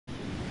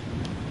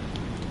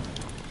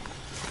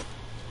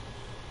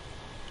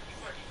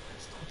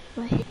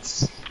my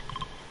hits.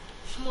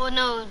 Well,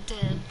 no, it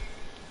did.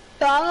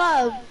 Yo, I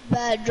got a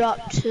bad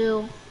drop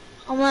too.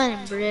 I'm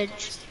landing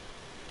bridge.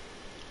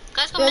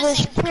 Guys, go Yo,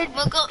 Misty. Go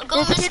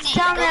this Misty. kid's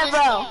down Go there, Misty.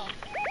 bro.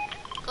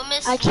 Go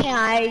Misty. I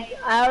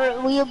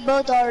can't. We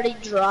both already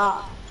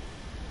dropped.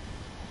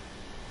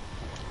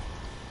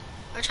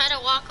 Or try to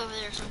walk over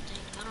there or something.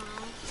 I don't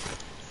know.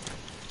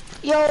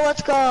 Yo,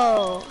 let's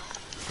go.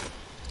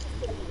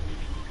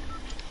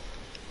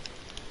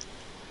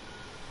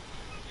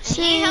 And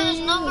he has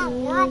no more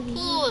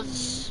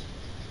whirlpools.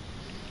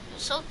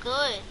 It's so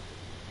good.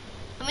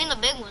 I mean, the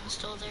big one's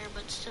still there,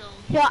 but still.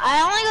 Yo,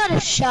 I only got a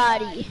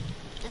shotty.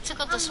 They took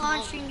out the small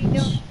ones. Look,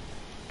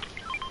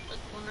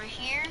 one right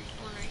here,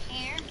 one right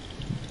here.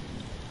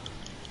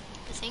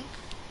 I think.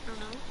 I don't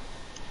know.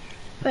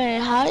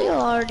 Brandon, how do you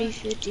already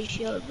 50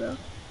 shield, bro?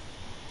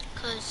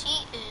 Cause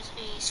he is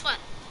a sweat.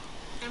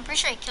 I'm pretty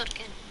sure I killed a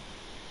kid.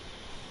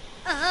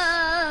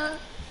 Uh-huh.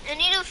 I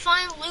need to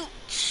find loot.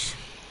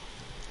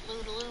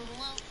 Loot.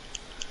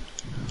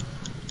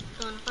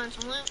 Going to find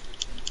some loot.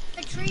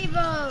 A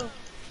Treebo.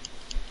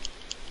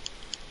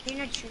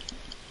 Arena tree.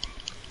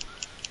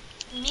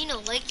 Me no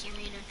like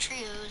arena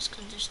trios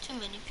because there's too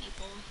many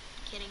people.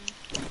 Kidding.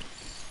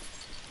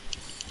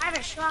 I have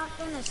a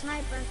shotgun, a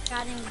sniper,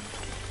 got him.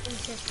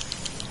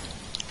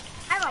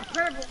 I have a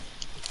purple.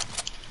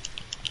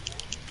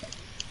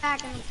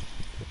 Back him.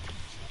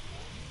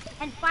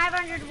 And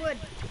 500 wood.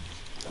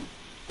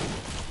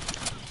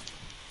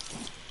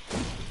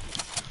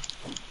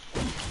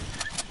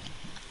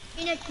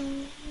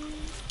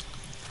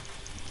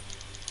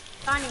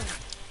 Johnny.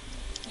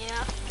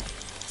 Yeah.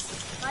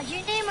 Why'd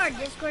you name our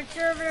Discord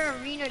server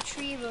Arena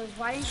Trios?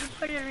 Why didn't you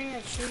put it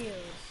Arena Trios?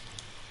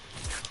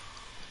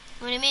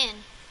 What do you mean?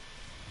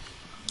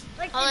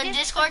 Like Oh, the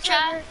Discord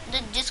chat?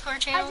 The Discord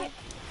channel?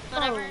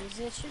 Whatever.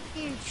 Oh, it should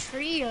be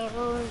Trios.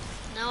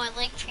 No, I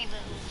like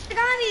Treebos. They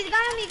got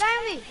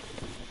me.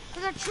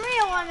 There's a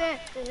trio on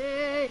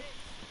it.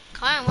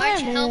 Kyle, why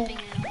aren't you helping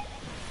him?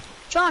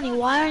 Johnny,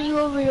 why aren't you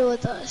over here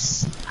with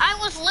us? I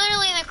was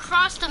literally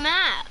across the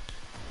map.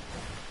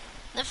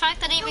 The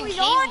fact that I even came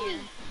here.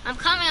 I'm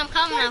coming. I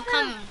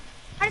found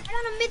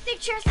a mythic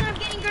chest and I'm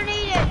getting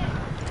grenaded.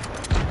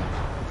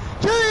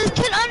 Yo, there's a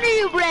kid under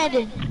you,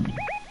 Brandon.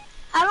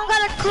 I don't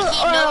got a clue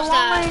He or a knows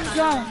that, long-range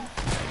gun.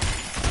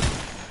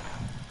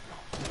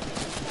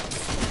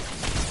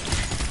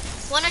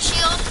 One a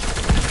shield.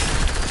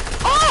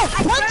 Oh,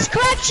 one's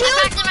cracked shield.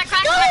 I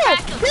cracked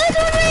him. This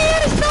one right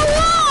here is so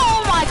low.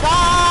 Oh my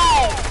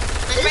god.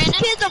 This Brandon?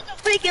 kid's a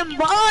freaking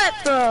bot,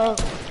 bro.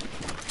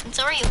 And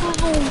so are you. I don't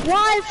know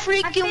why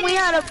freaking we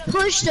had to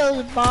push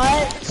those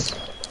bots.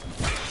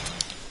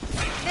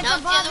 No,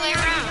 it's the other way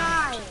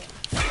around.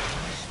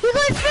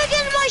 Because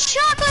freaking my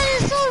shotgun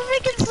is so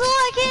freaking slow,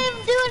 I can't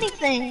even do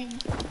anything.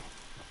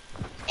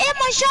 And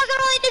my shotgun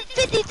only did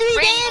 53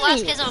 Brandon, last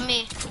damage. kid's on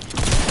me.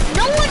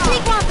 No one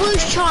take my blue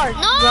charge,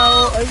 No!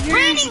 bro. Or you're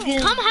Brandon, just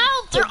gonna come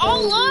help! They're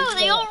all low,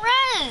 they all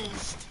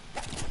rezzed.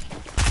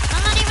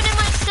 I'm not even in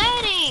my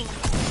settings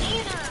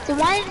either. So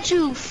why didn't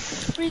you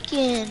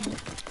freaking...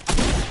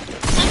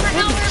 Except for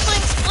how we're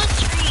playing split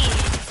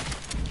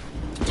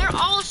screen. They're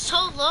all so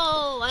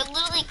low. I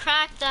literally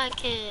cracked that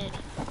kid.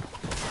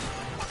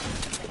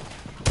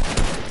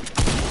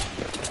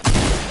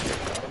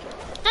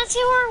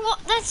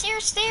 That's your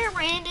stair,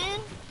 Brandon.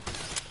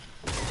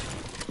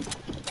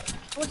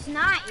 Well, it's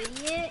not,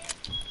 idiot.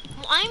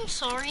 Well, I'm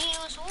sorry, it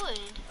was wood.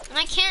 And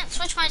I can't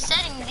switch my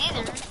settings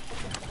either.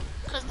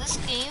 Because this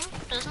game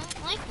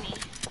doesn't like me.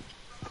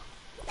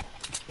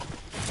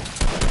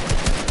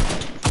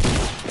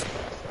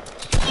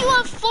 You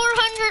have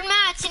 400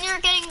 mats and you're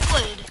getting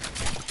wood.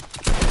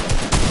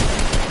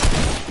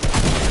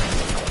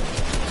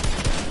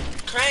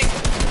 Crank.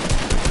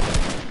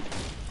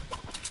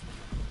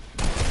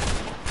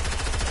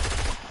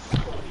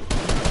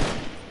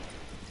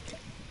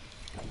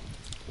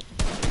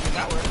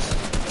 That works.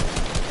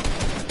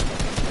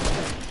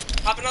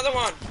 Pop another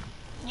one.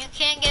 You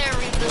can't get a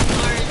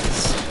reboot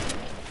cards.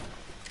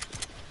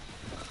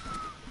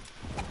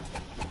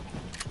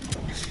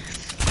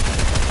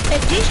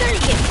 If he's trying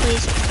to get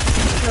placement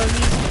for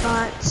these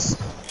bots.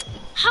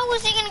 How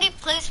was he gonna get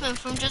placement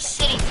from just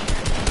sitting here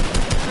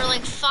for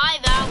like 5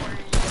 hours?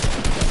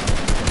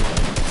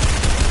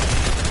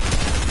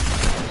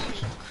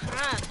 Holy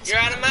crap. You're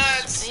out of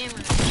mats.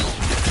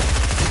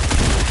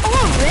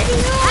 Already?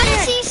 How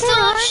does he still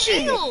have 400.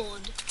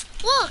 shield?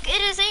 Look,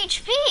 it is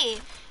HP.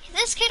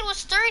 This kid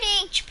was 30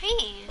 HP.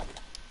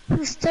 He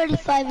was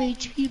 35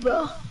 HP,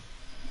 bro.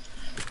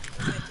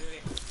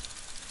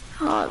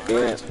 Oh,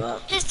 good, bro.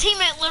 His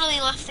teammate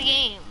literally left the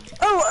game.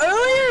 Oh,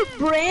 earlier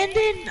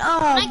Brandon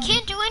I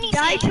can't do anything.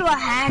 died to a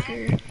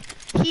hacker.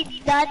 He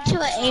died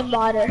to an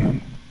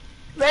aimbotter.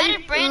 Why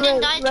did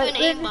Brandon die to an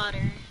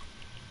aimbotter?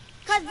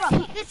 Cause bro,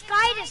 this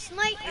guy just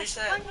sniped a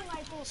Reset. stun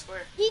rifle.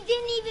 Square. He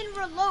didn't even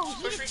reload.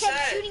 He Push just kept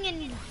reset. shooting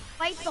and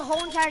wiped the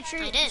whole entire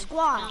I did.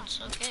 squad. No, it's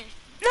okay.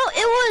 No,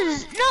 it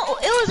was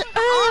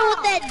earlier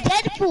with that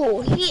Deadpool.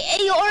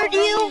 He AR'd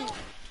you.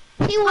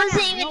 He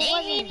wasn't even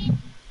aiming.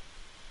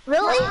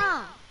 Really?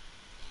 Wow.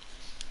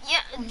 Yeah,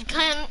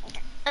 kind of,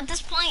 at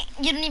this point,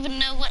 you don't even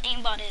know what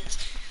aimbot is.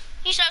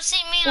 You should have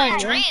seen me and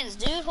Andreas,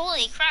 dude.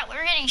 Holy crap, we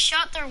were getting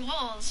shot through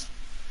walls.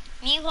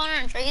 Me, Connor,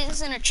 and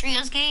Andreas in a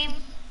trios game.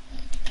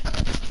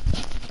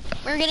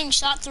 We were getting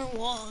shot through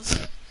walls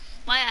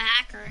by a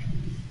hacker.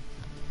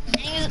 And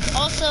he was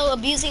also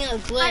abusing a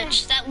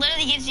glitch that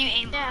literally gives you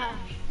aimbot. Yeah.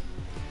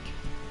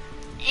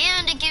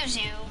 And it gives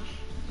you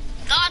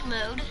God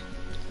mode.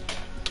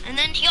 And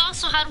then he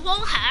also had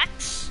wall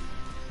hacks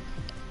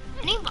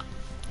and aimbot.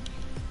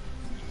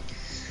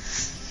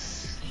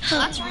 So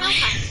that's a real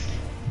hack.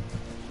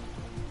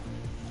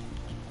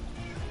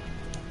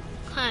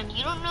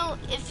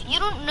 You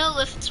don't know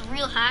if it's a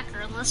real hacker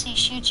unless he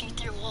shoots you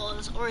through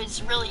walls or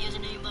he's really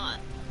using aimbot.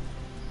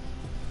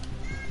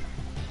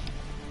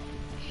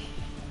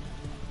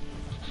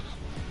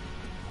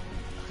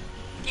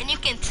 And you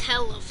can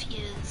tell if he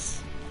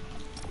is.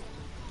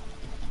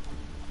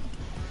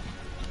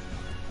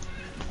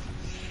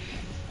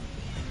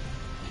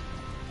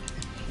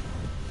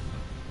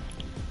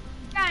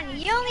 John,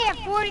 you only have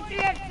 43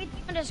 out of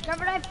 51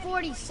 discovered. I have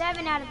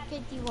 47 out of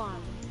 51.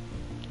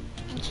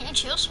 You can't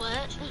chill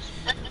sweat.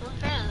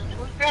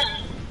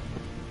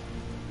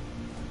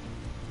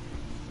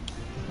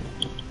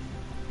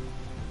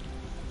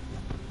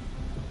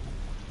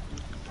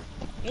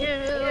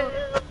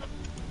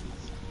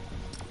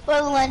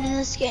 What will end in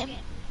this game?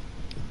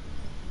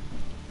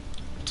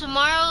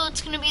 Tomorrow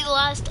it's gonna be the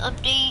last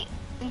update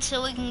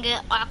until we can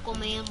get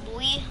Aquaman,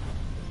 boy.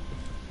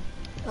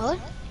 What?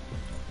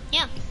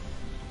 Yeah.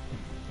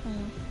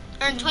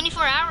 Or in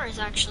 24 hours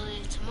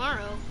actually,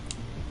 tomorrow.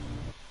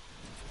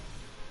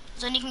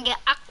 So then you can get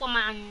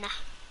Aquaman.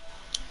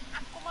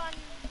 Aquaman!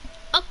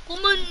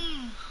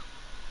 Aquaman.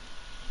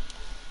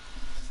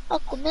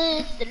 What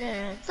the?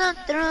 Da, da, da,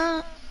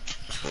 da, da.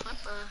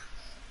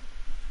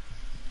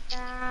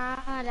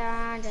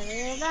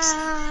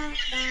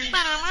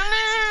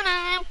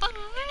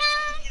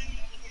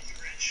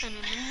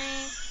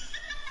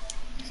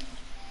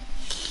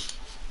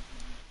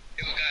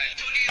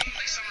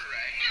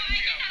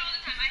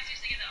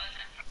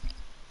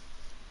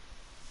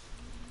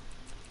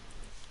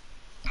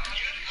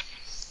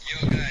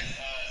 Yo guys,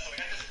 so I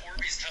got this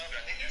Orbeez tub, and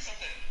I think there's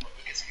something,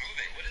 it's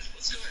moving.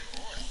 What's going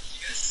on?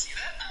 You guys see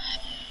that?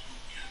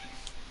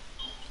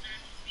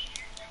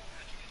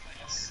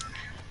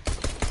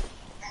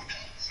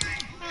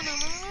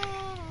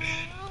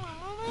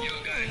 Yo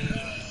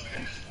guys, I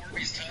got this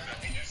Orbeez tub, and I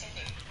think there's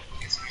something,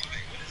 it's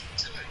moving.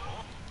 What's going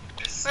on?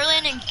 We're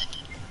landing.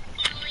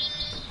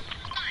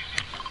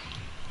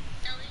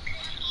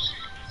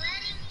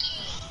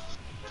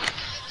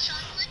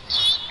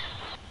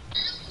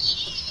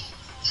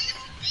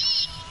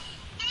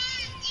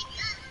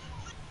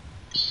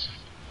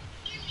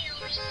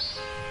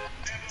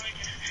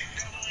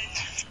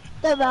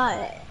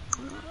 Goodbye.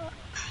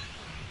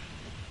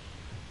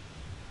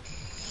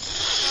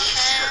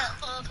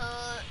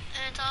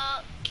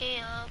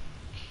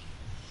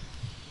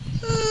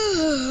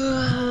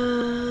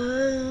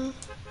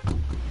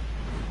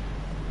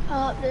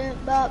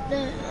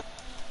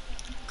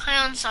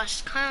 Clown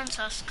sauce, clown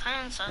sauce,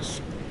 clown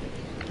sauce.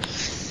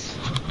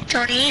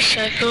 Johnny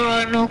said there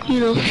are no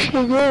kilos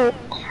to go.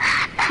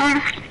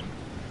 I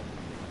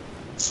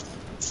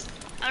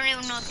don't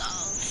even know what the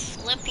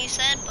flip he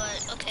said,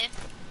 but okay.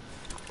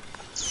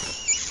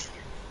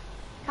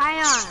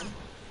 Kion,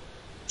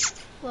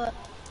 What?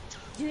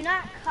 do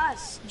not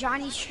cuss.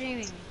 Johnny's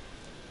streaming.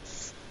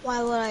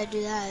 Why would I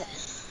do that?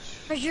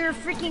 Cause you're a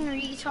freaking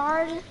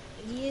retard.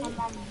 Idiot. My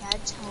mom and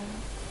dad's home.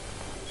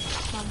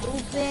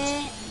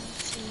 Stupid.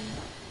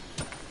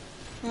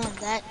 I'm not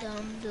that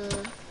dumb to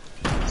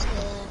say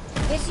that.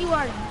 Yes, you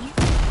are. You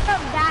are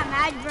that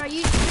mad, bro.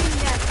 You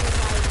streamed that for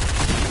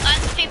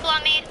Lots of people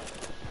on me. like.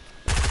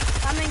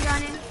 Coming,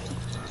 Johnny.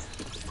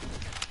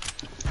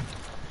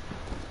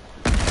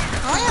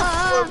 I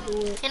have 4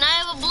 bullets. And I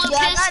have a blue Yeah,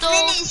 I got pistol.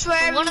 minis for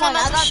and one everyone.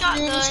 of them I has a got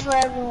minis shotgun. for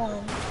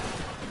everyone.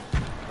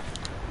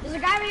 There's a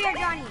guy right here,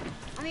 Johnny.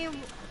 I mean,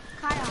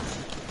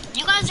 Kion.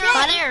 You guys are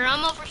over there.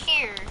 I'm over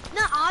here.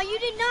 No, you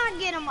did not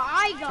get him.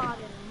 I got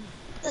him.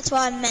 That's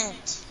what I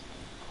meant.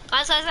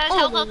 Guys,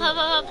 help,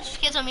 help.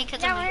 Kids on me,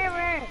 kids Yeah, on me.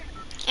 where?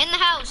 In the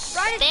house.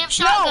 Right. They have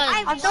No,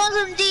 shotguns. I'm throwing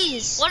some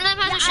D's. One of them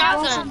has a Yeah, I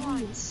Throwing shotgun.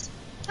 some D's.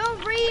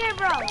 Don't breathe here,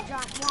 bro.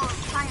 John,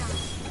 Kion.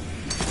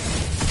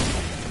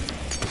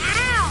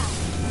 Ow!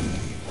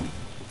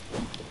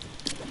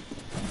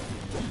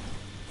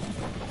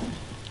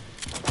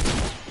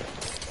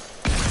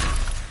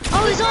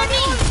 Oh, he's on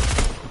me.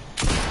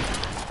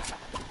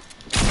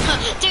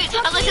 Dude,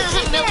 I like there's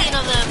a million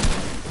of them.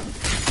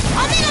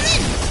 I'm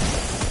in.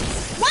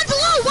 One's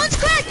low, one's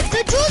cracked.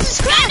 The Jules is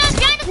cracked.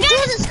 Behind us, The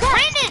Jules is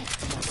cracked. Brandon!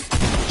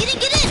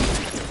 Get in.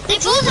 They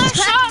both have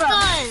cracked, bro.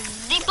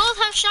 shotguns. They both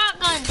have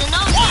shotguns. And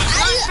no, Yeah, he's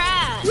not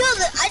trash. Yo,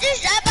 I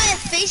just died by a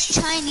face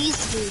Chinese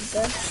dude,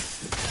 bro.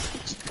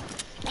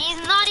 He's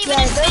not even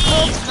Yeah, in they're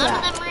phase. both None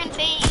of trash. them are in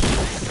phase.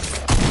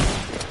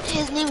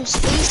 His name is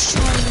Face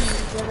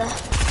Chinese, brother.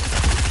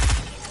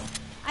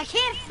 I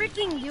can't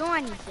freaking do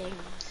anything.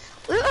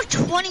 We were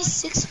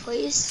 26th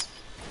place.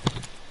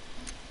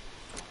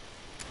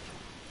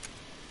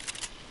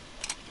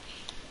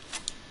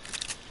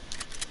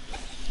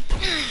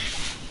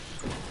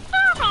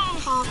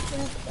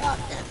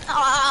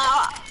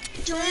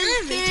 Can we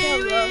learn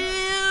retail, bro?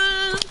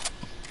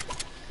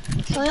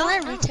 Can we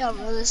learn retail,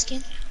 bro, this skin?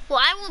 Well,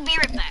 I will be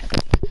right back.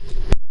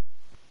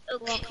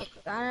 Okay.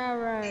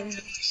 Alright.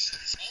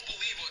 It's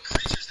unbelievable what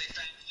creatures they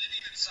found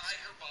living inside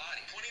her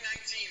body.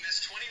 2019,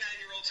 this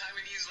 29-year-old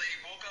Taiwanese lady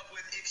woke up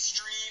with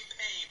extreme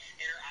pain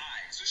in her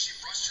eye. So she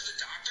rushed to the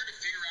doctor to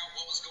figure out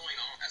what was going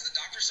on. As the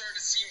doctor started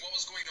to see what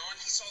was going on,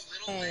 he saw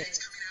little legs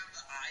coming out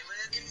of the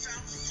eyelid and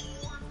found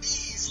 4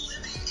 bees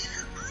living in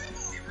her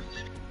eyeball. They were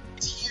living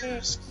in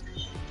tears.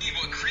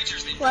 What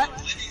creatures they found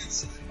living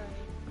inside.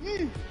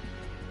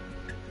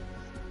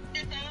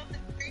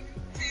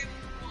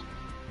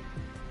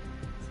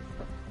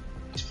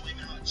 It's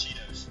flaming hot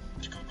Cheetos.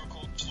 It's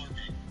Coca-Cola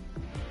Slurpee.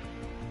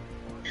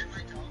 And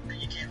my dog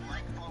that you can't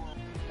like, follow.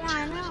 Yeah,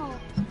 I know.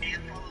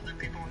 And follow the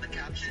people in the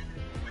caption.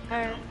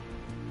 Alright.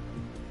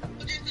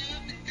 We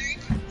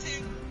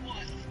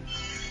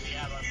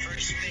have our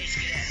first space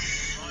cadet,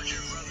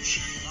 Roger Roche,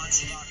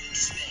 launching off into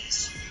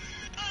space.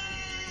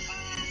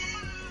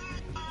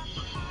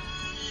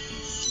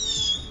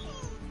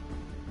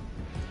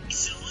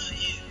 Salute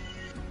you.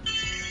 We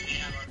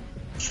have our...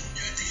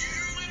 Did you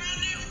hear my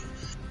Mountain Dew?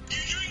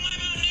 Did you drink my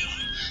Mountain Dew?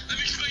 Let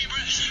me smell your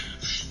breath.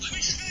 Let me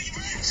smell your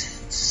breath.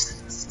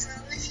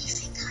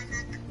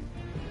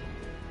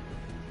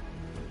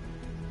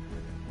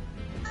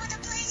 Oh, the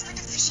place with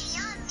the fishy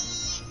on me.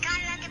 Got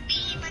like a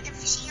bee, but the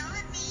fishy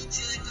on me.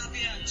 Chili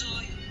papilla,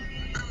 joy.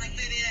 I'm like,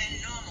 baby, that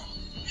ain't normal.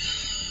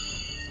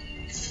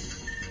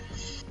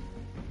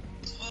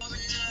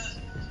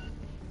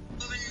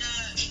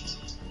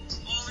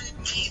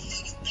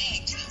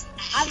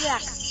 I'll be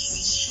back.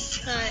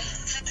 Alright.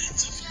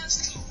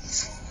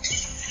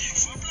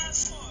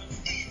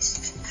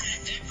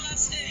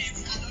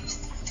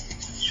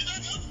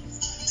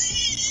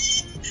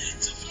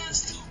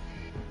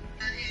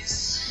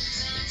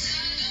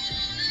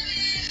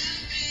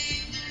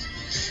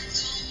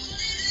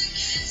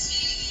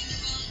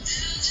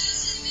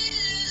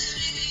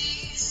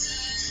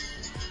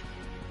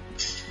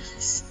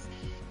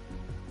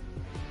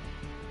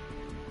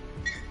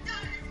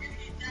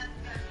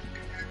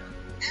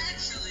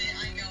 Actually, I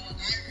know I'm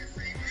your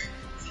favorite,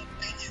 so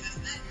bet you this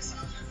necklace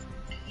off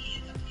and he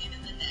is a pain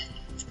in the neck.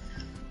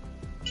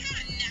 You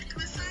got a neck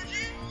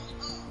massager?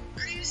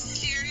 Are you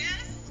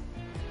serious?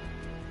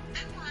 I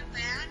want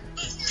that. I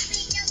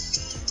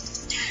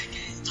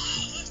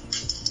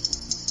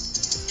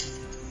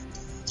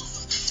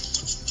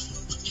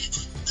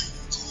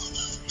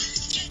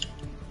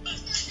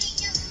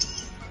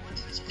went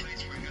to this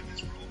place where I got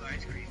this rolled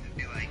ice cream that'd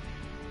be like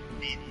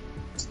maybe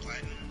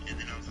platinum, and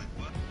then I was like,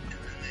 what? And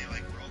then they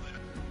like rolled it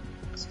up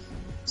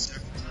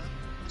several times.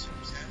 So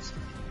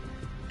satisfying.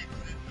 They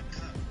put it in my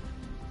cup.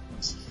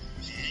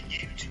 And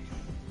gave it to me.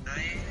 I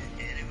ate it,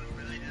 and it was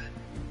really good.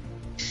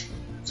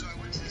 So I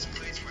went to this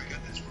place where I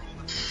got this rolled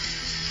up.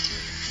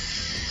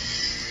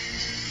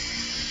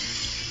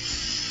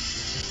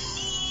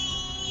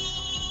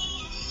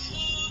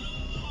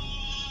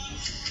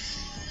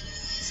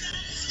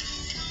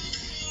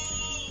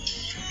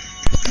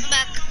 I'm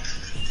back.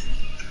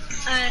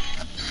 Alright.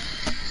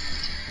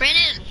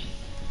 Brandon,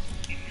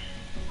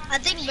 I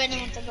think Brandon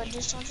wants to go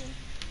do something.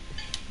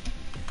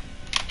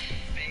 I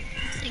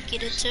think you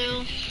did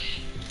too.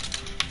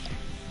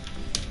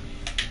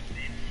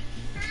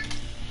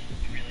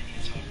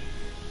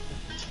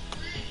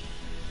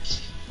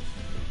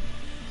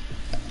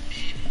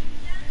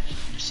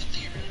 There's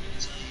something I really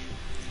want to tell you.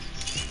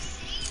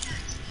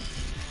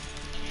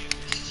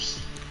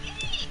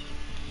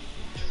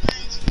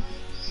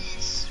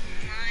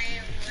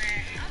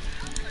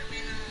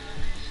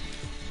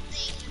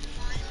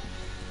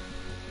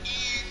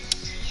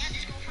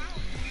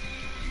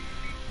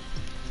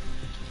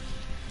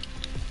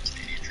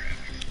 Stadium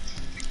traffic.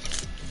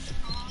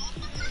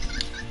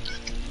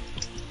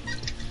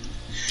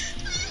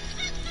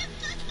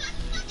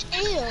 Ew.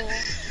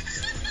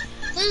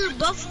 There's a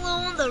buffalo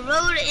on the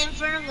road in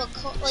front of a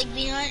car, like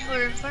behind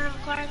or in front of a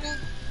car, man.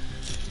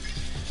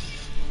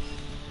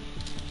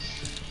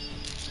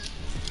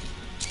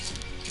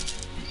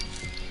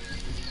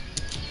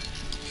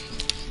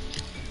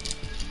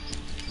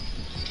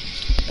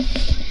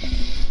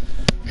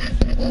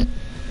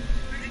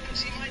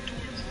 See, my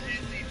door's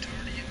really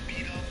dirty and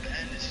beat up,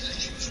 and this is a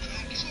huge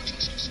crack. It's not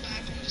just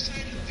back. I'm just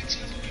trying to fix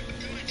it up. But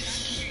then my dad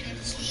told me I had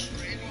to push the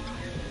brand new door. I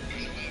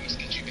don't know why I was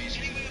sketchy base.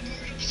 Anyway, I put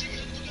it up. See,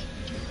 look how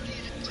dirty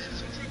it is. So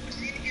I'm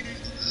cleaning it in.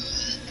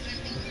 And I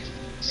always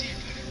see if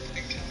I can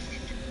fucking tell.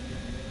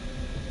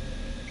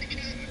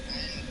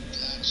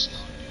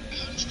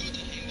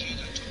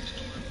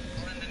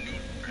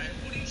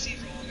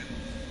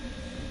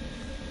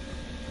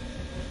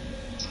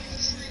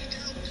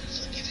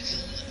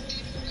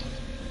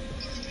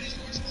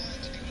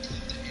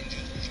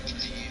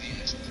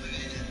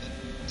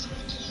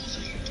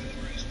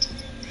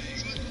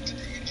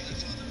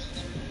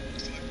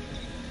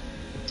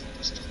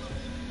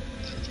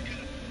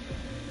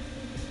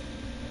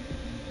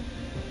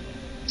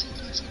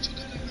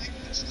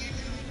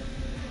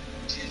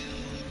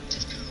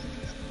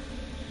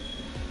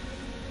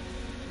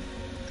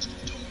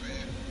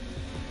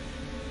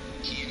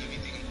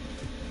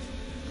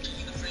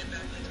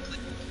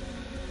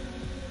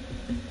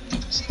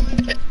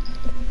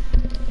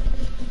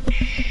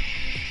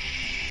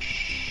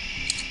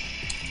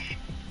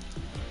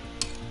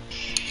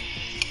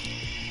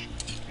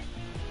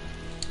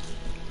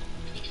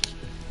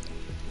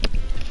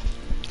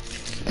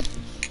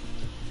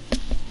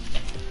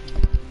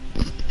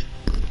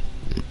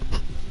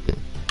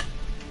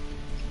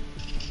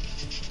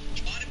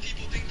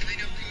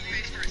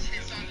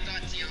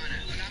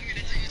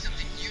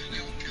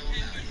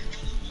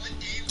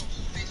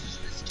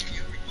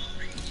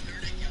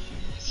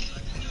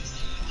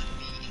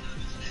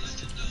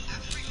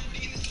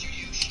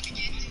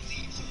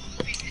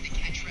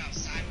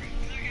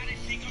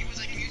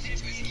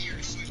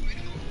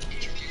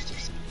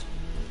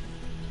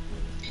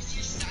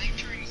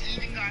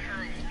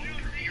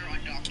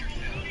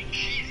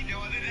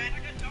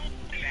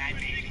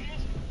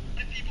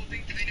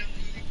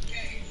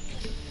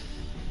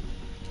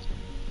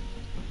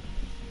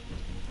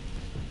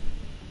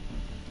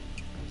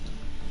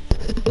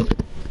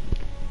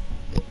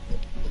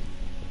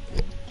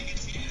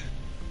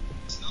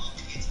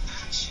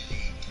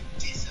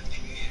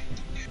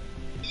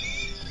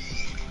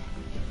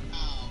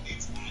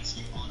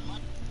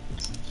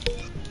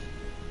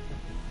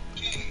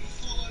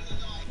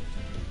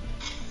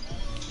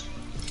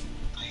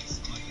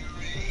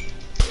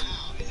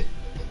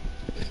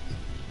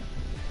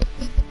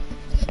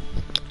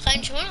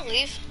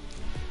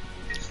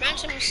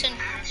 much am I sending?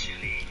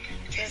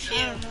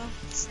 I don't know.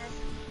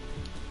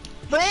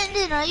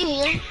 Brandon, are you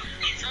here?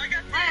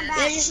 I'm back.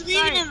 They're just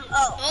leaving him.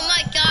 Oh. Oh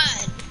my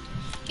god.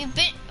 You've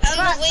been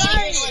sorry.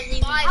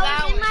 waiting for like 5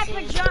 I was in hours. my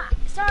pajamas.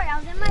 Sorry, I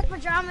was in my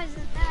pajamas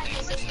and then I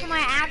switched to my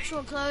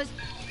actual clothes.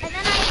 And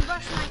then I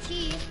brushed my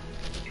teeth.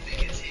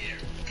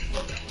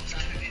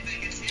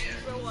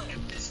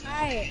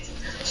 Alright.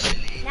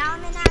 Now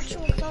I'm in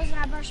actual clothes and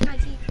I brushed my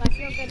teeth, so I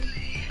feel good.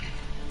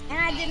 And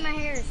I did my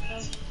hair,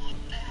 so.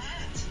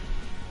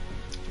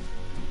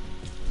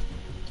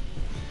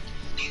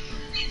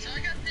 So I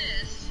got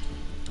this.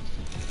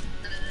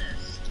 Out of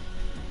this.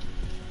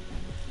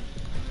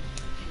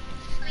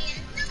 Oh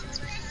yeah, no, it's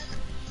bad.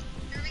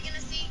 Are we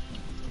gonna see?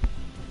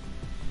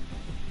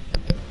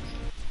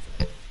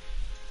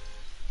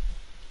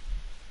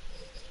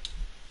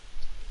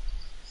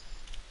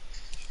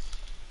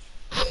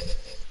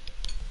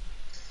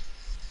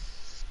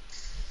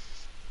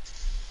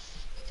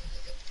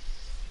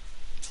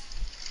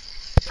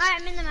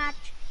 Alright, I'm in the match.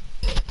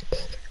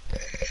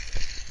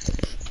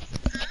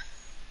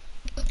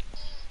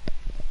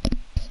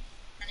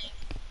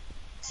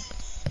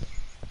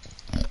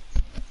 Yeah,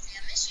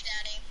 I miss you,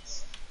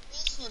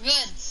 Daddy. We're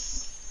good.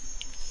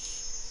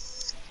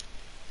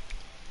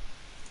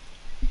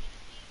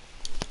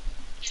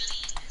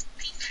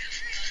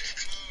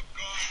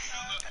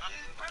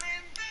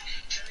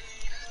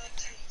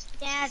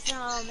 That's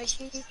all, but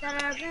she's got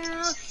a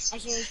girl.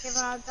 And she's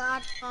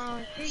got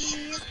phone.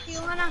 Please, you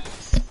wanna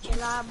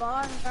chill out,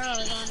 boy, and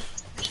girls on.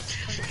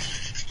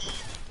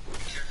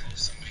 Careful, if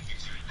somebody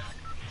gives you a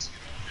document, you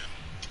don't know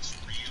if it's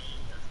real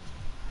or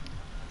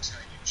until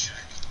you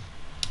check.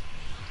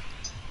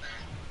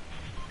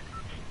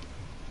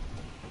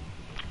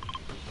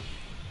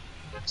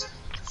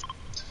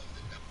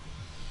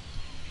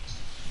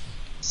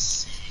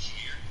 See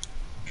here.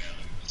 Yeah,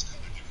 it's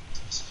kind of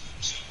different. So,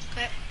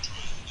 Okay.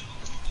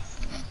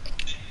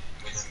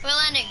 We're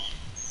landing.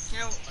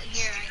 No,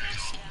 here, I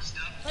guess,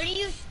 yeah. What do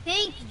you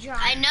think, John?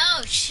 I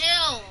know,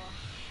 chill.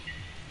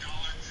 dollar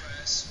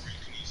press, or you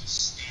can use a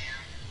stamp,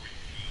 or you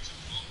can use a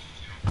book if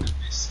you don't have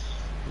this.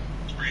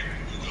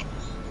 Brandon, you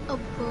go. A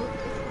book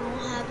if we don't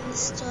have this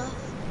stuff.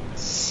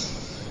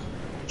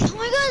 Can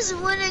we guys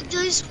win at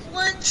least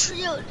one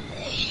trio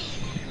today?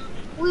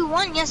 We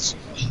won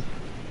yesterday.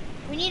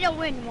 We need to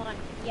win one.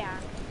 Yeah.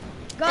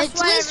 Go At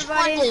sweat, least one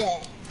everybody.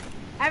 today.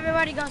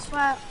 Everybody go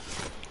sweat.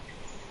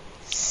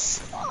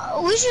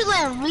 We should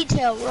land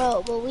retail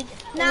row, but we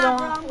Nah, don't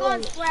bro, have I'm to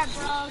going wait. sweat,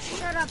 bro.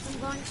 Shut up, I'm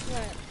going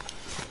sweat.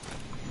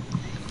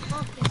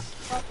 Focus.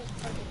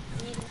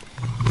 We need to-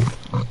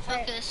 Alright.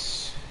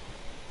 Focus.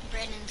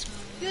 Brandon's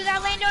moving. Dude, I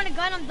landed on a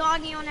gun. I'm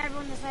dogging on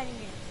everyone that's hiding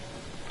here.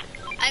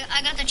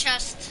 I got the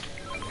chest.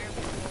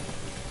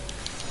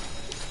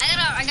 I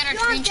got a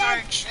You're green dead.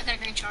 charge. I got a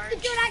green charge.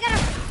 Dude, I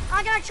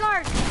got a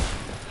charge.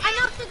 I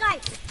knocked the guy.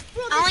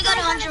 Bro, I only this got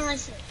guy 100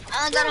 rifle. I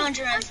only got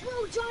 100 rifle.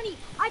 Bro, Johnny,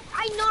 I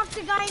knocked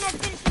the guy and I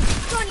finished him.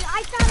 Johnny,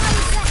 I thought I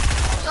was dead.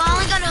 So I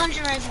only got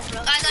 100 rifle, bro.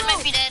 Guys, I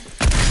might be dead.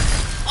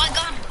 Oh, I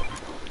got him.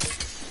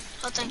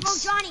 Oh, thanks. Bro,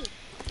 Johnny,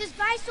 this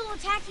guy still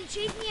attacked. He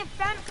chased me and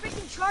found a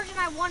freaking charge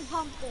and I one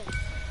pumped it.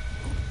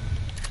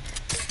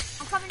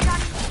 I'm coming,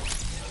 Johnny.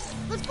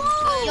 Let's go.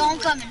 Yo,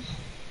 I'm coming.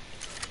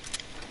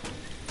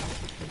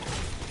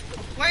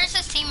 Where's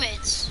his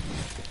teammates?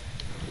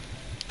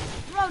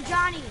 Bro,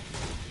 Johnny.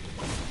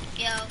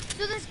 Yo.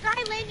 So this guy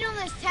landed on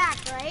this tack,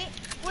 right?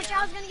 Which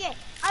I was gonna get.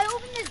 I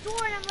opened this door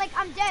and I'm like,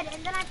 I'm dead.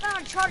 And then I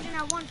found a charge and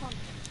I one pumped it.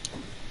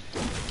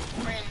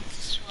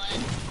 Prince, what?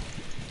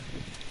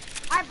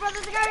 Alright, bro,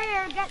 there's a guy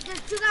right here.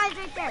 There's two guys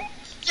right there.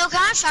 Yo,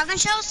 can I have shotgun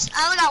shells?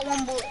 I only got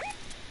one bullet.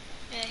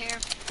 Yeah, here.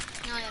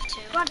 I only have 2.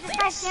 Bro, if this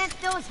guy stands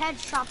still, his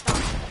head's chopped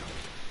off.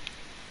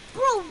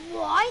 Bro,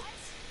 what?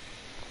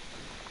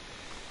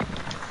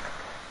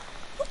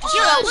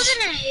 Yo, that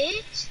wasn't a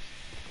hit.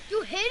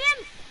 You hit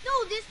him? No,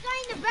 this guy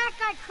in the back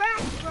got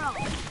cracked, bro.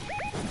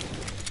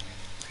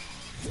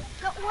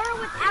 The order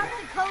without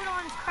the code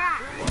on is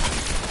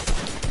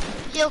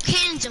cracked. Yo,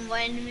 Caden's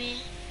inviting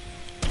me.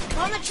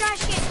 Go in the trash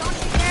can. Don't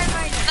you dare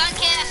right now. I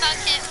found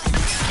Kit.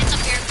 It's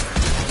up here.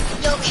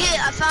 Yo, kid,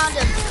 I found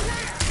him.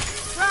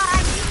 Bro, I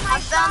need my I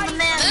found the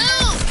man.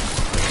 Move!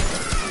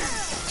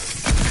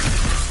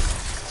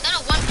 Is that a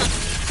 1 pump?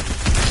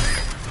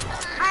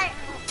 Alright,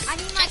 I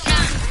need my Check it out.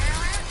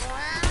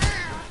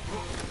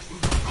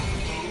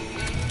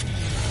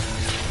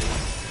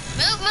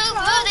 Move,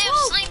 they have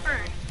sniper.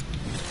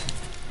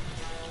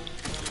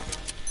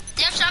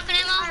 They have shotgun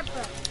ammo? Alright,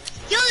 bro.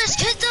 Yo, there's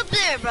kids up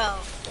there, bro.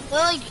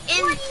 Well, like,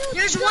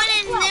 there's one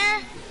in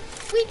there.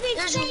 We've been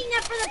There's- saying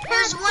that for the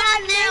There's past one in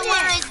 5 there, minutes.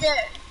 one right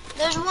there.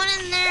 There's one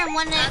in there and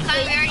one in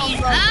Okay, we already.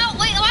 Oh,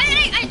 wait, why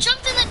did I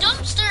jumped in the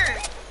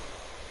dumpster?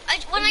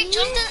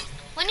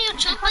 When you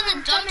jump in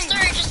the dumpster,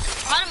 it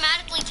just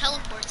automatically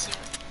teleports you.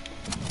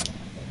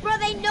 Bro,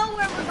 they know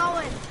where we're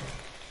going.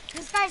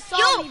 This guy saw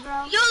Yo, me,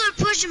 bro. yo,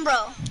 they're pushing,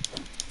 bro.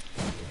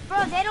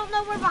 Bro, they don't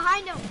know we're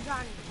behind them,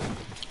 Johnny.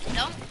 You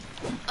don't?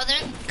 Oh,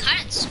 they're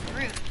kind of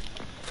screwed.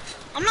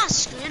 I'm not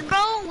screwed,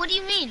 bro. What do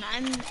you mean?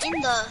 I'm in the thing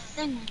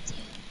with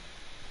you.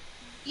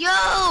 Yo,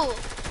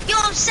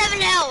 I'm 7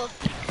 health.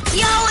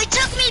 Yo, it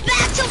took me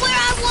back to where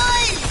I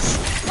was.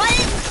 Why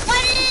didn't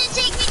it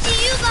take me to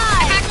you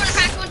guys?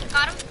 Cracked one,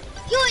 got him.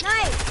 Yo,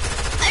 Nice.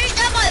 I just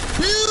got my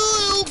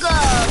booga.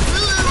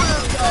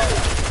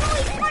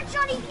 One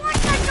shot,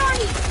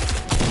 Johnny.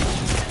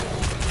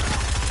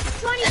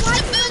 Johnny, That's why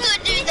the you booga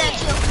gonna dude that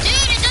killed.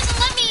 Dude, it doesn't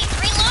let me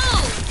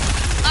reload.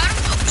 Got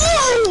him.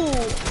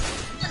 Ooh!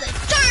 That's a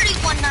dirty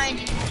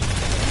 190.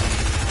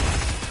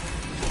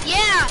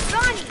 Yeah,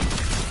 Johnny,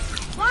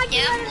 why'd you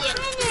Yeah, let him yeah.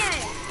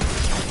 finish?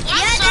 I'm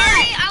Yeah,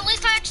 sorry. Dad. At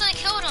least I actually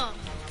killed him.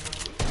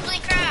 Holy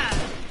crap.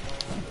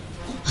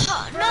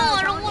 no,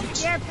 I don't want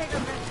to. Dare pick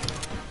up.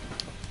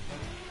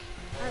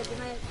 Alright, give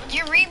me.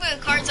 Your reboot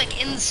card's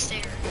like in the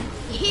stair.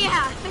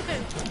 Yeah.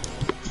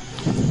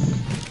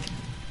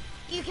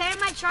 You carry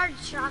my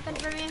charged shotgun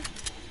for me?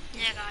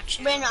 Yeah,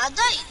 gotcha. Brandon, I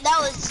thought that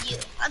was you.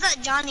 I thought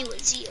Johnny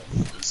was you.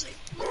 I was like,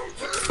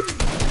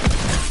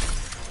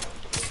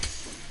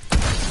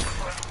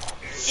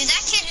 Dude,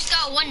 that kid just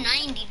got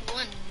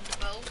 191,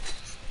 bro.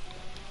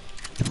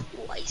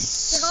 twice.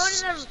 So go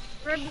into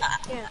the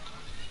yeah.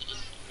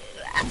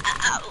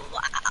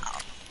 Wow.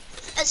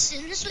 As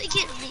soon as we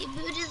get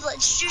rebooted,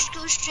 let's just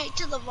go straight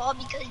to the vault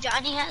because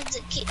Johnny has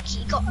a key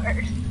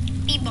card.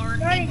 B-bar.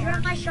 Johnny,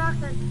 drop my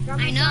shotgun. Drop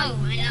my I know.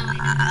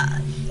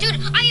 Dude,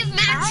 I have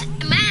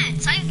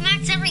mats. I have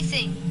max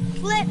everything.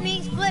 Split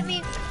me.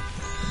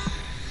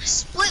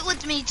 Split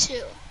with me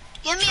too.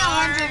 Give me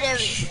 100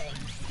 everything.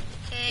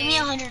 Give me Okay.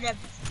 100 everything.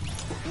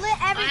 Split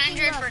everything.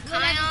 100 up. for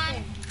Split Kion.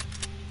 everything.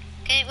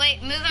 Okay,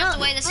 wait, move out No, the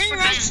way. This is for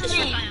Brandon, Kion. that's This is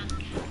for me. Kion.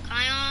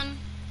 Kion.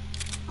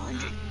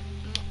 100.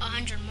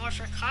 100 more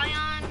for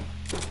Kion.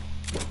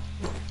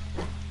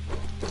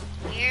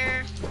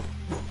 Here.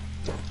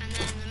 And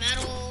then the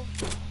metal.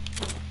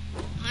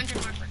 100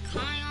 more for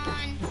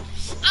Kion.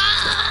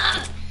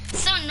 Ah!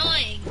 So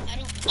annoying. I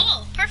don't.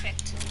 Oh,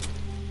 perfect.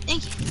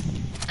 Thank you.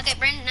 Okay,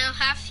 Brandon, now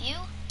half you.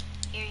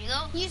 Here you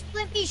go. Can you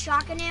split me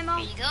shotgun ammo?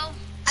 Here you go.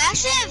 I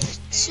actually have There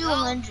you go.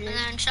 200. And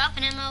then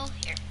shotgun ammo.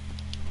 Here.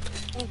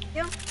 Thank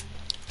you.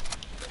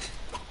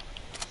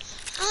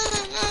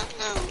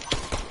 No.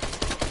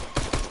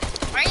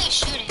 Why are you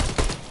shooting?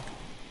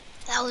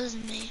 That was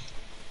me.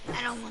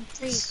 I don't want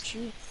this.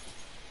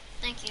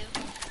 Thank you.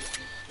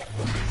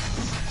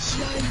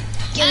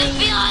 Give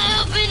me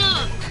FBI, open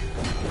up!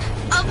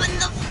 open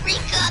the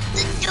freak up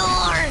the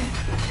door.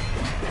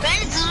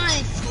 Brandon's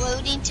literally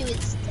floating to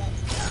his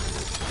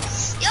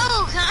death. Yo,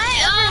 can I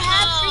ever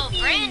have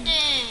freaking...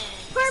 Brandon!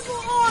 Purple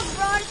AUG,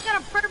 bro. It's got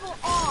a purple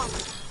AUG.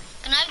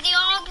 Can I have the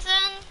AUG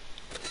then?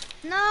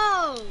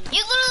 No.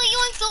 You literally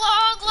yoinked the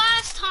AUG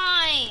last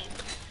time!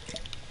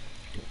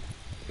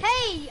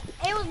 Hey,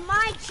 it was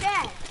my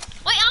chest.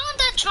 Wait, I want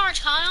that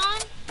charge,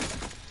 Kion.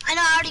 I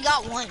know, I already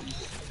got one. But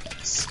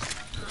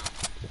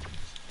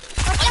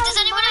Wait, that does was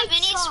anyone my have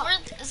minis?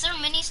 truck. Is there a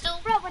mini still?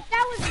 Bro, but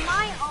that was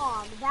my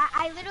AUG. That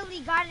I literally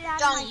got it out of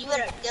Johnny, my you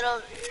better chest. get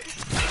over here.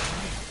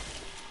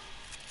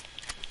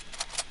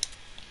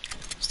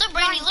 Still,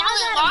 Brandon, Johnny,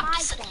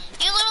 how's that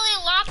you literally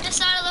locked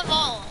us out of the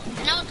vault.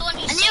 And I was the one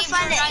who I need to saved your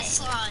find it. guys'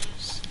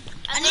 lives.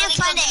 I need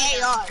to find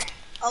an AR.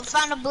 I'll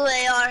find a blue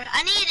AR.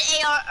 I need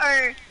AR,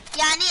 or,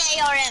 yeah, I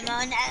need AR ammo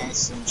and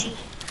SMG.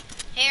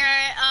 Here,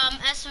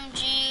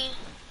 SMG.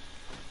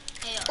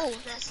 AR. Oh,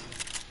 that's,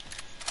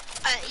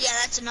 yeah,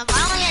 that's enough.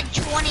 I only had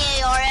 20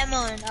 AR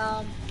ammo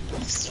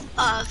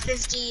and,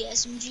 50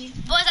 SMG.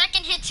 Boys, I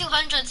can hit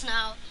 200s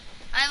now.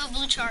 I have a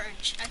blue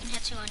charge. I can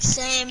hit 200.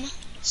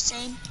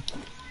 Same.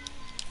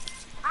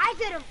 I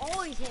could have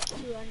always hit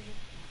 200.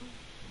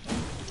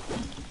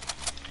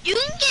 You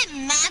can get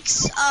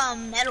max,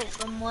 metal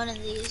from one of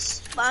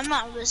these, but I'm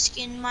not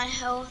risking my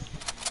health.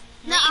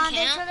 No, you They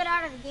can't. took it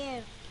out of the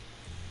game.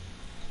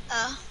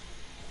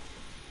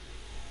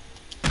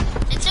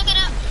 They took it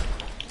out.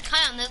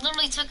 Kion, they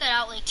literally took it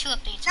out like 2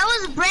 updates. That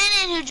was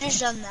Brandon who just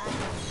done that.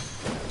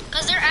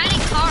 Because they're adding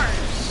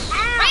cars.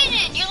 Ow!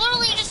 Brandon, you're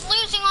literally just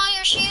losing all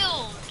your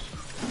shield.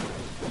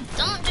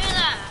 Don't do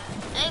that.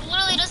 It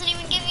literally doesn't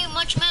even give you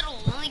much metal.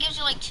 It only gives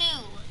you like 2.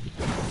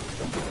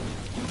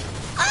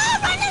 Oh,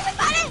 run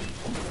everybody!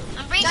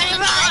 I'm bringing Johnny, the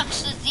run!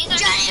 trucks. These are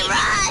Johnny,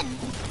 run!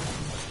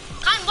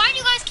 Kion, why do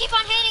you guys keep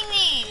on hitting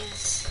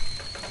these?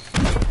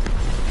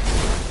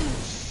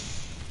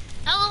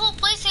 Now the whole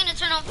place is gonna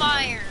turn on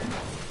fire.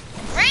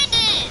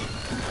 Brandon!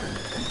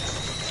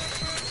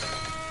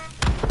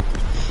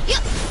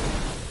 Yep.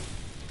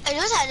 I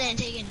noticed I didn't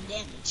take any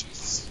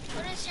damages.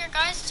 What is your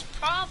guys'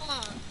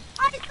 problem?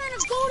 I just got a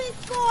golden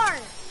score.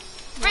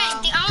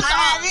 Brandon, I want Can the I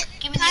have AUG. it?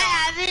 Give me Can the I AUG.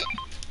 have it?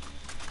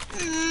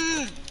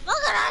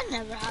 Look at I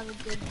never have a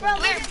good Bro, gun.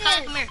 Come here, look at Kion,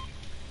 this. come here.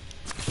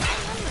 I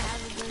never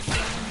have a good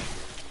gun.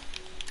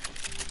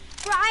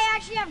 Bro, I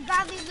actually have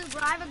godly loot,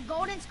 bro. I have a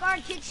golden scar,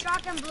 kick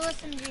shotgun, blue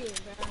SMG,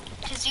 bro.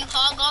 Because you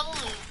hog all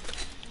the loot.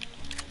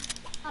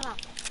 Hold up.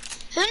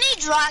 Who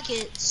needs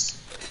rockets?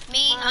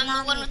 Me, I'm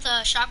not the one me. with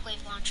the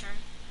shockwave launcher.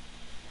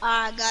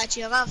 I got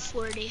you. I got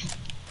 40.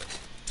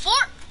 4?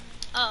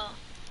 Oh.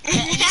 You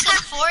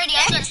said 40. I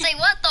was going to say,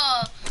 what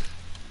the?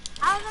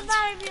 I was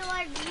about to be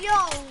like, yo,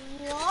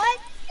 what?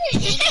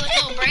 Can you do a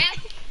little brand?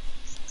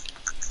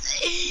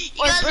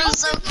 You guys are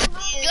so Do you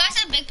confused. guys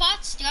have big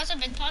pots? Do you guys have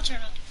big pots or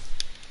not?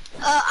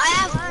 I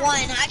have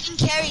one. I can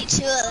carry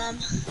 2 of them.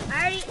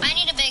 I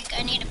need a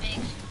big.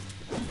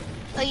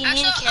 Oh, you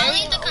Actually, need to I'll carry?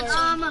 need the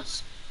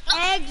consumables. No,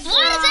 eggs,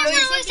 why does everyone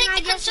always something take I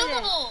the did today.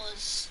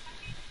 consumables?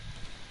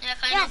 Yeah,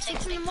 I Yeah, don't take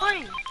 6 in big the pot.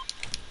 morning.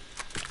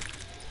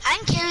 I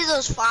can carry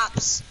those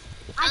flops.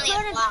 I Oh, yeah.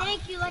 told him Wow.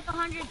 thank you like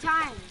 100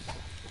 times.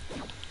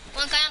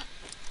 One time,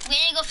 we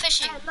need to go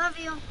fishing. I love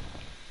you.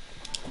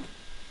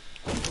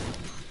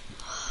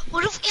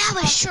 What if we have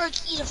a shark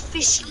eat a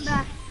fishy? I'm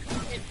back.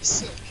 That'd be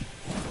sick.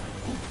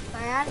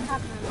 Sorry, I had to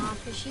talk to my mom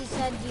because she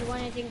said, do you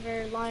want anything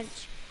for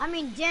lunch? I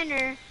mean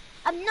dinner.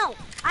 No,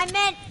 I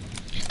meant,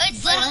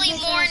 It's literally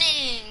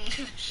morning.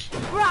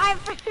 bro, I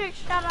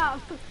shut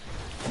up.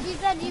 She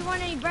said, do you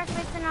want any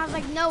breakfast? And I was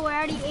like, no, I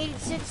already ate at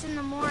 6 in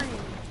the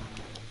morning.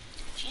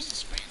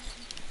 Jesus, Brandon.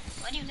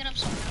 Why do you get up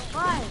so early?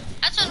 Why?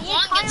 That's when Me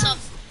Juan and gets Kion-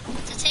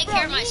 up to take Bro,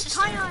 care of my me and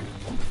sister.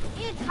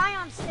 Me and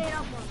Kion stayed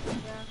up one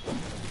night, bro.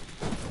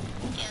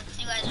 Yeah, 'cause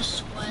you guys are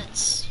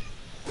sweats.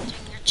 Doing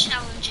your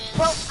challenges.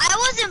 Well, I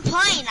wasn't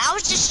playing. I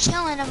was just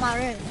chilling in my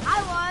room.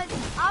 I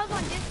was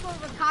on Discord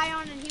with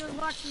Kion and he was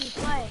watching me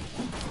play.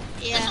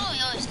 That's Yeah. what we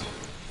always do.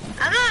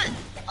 I'm not.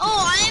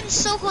 Oh, I am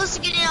so close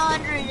to getting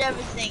 100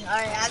 everything. All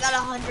right, I got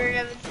 100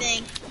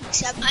 everything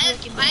except I have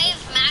freaking.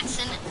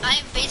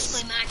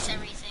 basically maxed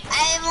everything.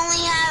 I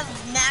only have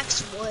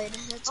max wood.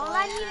 That's all, All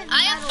I I need have. is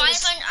I have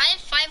metals.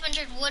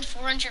 500 wood,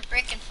 400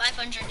 brick, and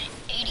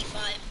 585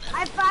 metal. I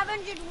have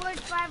 500 wood,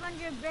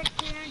 500 brick,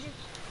 300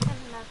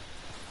 metal.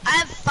 I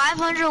have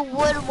 500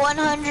 wood,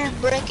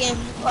 100 brick, and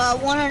Why are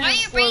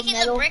you 104 breaking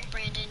metal. the brick,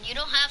 Brandon? You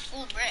don't have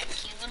full brick.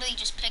 You literally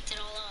just picked it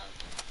all up.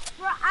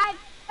 Bro,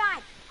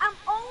 I'm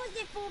almost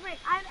at full brick.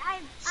 I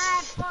have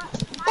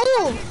 500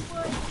 Oh.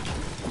 wood.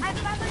 I have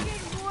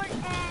 500 wood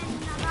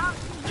and about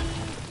to be,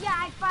 yeah,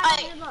 I have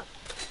 500 look.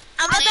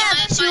 I'm about to Same, I have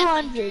have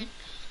 200.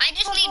 I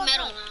just Look, need look,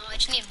 metal look. now. I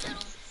just need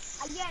metal.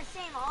 Yeah,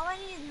 same. All I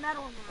need is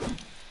metal now. Do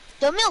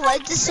you want me to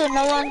light this so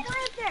no one? Look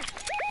right there.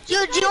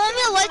 Yo, do you want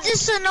me to light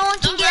this so no one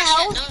can Don't get rush it.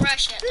 health? Don't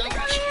rush it. Look Don't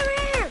right rush it.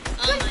 here.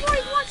 Oh Good my boy,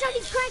 he's God. one shot.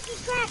 He's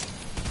cracked.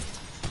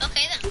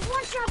 Okay then. He's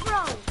one shot,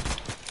 bro.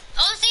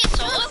 Oh, is he a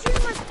solo? Don't shoot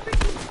him a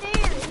freaking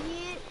stairs,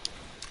 idiot.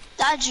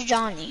 That's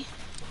Johnny.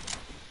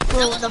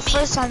 Well, wasn't the me.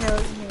 first time it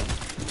was me.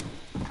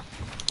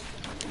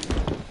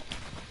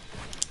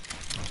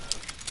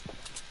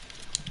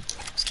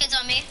 This kid's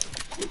on me.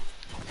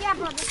 Yeah,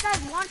 bro, this guy's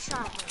one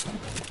shot,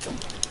 bro.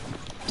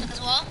 Took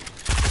his wall.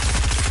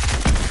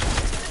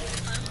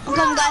 I'm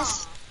coming,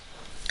 guys.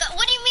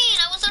 What do you mean?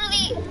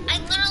 I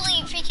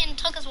literally freaking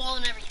took his wall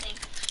and everything.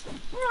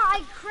 Bro,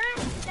 I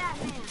crashed that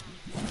man.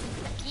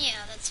 Yeah,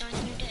 that's the only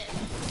thing you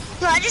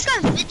did. Yo, I just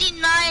got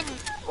 59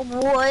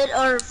 wood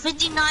or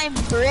 59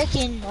 brick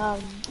and I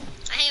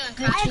hate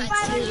when I crash had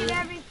fights. 500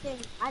 everything.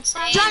 I had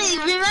 500. Johnny,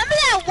 remember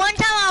that one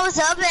time I was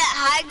up at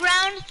high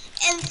ground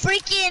and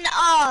freaking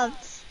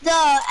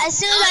as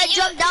soon as Oh, I you-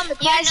 jumped down the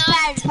you crash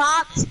pad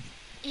knocked. popped.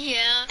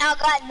 Yeah. I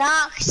got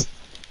knocked.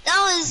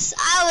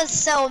 I was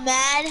so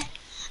mad.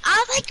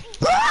 I was like,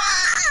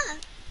 bruh!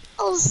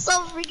 I was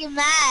so freaking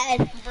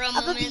mad. Bro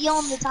I could be moments.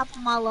 yelling the top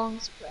of my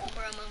lungs, bro.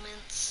 Bro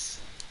moments.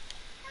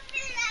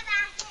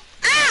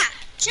 Ah!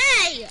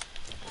 Jay!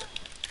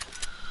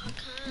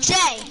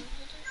 Jay!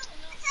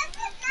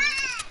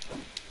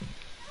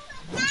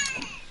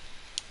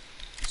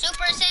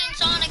 Super Saiyan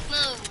Sonic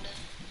mode.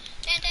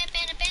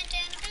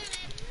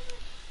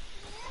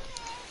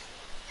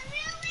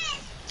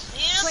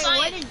 Wait,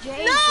 what did Jay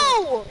do?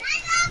 No!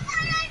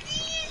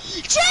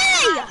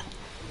 Jay!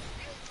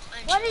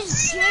 What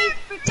is Jay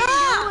freaking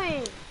Stop.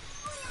 doing?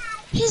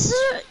 He's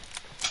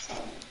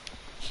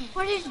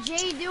What is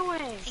Jay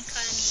doing?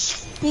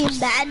 being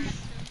bad.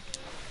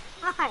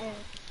 Hi.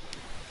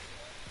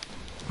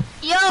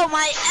 Yo,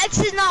 my X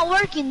is not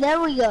working. There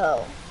we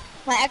go.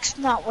 My X is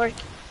not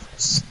working.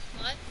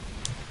 What?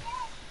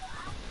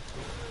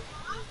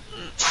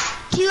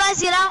 Can you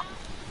guys get out?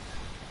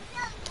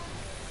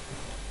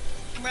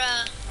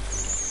 Bruh.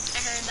 I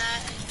heard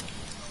that.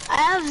 I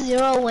have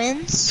 0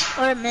 wins.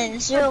 Or I mean,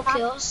 0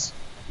 kills.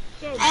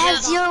 Jay, I have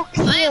Yeah. 0 I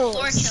have 4 kills.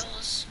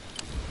 kills.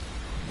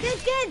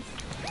 Kids.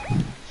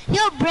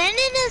 Yo,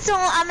 Brandon is the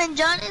only,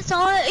 John is the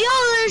only, yo,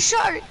 there's a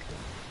shark.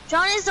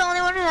 John is the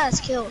only one who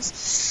has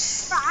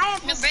kills. Bro, I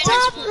have No, one.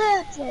 Brandon's Stop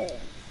one. it.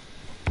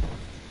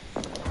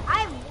 I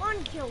have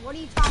 1 kill. What are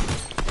you talking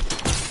about?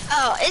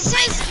 Oh, it This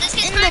says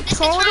kid's in cracked. the This kid's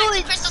total, cracked.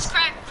 it's Crystal's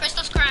cracked.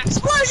 Crystal's cracked.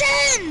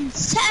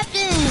 explosions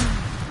happening.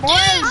 Dude,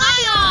 Boys.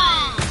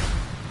 Zion!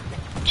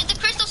 Dude, the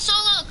crystal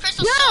solo.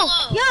 Crystal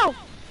solo. Yo,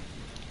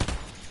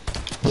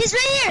 he's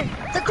right here.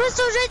 The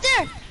crystal's right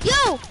there.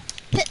 Yo,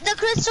 the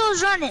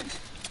crystal's running.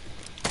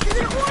 There's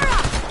an aura.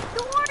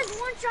 The aura's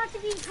one shot to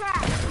being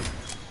cracked.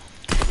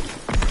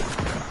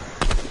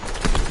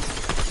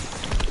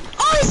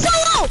 Oh, he's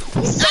solo.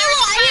 He's solo.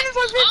 I hit him for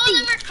All of 50.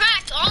 them are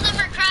cracked. All of them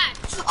are cracked.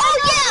 Oh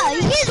yeah,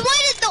 he's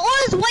waited. The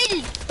aura's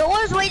waited. The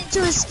aura's waited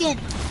to his skin.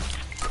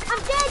 I'm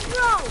dead,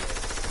 bro.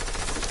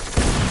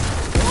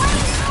 Why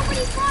is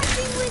nobody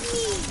fighting with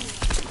me?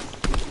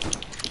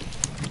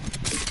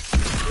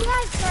 You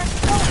guys are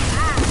so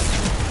bad.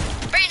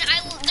 Brandon,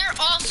 they're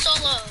all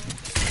solo.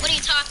 What are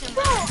you talking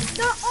Bro, about?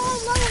 they're all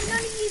low and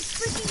none of you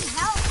freaking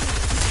help me.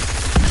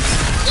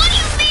 What do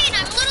you mean?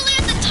 I'm literally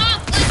at the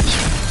top with you.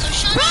 So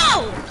shut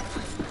up.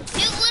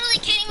 You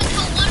literally can't even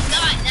kill one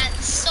guy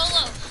that's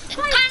solo.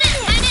 Hide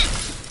in.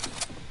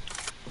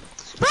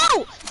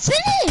 Bro,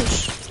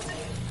 finish!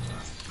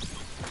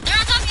 They're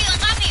on top of you.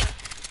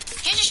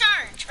 Use your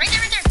charge. Right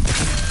there.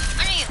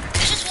 Under you.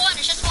 It's just one.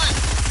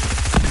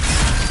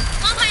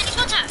 Come on, Pine, he's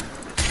one tap.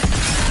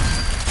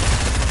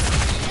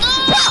 No!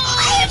 Bro,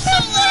 I am so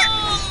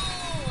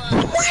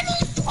low!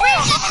 24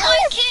 Why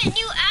can't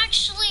you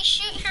actually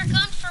shoot your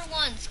gun for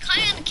once?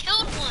 Kyan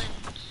killed one.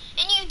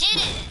 And you did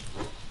it.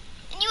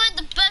 And you had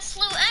the best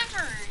loot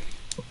ever.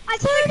 I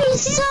freaking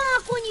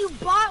suck when you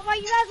bought while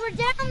you guys were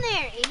down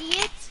there,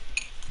 idiots.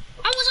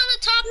 I was on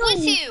the top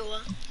with you.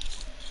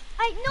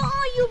 I know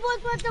you was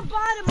at the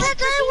bottom. That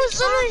guy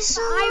was always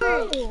so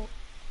Iris. low.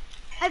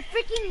 I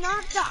freaking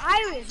knocked the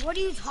Iris. What are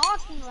you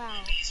talking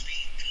about?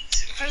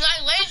 Because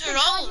I lasered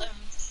all of them.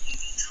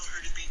 Tell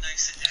her to be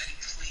nice to Daddy,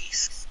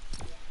 please.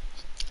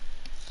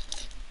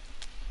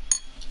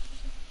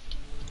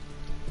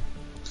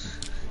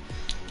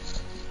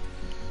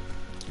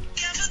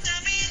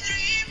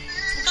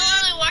 You can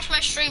literally watch my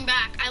stream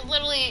back. I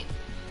literally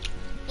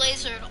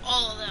lasered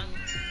all of them.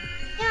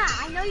 Yeah,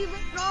 I know you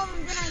ripped all of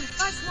them, then I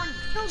first one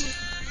killed you.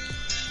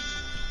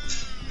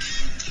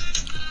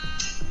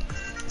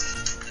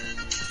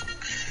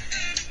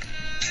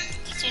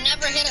 So you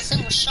never hit a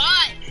single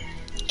shot.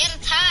 Hit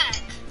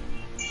attack.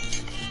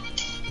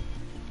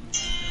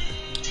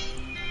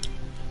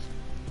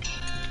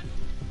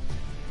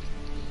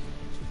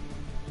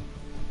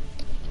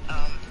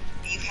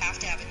 You have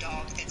to have a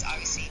dog that's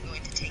obviously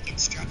going to take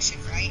instruction,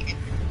 right?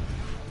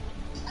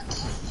 And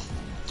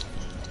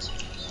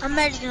I'm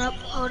measuring up.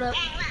 Hold up.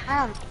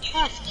 I am.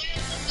 I am.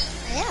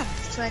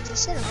 That's what I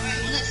just said. I'm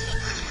measuring up.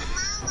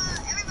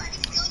 Mama,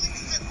 everybody's going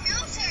into the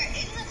filter.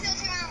 It's the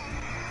filter now.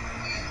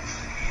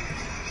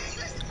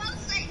 You were supposed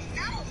to say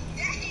no.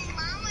 Dang,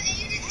 Mama, and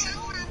you just know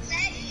what I'm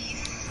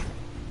saying.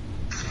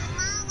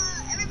 Mama,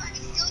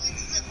 everybody's going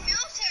into the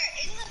filter.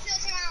 It's the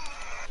filter now.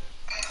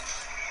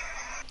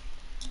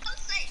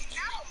 Supposed to say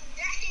no.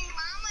 Dang,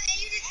 Mama, and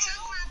you just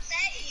know what I'm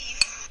saying.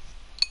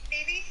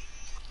 Baby,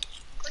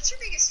 what's your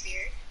biggest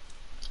fear?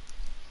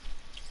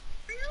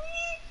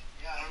 Really?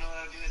 Yeah, I don't know what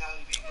I would do without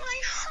you, baby. My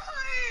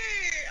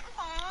heart.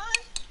 Aw.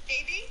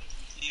 Baby,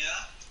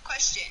 Yeah?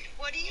 question.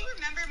 What do you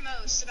remember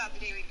most about the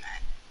day we met?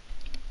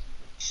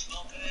 You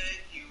smell good,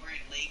 you were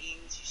in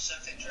leggings, you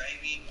sucked at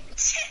driving,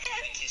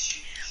 I kissed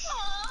you.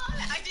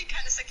 Aw, I did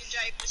kind of suck and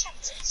drive, which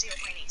happens in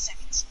 0.8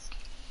 seconds.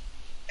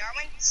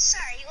 Darwin?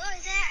 Sorry, what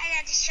was that? I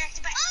got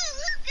distracted by. Oh,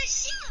 look, the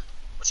ship!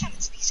 Which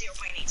happens to be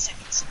 0.8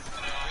 seconds.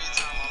 Every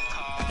time I'm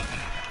called,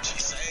 she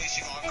says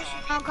she gonna call me.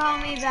 Don't call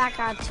me back.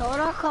 I told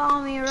her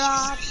call me,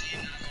 Rob.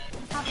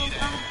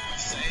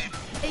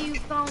 Hey, you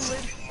come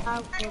with me,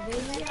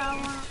 baby. I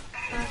want.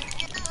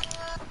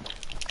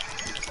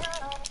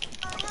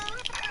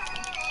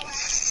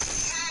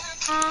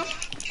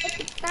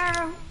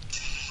 Girl.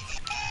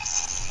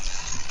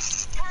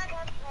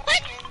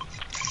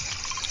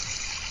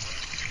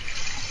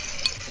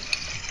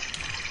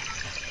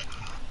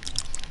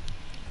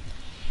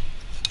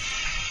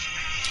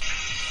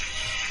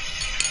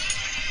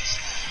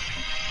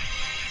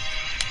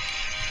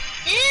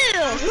 Ew,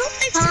 who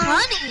likes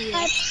honey?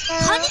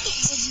 Honey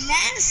is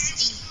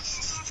nasty.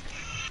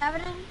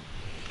 Evan,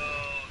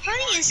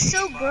 Honey is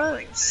so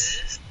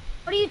gross.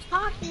 what are you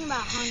talking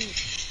about, honey?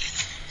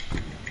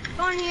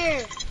 Go in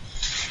here.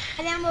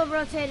 And then we'll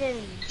rotate it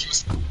in.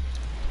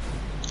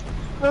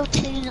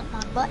 Rotating up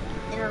my butt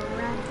and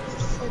around.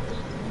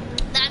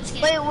 That's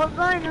good. Wait, we're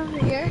going over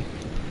here.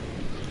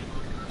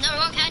 No, we're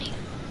going Caddy.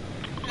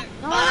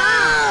 No,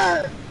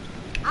 Ah!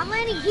 I'm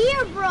landing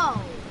here, bro.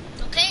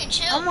 Okay,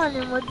 chill. I'm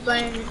wondering what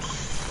Brandon.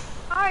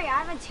 Sorry,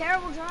 I have a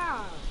terrible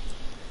job.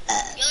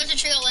 Yo, there's a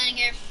trio landing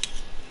here.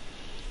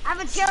 I have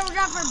a terrible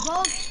job for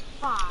both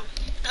spots.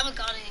 I haven't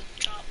got any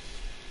drop.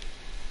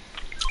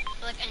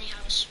 Like any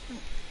house.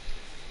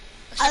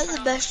 I have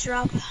the best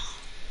drop.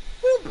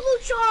 Ooh, blue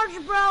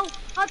charge, bro.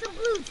 What's a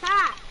blue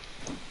tap?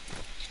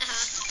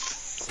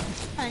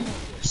 Uh-huh. I know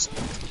what you're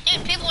saying.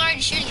 Dude, people are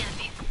already shooting at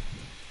me.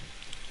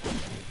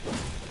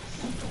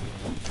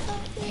 Oh,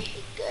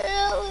 baby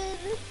girl.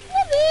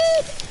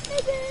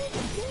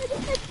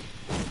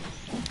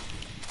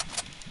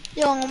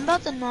 Yo, I'm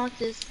about to knock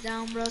this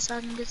down, bro, so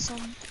I can get some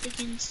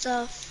freaking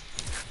stuff.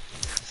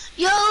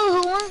 Yo,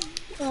 who won?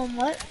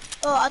 What?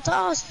 Oh, I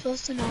thought I was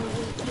supposed to know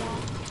what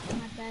y'all.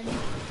 My bad.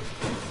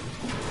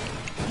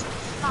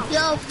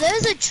 Yo, if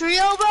there's a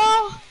trio,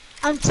 bro,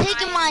 I'm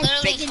taking I my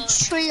literally freaking told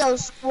you. trio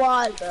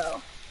squad,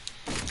 bro.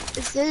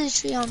 If there's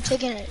a trio, I'm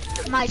taking it.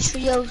 My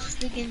trio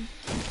freaking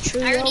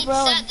trio, already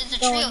bro. said and there's a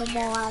throwing trio them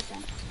all at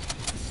them.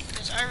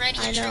 There's already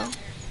I a know.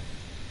 trio.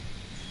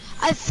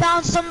 I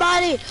found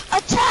somebody!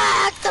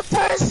 Attack the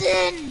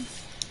person!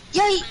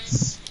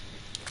 Yikes!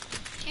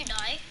 You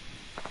die.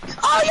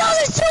 Oh, yo,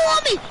 there's two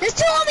on me! There's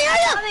two on me!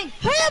 Hurry up!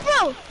 Hurry up,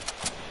 bro!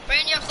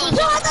 Brandon, you're close.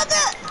 Bro, I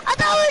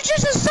thought it was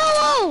just a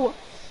solo.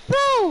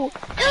 Bro,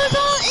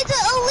 it's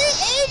an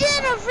elite agent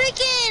and a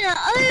freaking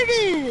other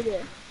dude.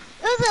 It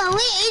was an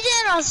elite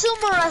agent and a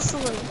sumo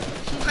wrestler.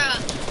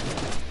 Bruh.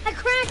 I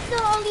cracked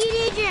the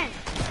elite agent.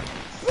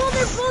 Bro,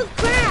 they're both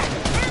cracked.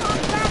 Now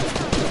I'm cracked.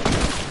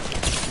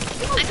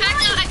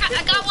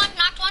 I got one,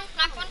 knocked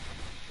one.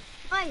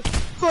 Nice.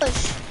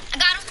 Push. I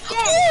got him.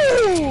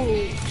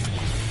 Ooh.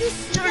 You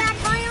see that,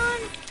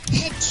 Kion?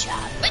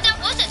 Headshot. Wait, that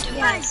wasn't dude.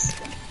 Yes.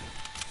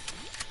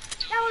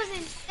 That was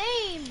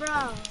insane,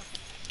 bro.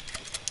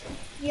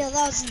 Yeah,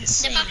 that was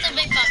insane. Yeah, pop the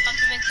big pot,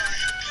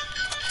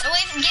 Oh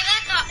wait, give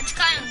that to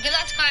Kion. Give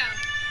that to Kion.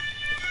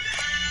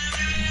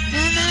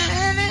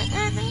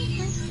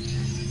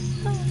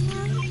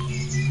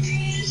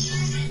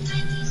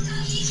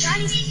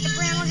 Johnny, the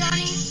grandma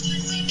Johnny.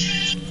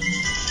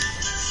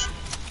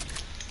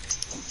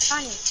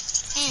 Johnny.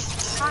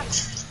 Pop.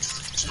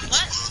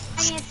 What?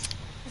 Johnny, it's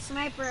a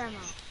sniper ammo.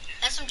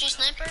 SMG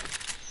sniper?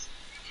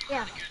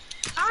 Yeah.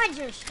 I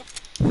just.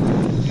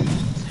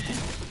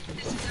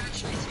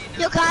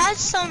 Yo, can I have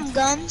some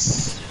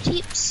guns,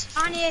 peeps?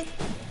 Johnny,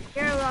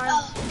 you're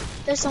alone.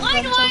 There's some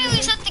Why guns do I over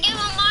always here. have to give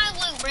him my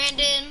loot,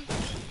 Brandon?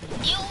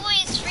 You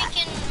always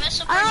freaking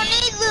mess up I our don't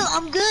game. need loot.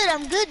 I'm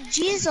good.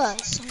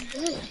 Jesus, I'm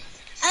good.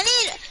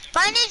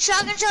 I need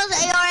shotgun shells,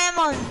 AR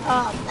ammo, and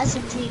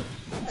SMG.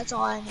 That's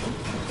all I need.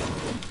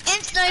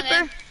 And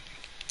sniper.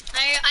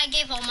 Okay. I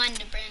gave all mine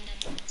to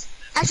Brandon.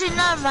 Actually,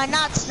 never mind,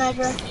 not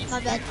sniper. My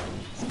bad.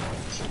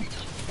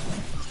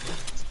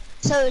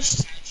 So,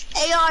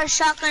 AR,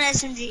 shotgun,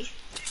 SMG.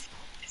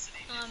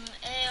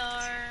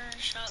 AR,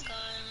 shotgun,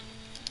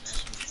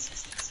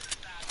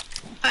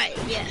 Alright,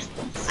 yeah.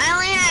 I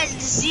only had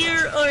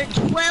 0 or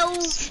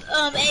 12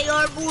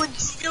 AR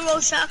bullets, 0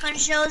 shotgun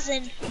shells,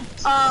 and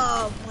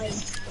like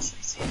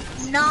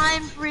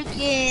 9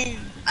 freaking.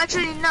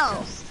 Actually,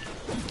 no.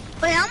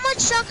 Wait, how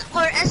much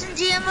shotgun or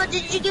SMG ammo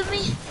did you give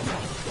me?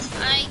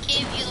 I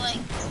gave you like,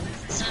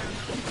 I don't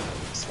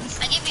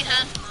know. I gave you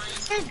half mine.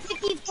 There's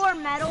 54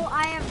 metal.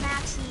 I have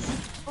max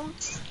metal.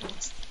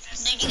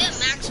 Did you get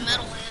max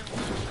metal and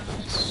wood from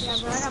this? Yeah,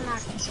 bro, I got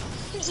max.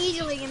 You can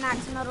easily get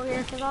max metal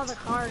here because all the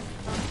cars.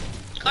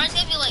 Cars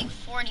gave you like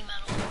 40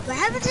 metal. What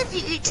happens if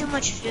you eat too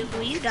much food?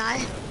 Will you die?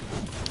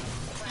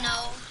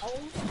 No.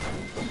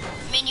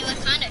 I mean, you would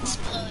kind of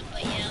explode,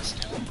 but yeah,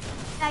 still.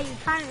 Yeah, you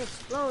kind of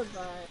explode,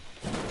 but.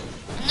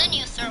 And then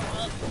you throw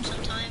up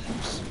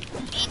sometimes.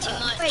 Eat too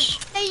much. Wait,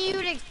 say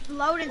you'd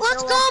explode and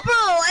Let's throw go, up. bro!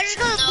 I just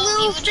got a No,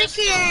 blue you would just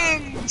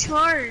freaking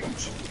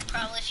charge.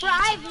 Probably if you Bro,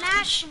 eat I too have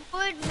max much.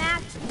 wood,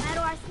 max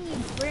metal. I see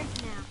brick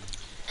now.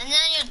 And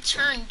then you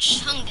turn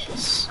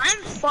chungus.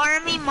 I'm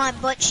farming my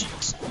butt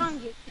cheeks.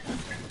 Hungry.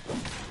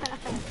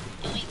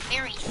 You'll be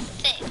very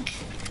thick.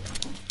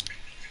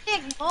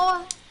 Big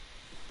boy.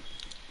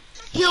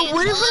 Yo, Hey,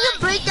 what if we boy. could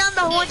break down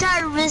the whole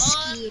entire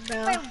risky,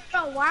 bro? Wait,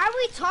 bro, why are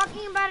we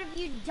talking about if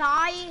you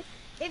die,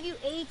 if you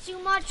ate too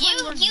much? You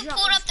when we're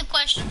pulled drunk? up the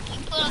question. You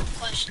pulled up the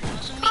question. It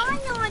wasn't me.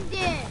 Kion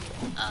did.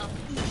 Oh.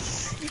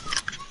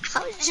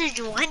 I was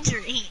just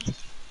wondering.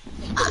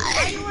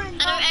 Why you wanna Out of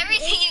know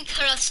everything you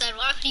could have said,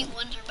 why would you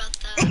wonder about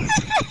that?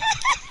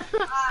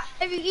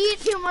 if you eat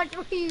too much,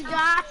 will you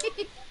die?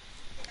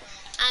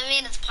 I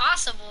mean, it's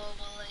possible,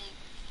 but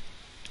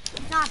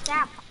like, Not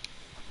that.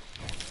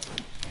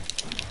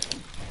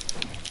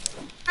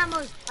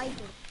 Almost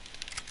likely.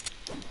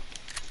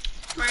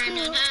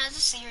 Brandon has a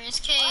serious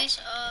case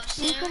of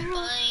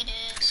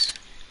syphilitis.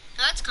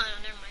 No, that's kind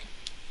of, never mind.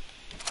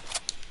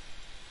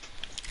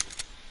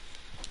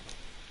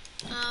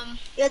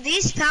 Yo,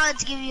 these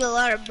pallets give you a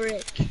lot of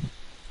brick.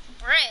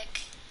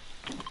 Brick.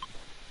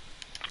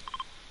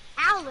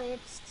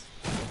 Alex.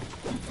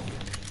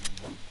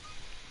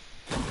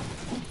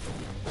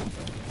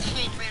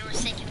 Me and Brandon were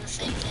thinking the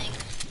same thing.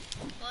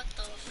 What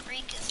the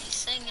freak is he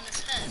saying in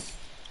his head?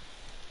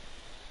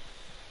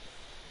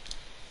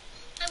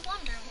 I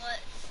wonder what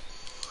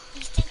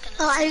he's thinking of.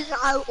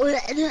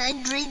 I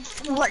drink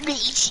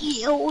Fortnite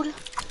shield.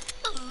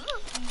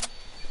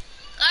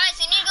 Guys,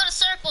 we need to go to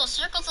Circle.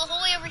 Circle's the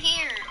whole way over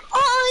here.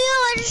 Oh, yo,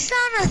 I just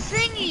found a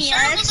thingy.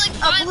 Circle's like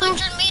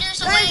 500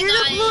 meters away, There's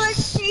a blue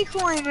guys. XP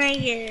coin right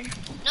here.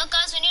 No,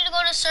 guys, we need to go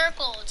to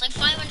Circle. It's like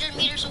 500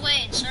 meters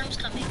away, and Storm's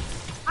coming.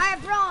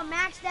 Alright, bro, I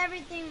maxed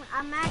everything.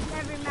 I maxed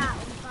every map.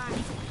 I'm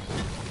fine.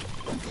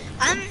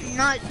 I'm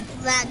not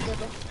that good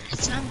with that,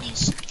 so I'm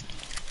decent.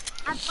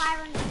 I'm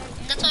 500.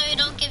 That's why we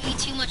don't give you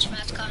too much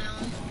match, Kyle.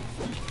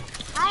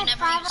 I have never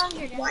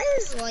 500. Why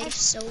is life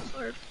so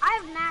hard? I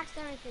have maxed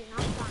everything.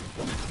 I'm fine.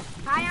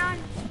 Kion,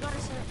 go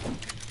to circle.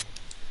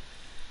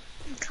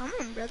 Come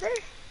on, brother.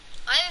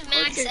 I have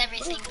maxed Okay.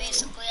 everything,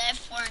 basically. I have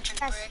 400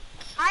 Yes. brick,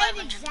 I have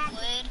 500 exactly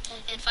wood,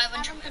 and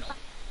 500 metal.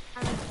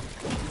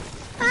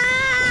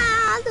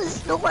 Ah, the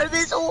storm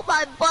is on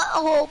my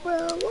butthole,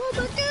 bro. Oh my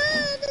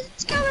god,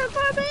 it's coming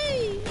for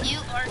me. You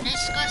are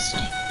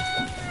disgusting.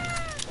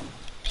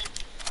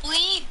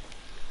 Boy.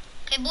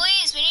 Okay,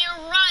 boys, we need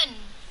to run.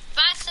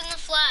 Fast in the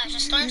flash. The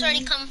storm's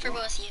already coming for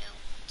both of you.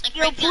 It's like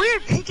Yo, right pull your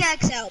behind you.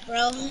 pickaxe out,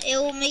 bro. It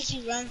will make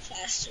you run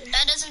faster.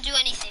 That doesn't do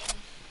anything.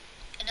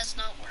 It does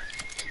not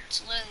work.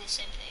 It's literally the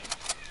same thing.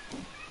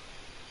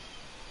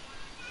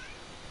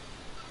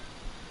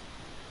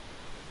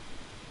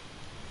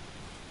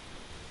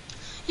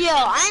 Yo,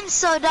 I'm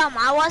so dumb.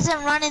 I wasn't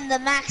running the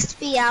max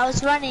speed. I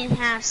was running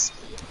half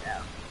speed, bro.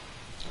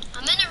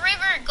 I'm in a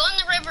river. Go in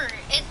the river.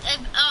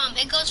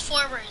 It goes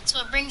forward, so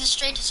it brings it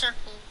straight to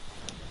circle.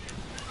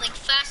 Like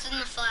faster than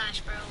the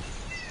flash, bro.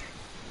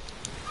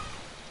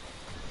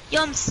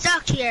 Yo, I'm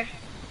stuck here.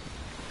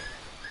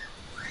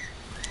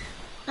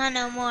 Not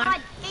no more. I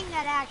think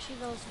that actually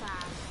goes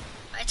fast.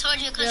 I told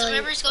you because Really the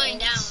river's going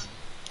down.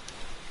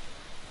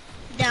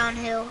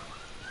 Downhill.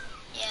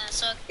 Yeah,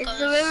 so it If goes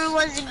the river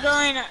wasn't fast.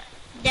 going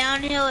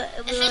downhill,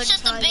 we If would it's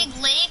just a probably...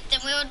 big lake, then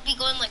we would be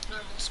going like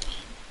normal speed.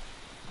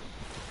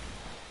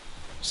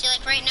 See,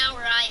 like right now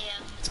where I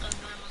am, it's going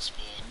normal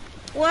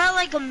speed. We're at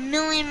like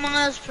 1,000,000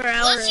 miles per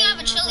hour. Unless you have a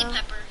right now, chili bro.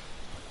 pepper.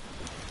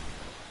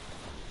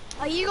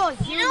 Oh, you go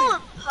You know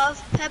what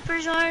puff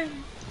peppers are?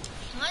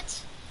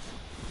 What?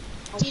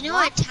 Do you know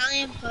what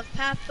Italian puff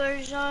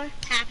peppers are?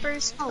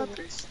 Peppers? Oh.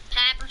 Peppers?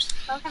 Peppers?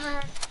 I've never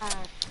heard of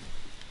that.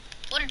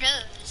 What are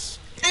those?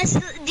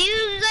 Do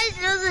you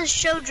guys know the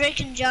show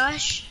Drake and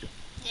Josh?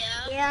 Yeah.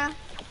 Yeah.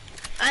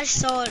 I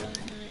saw it on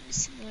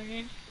this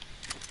morning.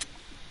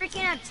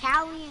 Freaking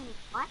Italian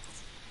what?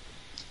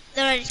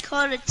 They're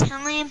called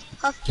Italian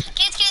puff.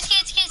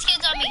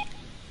 Kids on me.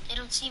 They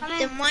don't see me.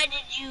 Then why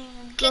did you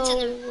Kids in go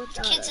their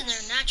without kids in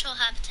us? their natural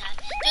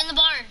habitat. They're in the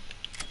barn.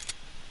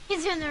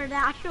 He's in their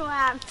natural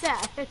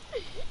habitat.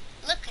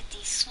 Look at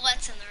these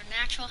sweats in their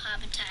natural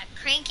habitat.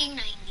 Cranking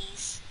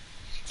 90s.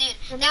 Dude,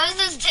 They're there was not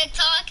this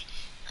TikTok,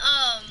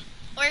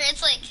 where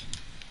it's like,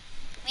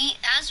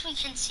 as we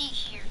can see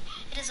here,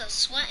 it is a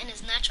sweat in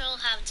his natural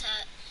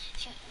habitat.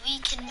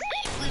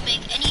 If we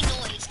make any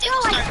noise, they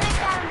will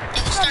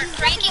start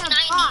cranking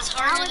 90s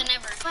harder than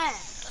ever.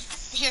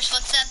 Here's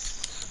footstep.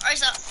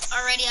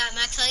 Already at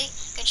max height.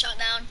 Good shot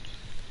down.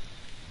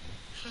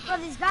 Bro,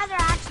 these guys are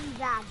actually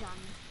bad,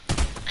 Johnny.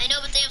 I know,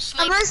 but they have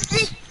I'm gonna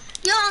snipers.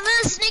 I'm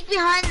gonna sneak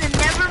behind them.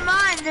 Never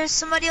mind, there's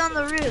somebody on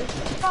the roof.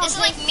 This is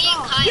like me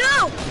and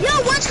Kyle. Yo,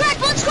 one's cracked.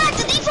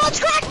 The default's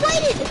cracked,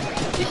 waited.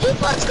 The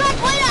default's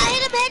cracked, waited. I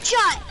hit him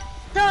headshot.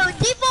 The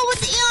default with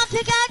the Eon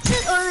pickaxe,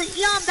 or the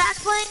Eon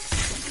backbling.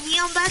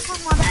 Eon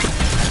backbling, my bad.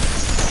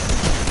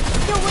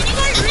 Yo, when you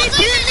guys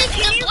rebuild it,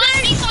 can you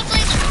guys...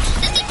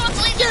 This default's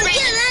laser, Yo,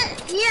 Brandon.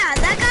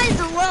 that guy's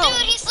low.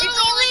 Dude, he's It's literally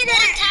only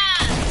like one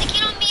tab. They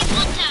can't on me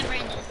one tab,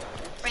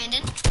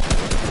 Brandon.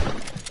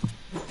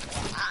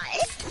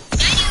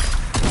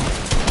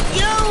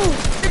 Yo,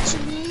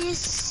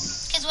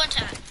 jeez. Kids one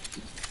tab.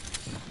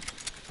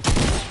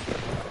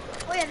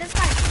 Oh yeah, this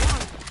guy's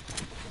strong.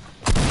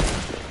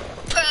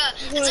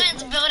 Bruh, this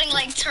man's building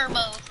like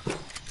turbo.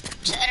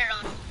 Just edit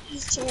on him.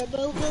 He's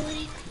turbo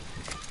building.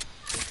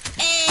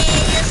 Hey,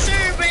 yes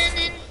sir,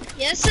 Brandon.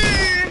 Yes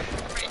sir.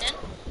 Brandon.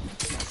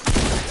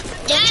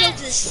 Don't Yes! choke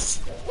this.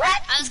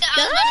 What? I was about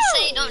to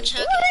say don't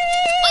choke it.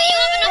 Wait, you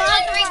have enough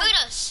time to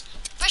reboot us.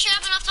 First, you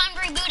have enough time to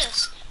reboot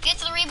us. Get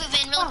to the reboot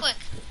van real quick.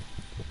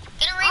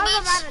 Get a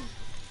reboot.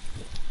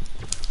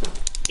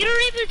 Get a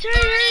reboot, There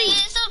hurry.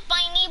 is a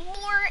tiny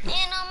more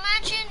in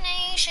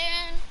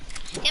imagination.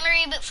 Get my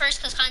reboot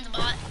first, cause Kine's a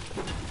bot.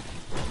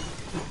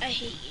 I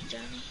hate you,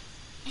 Johnny.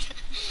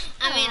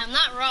 I mean, I'm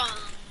not wrong.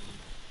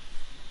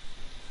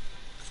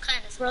 It's kind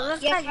of Bro,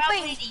 this Yeah, guy's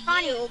probably wait, to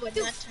Connie, you, but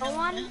you not to go no on?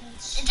 one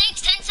else. It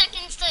takes 10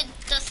 seconds to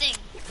the thing.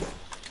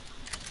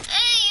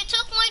 Hey, you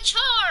took my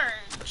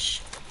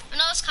charge. Oh,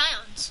 no, it's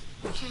Kion's.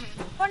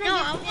 No,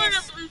 I want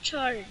a blue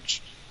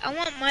charge. I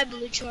want my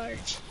blue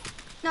charge.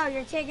 No,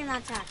 you're taking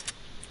that tag.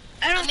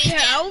 I don't care.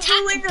 I'll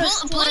go into a blue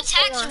store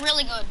tags for- are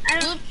really good. I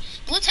don't-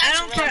 Blue I tags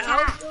are don't really care. good.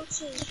 I'll go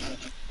to...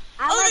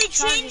 I Oh, like they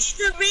charges. changed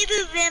the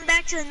reboot van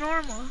back to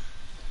normal.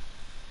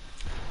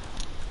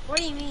 What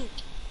do you mean?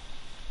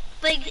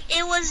 Like,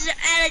 it was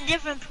at a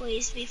different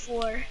place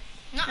before.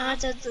 Nuh-uh.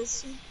 Not at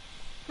this.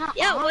 No.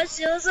 Yeah, it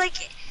was like,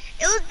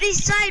 it was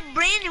beside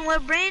Brandon, where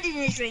Brandon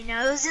is right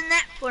now. It was in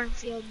that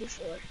cornfield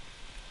before.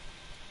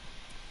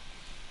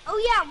 Oh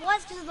yeah, it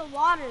was because of the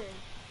water.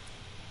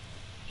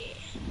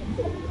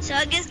 So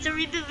I guess the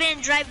reboot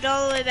van drove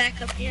all the way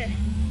back up here.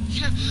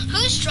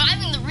 Who's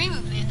driving the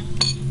reboot van?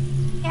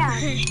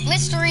 Yeah.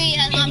 Mystery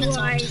has not been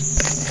solved.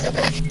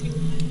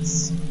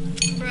 Pennywise.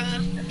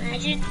 Bruh.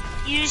 Imagine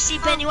you just see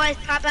Pennywise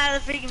pop out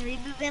of the freaking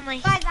reboot van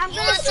like, Guys, I'm You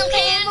gonna want some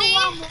say candy?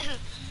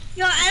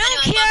 yo, I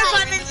don't Anyway, care if pop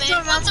I'm out in of the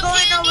storm, reboot van. I'm Want some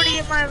going over to candy?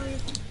 get my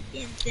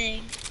freaking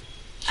thing.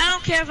 I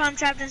don't care if I'm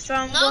trapped in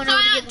storm, I'm No, going over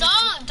to Kyle, get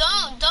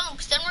my don't,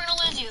 because then we're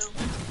gonna lose you.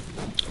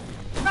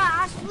 Bro,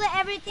 I split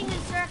everything in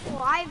circle.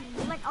 I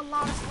have like a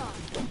lot of stuff.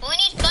 But we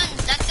need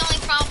guns, that's the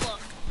only problem.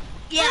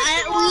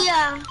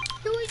 Yeah,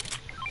 Do we?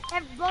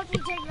 Have both we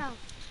take them?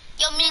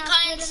 Yo, me and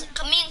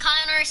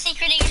Kyan are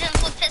secret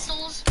agents with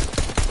pistols.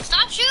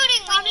 Stop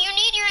shooting, you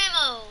need your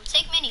ammo.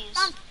 Take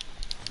minis.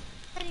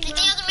 Take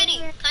the other mini.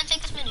 Kyan,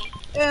 take this mini.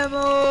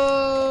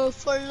 ammo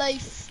for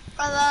life,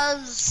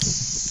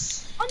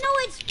 brothers. Oh no,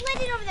 it's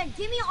split it over there.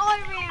 Give me all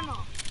your ammo.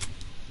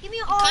 Give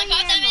me all Kyan, your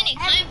pop that ammo. mini.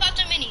 Kyan, pop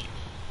that mini.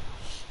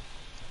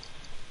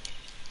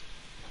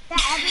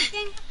 that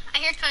everything? I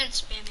hear kind of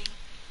spamming.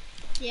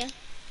 Yeah.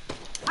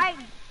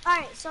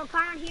 Alright, so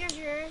Connor, here's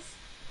yours.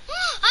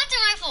 Hunting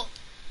rifle!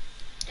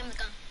 Give me the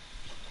gun.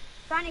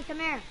 Johnny, come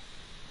here.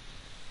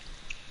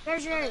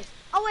 Here's yours.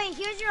 Oh wait,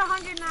 here's your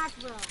 100 match,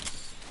 bro.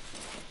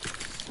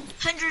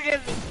 100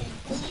 everything,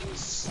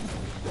 please.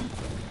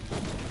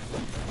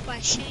 If I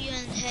shoot you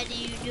in the head and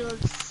you do a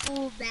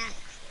full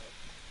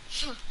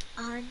backflip.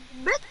 100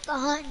 brick,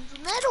 100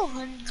 metal,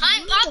 100.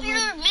 Kind, pop your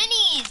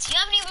minis! You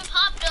haven't even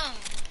popped them.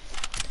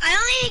 I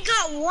only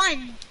got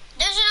one.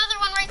 There's another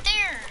one right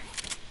there.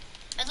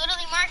 I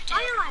literally marked it.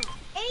 Hold on,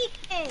 8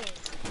 kills.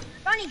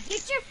 Johnny,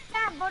 get your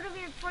fat butt over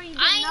here before you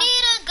get I nothing.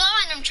 need a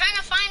gun. I'm trying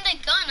to find a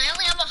gun. I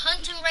only have a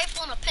hunting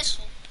rifle and a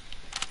pistol.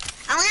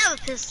 I only have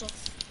a pistol.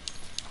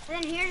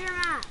 And then here's your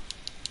map.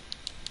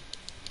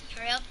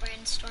 Hurry up,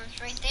 Brainstorm's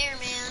right there,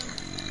 man.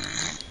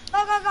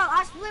 Go, go, go.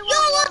 I split one. Yo,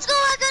 let's go.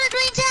 I got a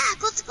green tack.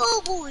 Let's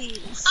go,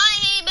 boys. Hi,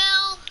 hey,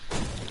 Bell.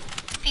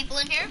 People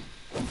in here?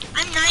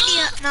 I'm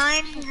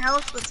 99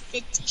 health with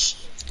 50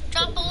 shields.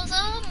 Drop all of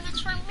them.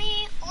 That's for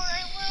me, or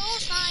I will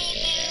snipe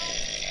you.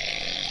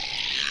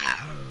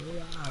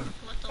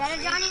 What the Got it,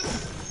 frick? Johnny?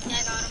 Yeah,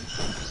 I got him.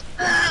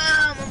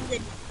 I'm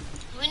good.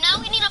 Now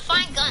we need to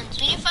find guns.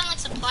 We need to find like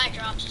supply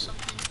drops or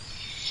something.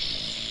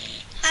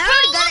 I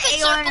already Look got at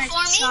an AR and circle a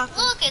for me. shotgun.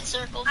 Look at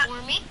circle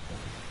for me.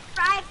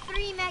 I have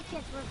 3 med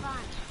kits. We're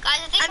fine. Guys,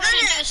 I think I we're got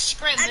gonna a- do a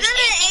scrim. I There's got 8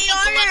 an people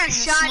AR left and a in the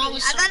shotty.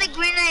 smallest I got a circle.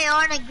 green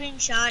AR and a green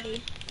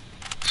shotty.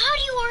 How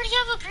do you already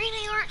have a green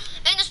AR?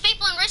 And there's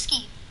people in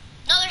risky.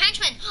 No, they're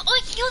henchmen. Oh, I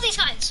can kill these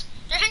guys.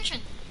 They're henchmen.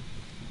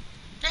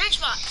 They're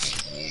henchbots.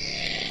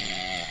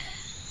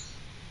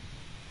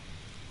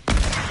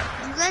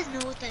 You guys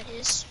know what that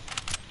is?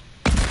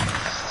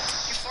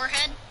 Your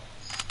forehead.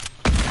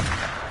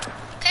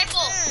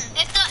 Careful.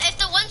 If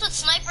the ones with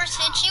snipers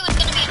hit you, it's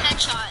gonna be a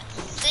headshot.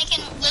 They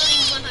can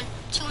literally 100,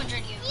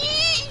 200 you.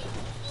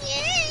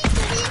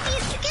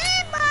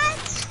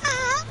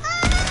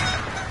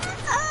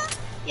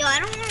 Yo, I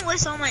don't want to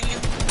waste all my ammo.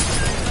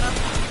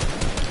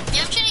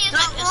 Yeah, I'm trying to use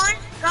Got my one,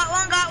 pistol. got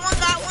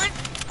one.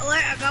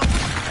 Alert, I got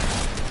one.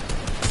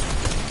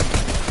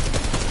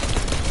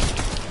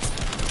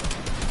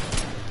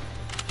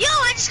 Yo,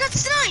 I just got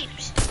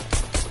sniped.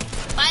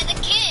 By the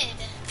kid.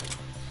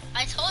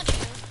 I told you.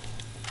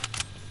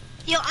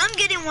 Yo, I'm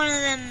getting one of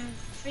them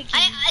freaking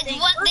things. They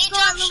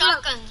dropped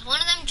shotguns. One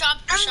of them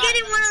dropped the I'm shotgun.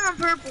 getting one of the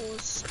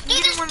purples. I'm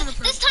Dude, getting one of the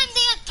this purples. time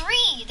they had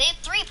 3. They had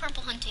 3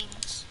 purple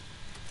huntings.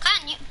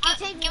 Kyle, I'll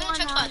take give him a one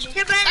trick on punch. it.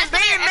 Here, Brandon, Guys,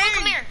 come here. Brandon,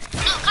 Everyone come here.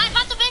 No, Kyle,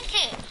 pop the med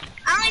kit.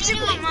 I only took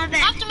one, my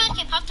bad. Pop the med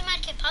kit. Pop the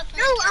med kit. Pop the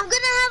No, med kit. I'm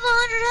gonna have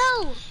 100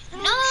 health.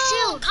 No,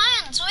 Shield.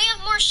 Kyle, so we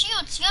have more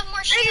shields. You have more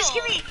Hey, shields. just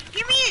give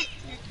me it.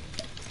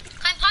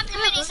 Kyle, pop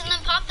your minis and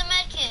then pop the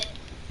med kit.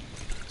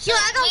 Yo,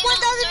 I got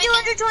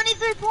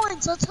 1,223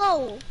 points. Let's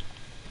go.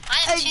 I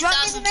have Hey, drop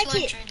me the med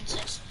kit.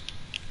 2,206.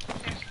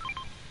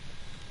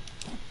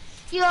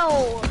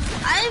 Yo,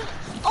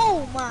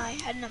 oh my,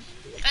 I had enough.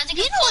 Guys, I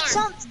You can know what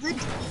farm. sounds good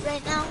to me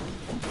right now?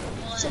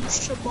 Some Bro,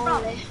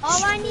 Chipotle.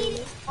 all I need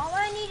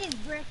is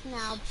brick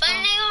now. Find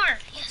an AR.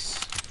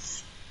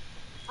 Yes.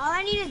 All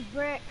I need is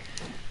brick.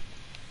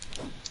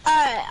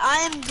 Alright,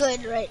 I am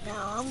good right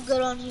now. I'm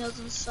good on heals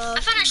and stuff.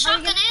 I found a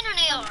shotgun and an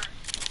AR.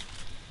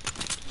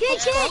 Kid,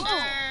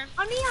 Uh,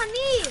 on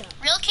me.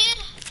 Real kid?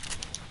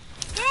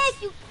 Yes,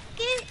 you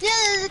kid. Yeah,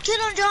 there's a kid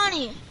on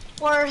Johnny.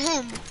 Or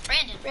him.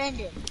 Brandon.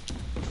 Brandon.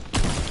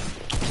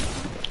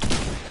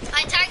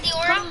 I tagged the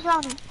Come aura.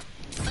 on, Johnny.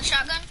 A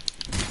shotgun.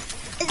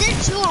 Is there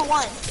 2 or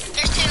 1?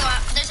 There's 2.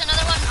 There's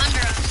another one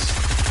under us.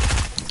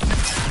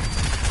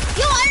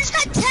 Yo, I just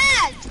got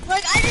tagged.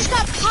 Like, I just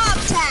got pop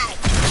tagged.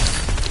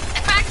 I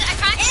cracked the And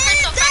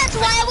crystal. that's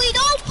why we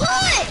don't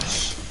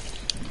push.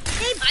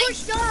 They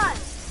pushed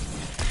us.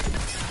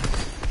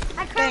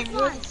 I cracked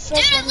one.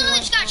 Dude, I literally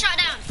just got shot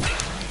down.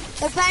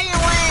 They're fighting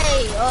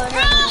away. Oh,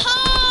 no.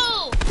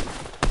 Bro!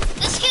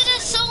 This kid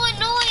is so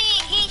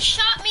annoying. He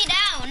shot me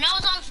down. I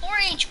was on 4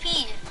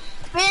 HP.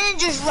 Brandon,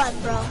 just run,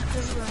 bro.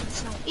 Just run.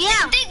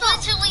 Yeah. They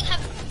literally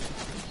have...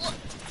 Look.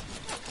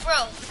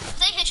 Bro, if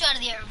they hit you out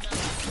of the air, I'm done.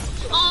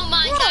 Oh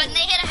my god, and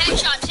they hit a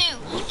headshot too.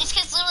 These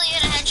kids literally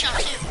hit a headshot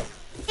too.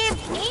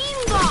 It's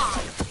aimbot.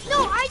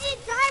 No, I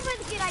didn't die by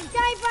the kid. I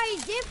died by a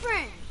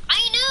different. I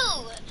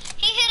knew.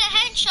 He hit a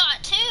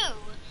headshot too.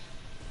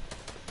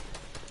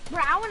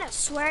 Bro, I want to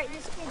swear at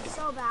this kid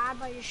so bad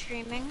while you're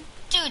streaming.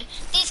 Dude,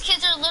 these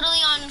kids are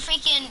literally on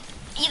freaking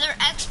either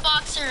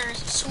Xbox or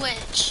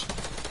Switch.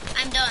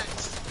 I'm done.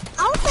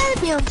 I want that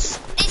to be on.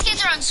 These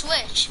kids are on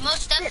Switch,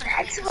 most definitely.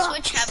 Xbox.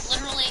 Switch have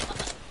literally...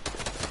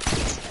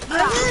 I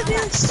want to be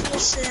on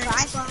Switch and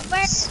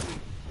Xbox.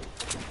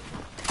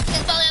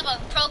 Kids probably have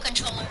a pro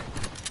controller.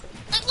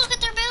 Like, look at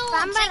their builds.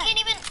 I'm They gonna can't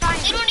even... find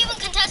They don't even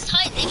contest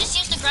height. They just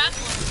use the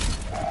grappler.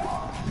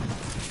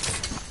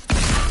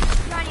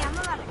 Johnny, I'm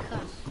about to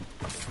cuss.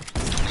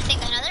 I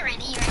think another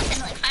Randy, you already said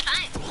it like 5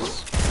 times.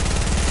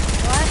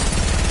 What?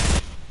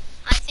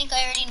 I think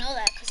I already know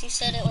that because you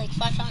said it like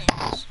 5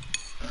 times.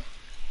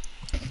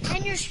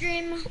 End your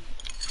stream.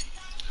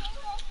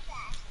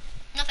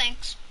 No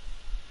thanks.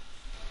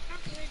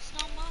 Afterwards.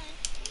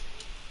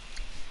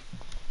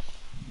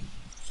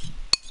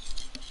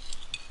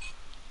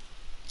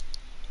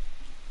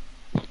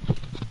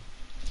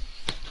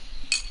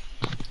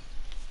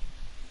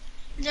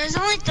 There's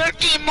only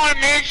 13 more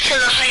minutes to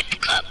the hype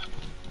cup.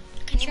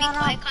 Can you be Shut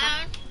quiet, up.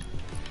 Kyle?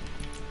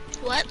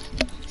 What?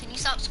 Can you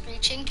stop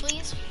screeching,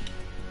 please?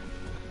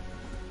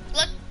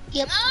 Look.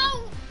 Yep.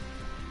 No!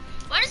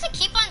 Why does it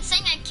keep on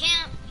saying I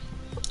can't?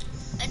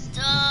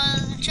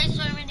 Check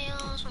my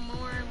videos for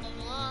more, blah,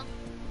 blah,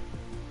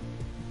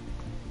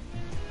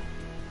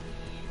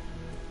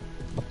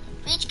 blah.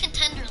 Reach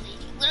Contender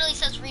League. It literally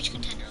says reach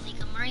Contender League.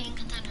 I'm already in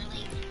Contender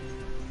League.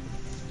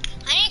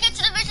 I need to get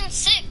to Division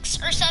 6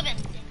 or 7.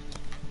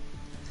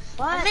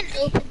 I'm What? in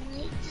open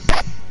league.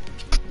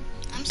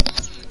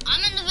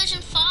 I'm in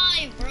Division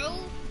 5, bro.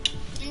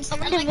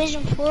 I'm in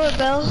Division 4,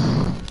 bro.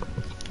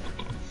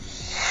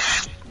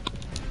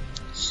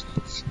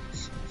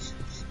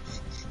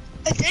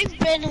 I think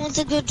Brandon wants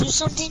to go do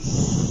something.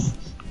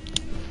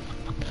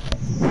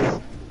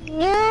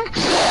 Yeah.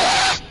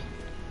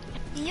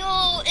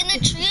 Yo, in the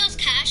Trios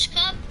Cash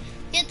Cup,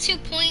 get 2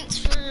 points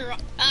for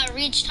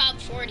reach top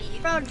 40.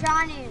 Bro,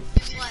 Johnny.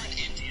 What?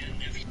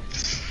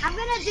 I'm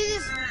gonna do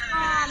this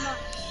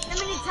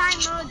limited time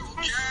mode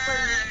test for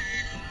you.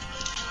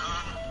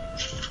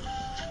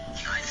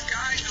 Nice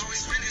guys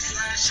always win this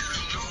last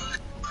shit alone.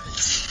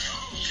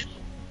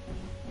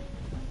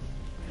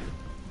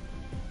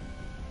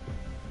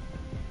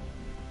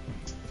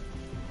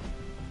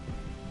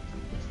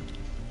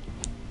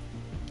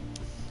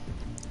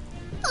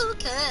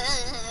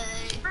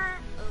 Okay.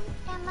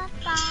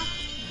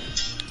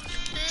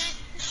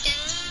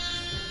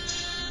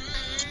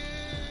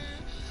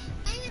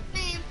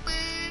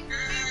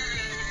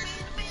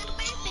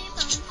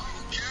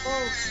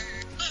 Oh,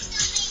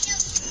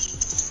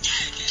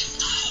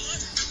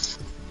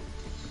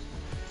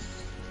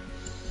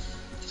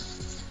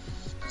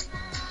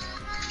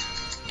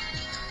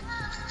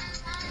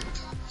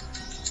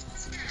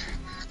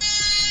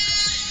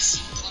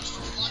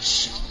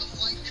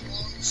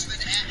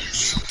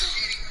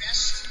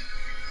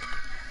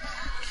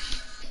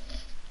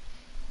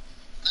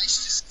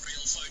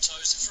 Real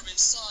photos from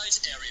inside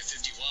Area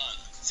 51.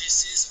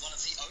 This is one of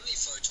the only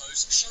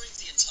photos showing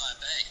the entire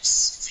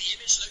base. The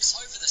image looks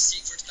over the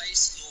secret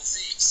base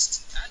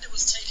northeast, and it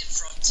was taken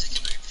from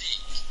Tikaboo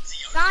Peak, the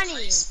only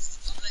Donnie. place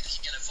the public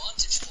can get a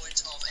vantage point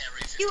of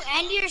Area 51. you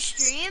end your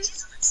stream?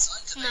 From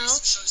inside the No.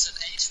 base shows an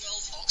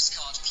A-12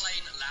 Oxcart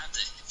plane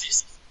landing.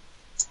 This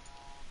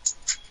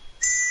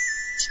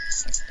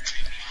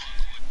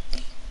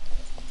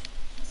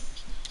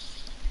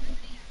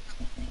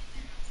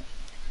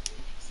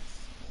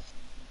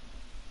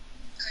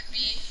Could be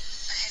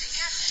a hidden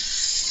cabinet.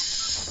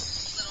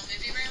 Little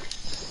movie room.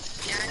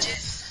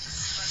 Gadget.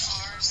 But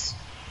ours.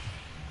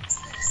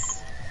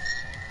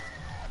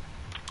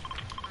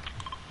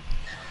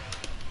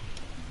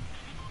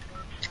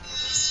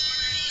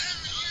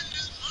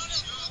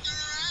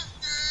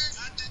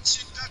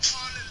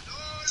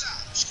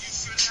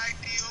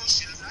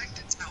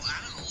 how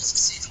animals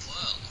see the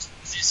world.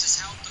 This is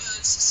how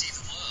birds see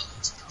the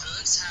world.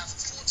 Birds have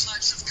 4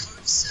 types of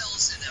cone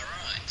cells in their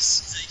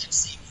eyes. They can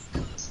see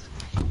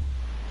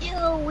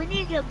Yo, we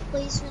need to get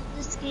placement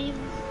this game.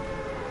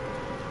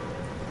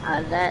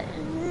 I let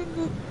in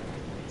the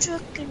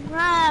truck and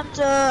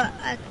raptor.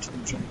 I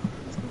can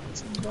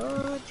some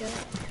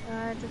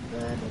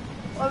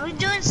Are we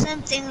doing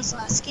same thing as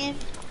last game?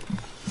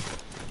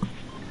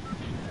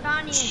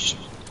 Johnny,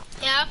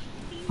 Yeah?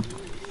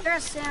 you're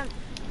a simp.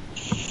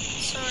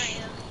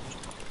 Sorry,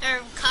 or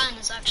Khan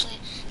is actually.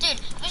 Dude,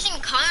 have you seen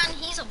Khan?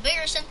 He's a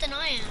bigger simp than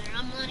I am.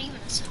 I'm not even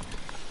a simp.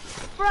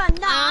 Bro,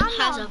 nah, Khan I'm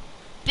has not. a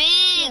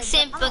big but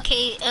simp, I'm a-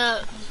 okay,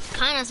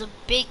 Khan has a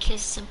big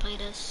kiss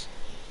simpitis.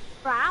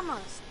 Bro, I'm a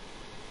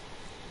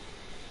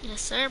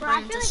Yes, sir, Bro, I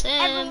Brian's feel a like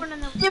simp. everyone in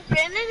the Did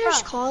Brandon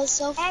just Bro. call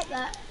himself Eh,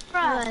 that?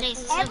 Bro, Right.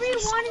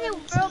 everyone in the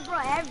world,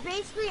 bro,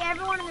 basically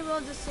everyone in the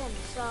world's a simp,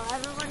 so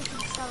everybody can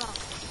shut up.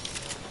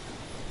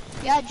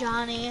 Yeah,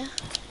 Johnny.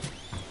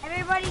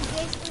 Everybody's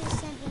basically a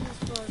simp in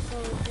this world,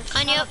 so just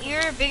Khan, shut up.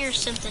 you're a bigger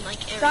simp than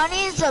like everyone.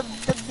 Johnny is the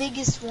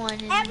biggest one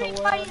in the Everybody's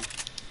world.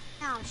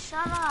 now,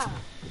 shut up.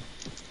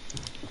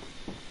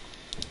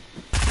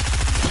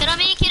 Kid on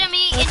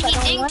me, and If I he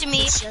don't dinged want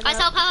me. to shut I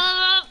saw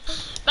up.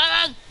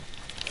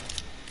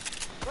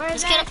 Where's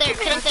Let's get up there,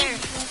 get up there.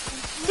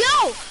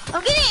 Yo,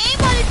 I'm getting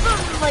aimbotted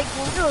from like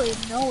literally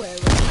nowhere.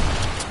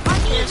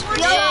 Right? Yes, one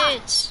Yo. shot.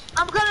 kids.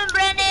 I'm coming,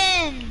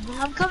 Brandon.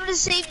 I'm coming to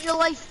save your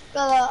life. He's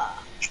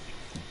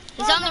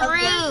on the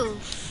Okay.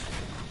 roof.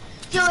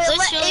 Yo,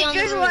 literally on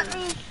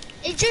the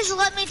it just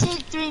let me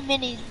take 3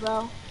 minis,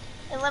 bro.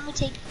 It let me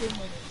take 3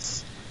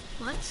 minis.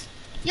 What?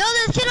 Yo,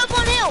 there's a kid up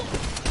on hill.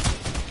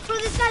 Bro,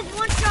 this guy's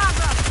one shot,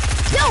 bro.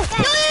 Yo,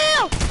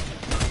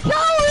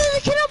 there's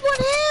a kid up on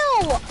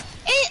hill.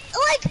 It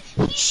like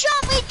he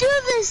shot me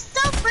through this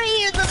stuff right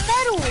here, the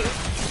metal.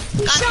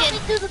 He Got shot him. me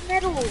through the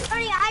metal.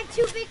 Buddy, I have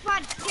 2 big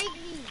pods. Take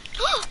me.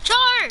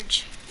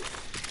 Charge!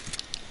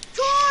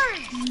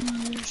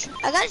 George!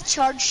 I got a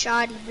charge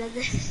shotty,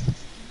 brother.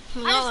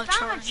 We I all just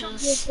have found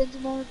charges. There's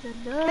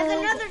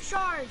another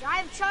charge. I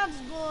have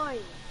chugs, boy.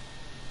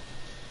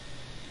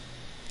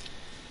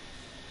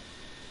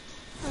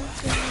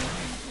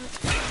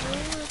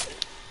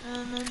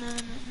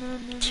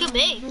 Two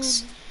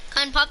bigs.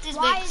 Come and pop these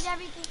Why bigs. is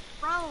everything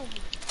chrome?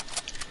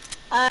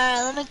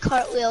 Alright, let me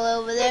cartwheel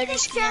over there. Mythic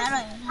Just chest.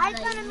 I don't even know I how got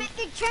to a use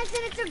mythic chest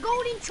and it's a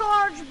golden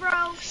charge,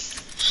 bro.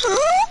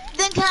 it.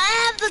 Then can I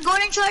have the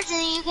golden charge and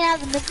then you can have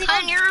the mythic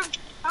Come one? you're...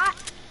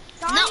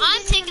 Johnny's No,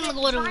 I'm getting taking the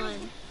golden Johnny's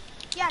one.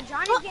 Yeah,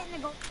 Johnny's getting the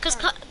golden Cause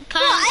charge. Bro,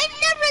 I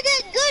never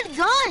get good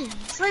guns.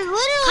 Like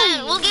literally.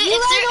 Kyle, we'll get You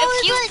if guys there always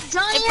if you let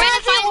Johnny if Brandon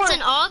have it finds or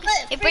an og,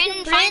 let if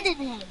freaking Brandon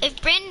have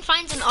if Brandon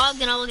finds an og,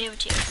 then I will give it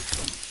to you.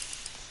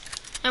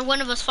 Or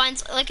one of us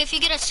finds, like if you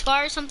get a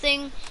scar or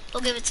something,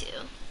 we'll give it to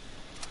you.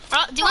 Do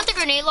you want the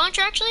grenade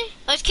launcher actually?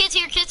 Oh, there's kids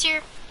here, kids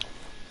here.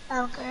 I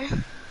don't care.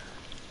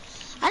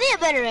 I need a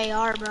better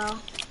AR, bro.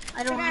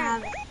 I don't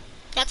have it.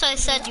 That's why I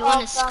said you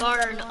want a scar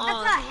or an That's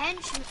og. a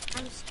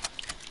henchman.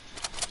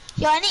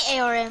 Yo, I need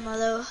AR ammo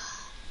though.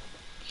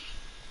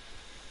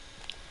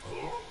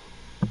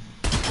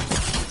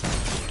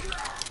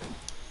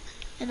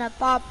 And a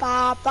pa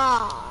pa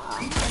pa.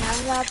 And a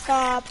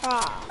pa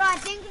pa. Bro, I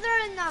think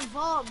they're in the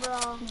vault,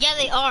 bro. Yeah,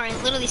 they are. I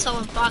literally saw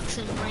one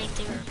boxing right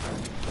there.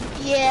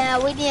 Yeah,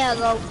 we need to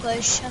go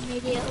push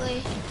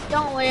immediately.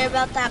 Don't worry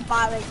about that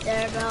bot right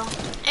there, bro.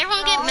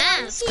 Everyone get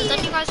masks, cause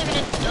then you guys are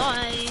gonna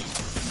die.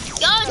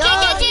 Yo,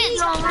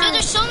 kids! Dude,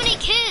 there's so many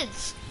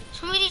kids.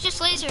 Somebody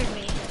just lasered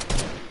me.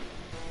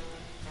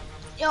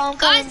 Yo, I'm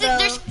Guys, coming,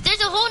 bro.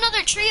 there's a whole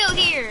nother trio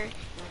here.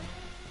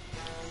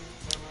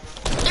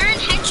 They're in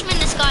henchman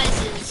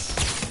disguises.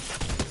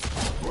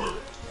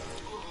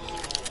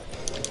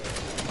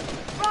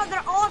 Bro,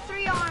 they're all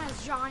three on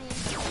us, Johnny.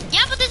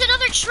 Yeah, but there's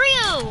another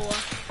trio.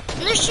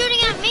 And they're shooting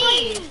at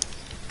me.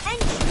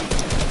 Henchman.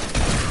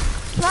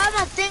 So I have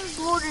my things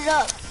loaded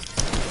up.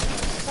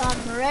 So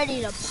I'm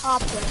ready to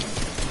pop them.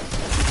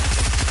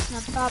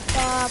 Pop,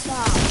 pop,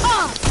 pop.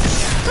 Oh!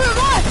 Good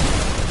one!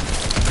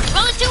 Bro,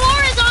 there's two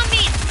auras on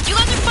me. You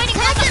guys are fighting.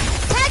 Tag him!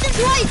 Tag him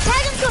twice!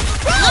 Tag him twice!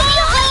 Bro,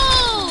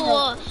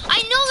 No! I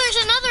know there's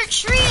another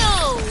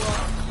trio.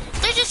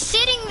 They're just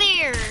sitting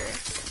there.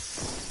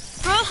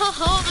 Bro,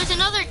 there's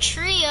another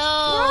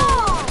trio.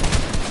 Bro.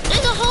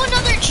 There's a whole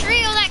nother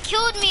trio that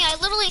killed me. I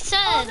literally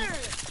said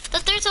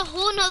that there's a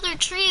whole nother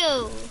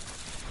trio.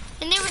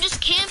 And they were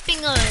just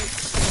camping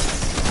us.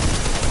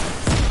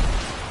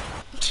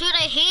 Dude,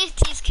 I hate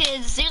these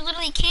kids. They're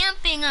literally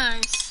camping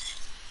us.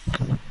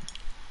 Can,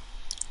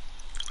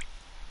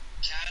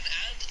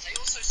 and they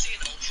also see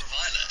an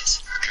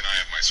ultraviolet. Can I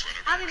have my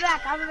sweater back? I'll be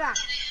back. I'll be back.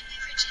 Can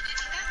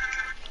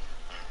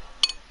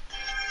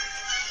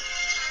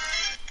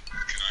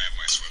I have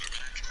my sweater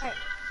back? Alright.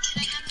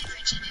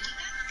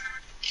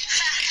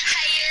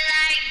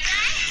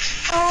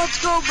 Oh,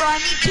 let's go, bro. I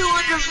need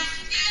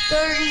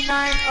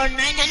 239 or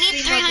 93. I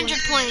need 300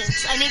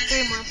 points. I need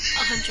 100 more.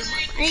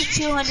 I need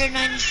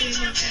 293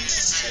 more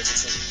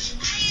points.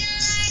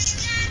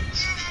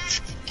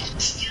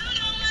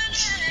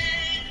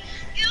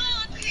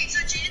 Okay, so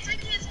Jaden's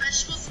making his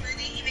vegetable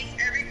smoothie he makes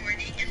every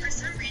morning, and for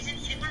some reason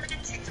he didn't want to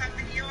make a TikTok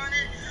video on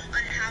it,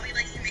 on how he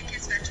likes to make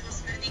his vegetable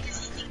smoothie because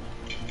he thinks it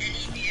won't get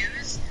any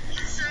views.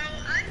 So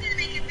I'm gonna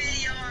make a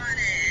video on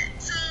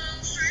it. So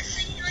first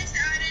thing he likes to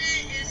add in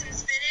it is some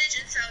spinach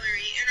and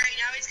celery, and right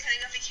now he's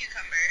cutting up a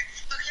cucumber.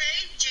 Okay,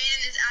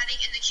 Jaden is adding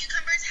in the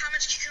cucumbers. How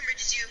much cucumber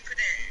did you put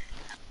in?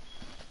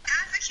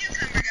 Half a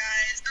cucumber,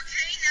 guys.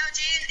 Okay, now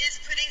Jaden is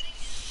putting.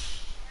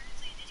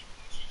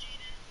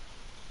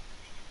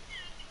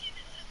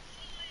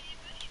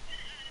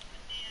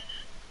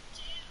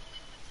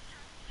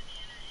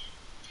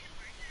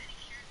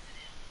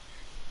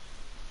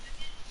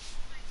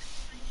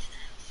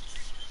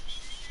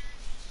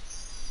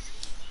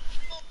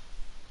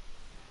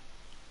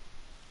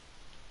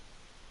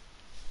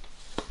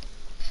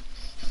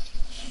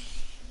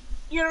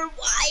 You're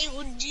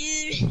wild,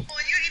 dude.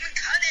 Oh, you even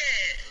cut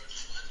it.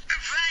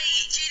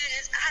 Alright, Jaden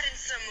is adding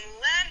some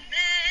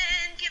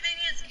lemon, giving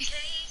it some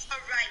taste.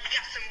 Alright, we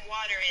got some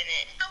water in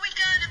it. Oh, we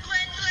gotta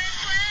blend.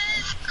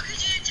 Okay,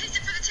 Jaden, taste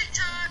it for the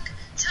TikTok.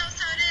 Tell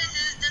us how it is.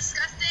 Is it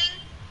disgusting?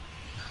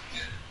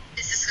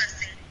 It's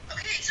disgusting.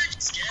 Okay, so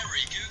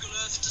Scary Google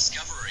Earth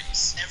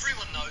discoveries.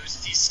 Everyone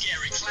knows the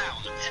scary clown,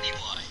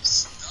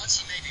 Pennywise. But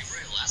he may be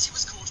real, as he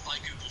was caught by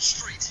Google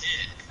Street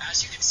here.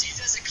 As you can see,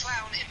 there's a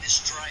clown in this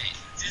drain.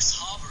 This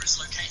harbour is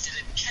located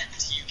in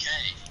Kent, UK.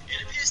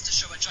 It appears to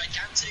show a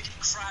gigantic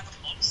crab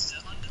monster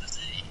under the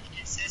sea.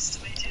 It's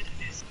estimated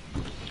this...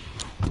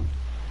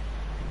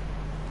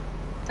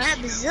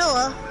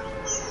 Crabzilla.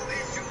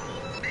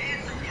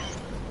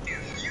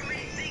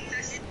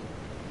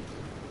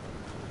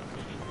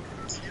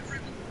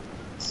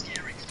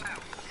 Scary clown,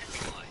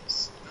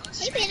 Pennywise.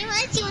 Hey,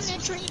 Pennywise, you want to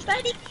treat,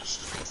 buddy?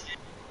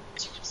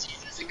 As you can see,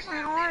 there's a My clown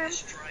in arm.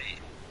 this drain.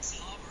 This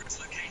harbour is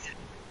located...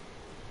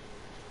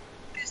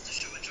 appears to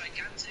show a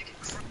gigantic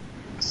crab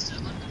monster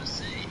under the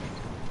sea.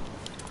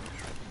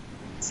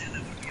 So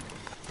there would be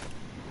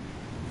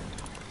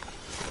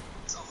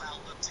of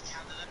outlook to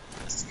Canada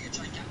as to be a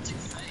gigantic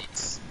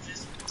face.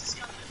 Just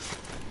discovered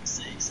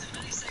 6 and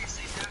many say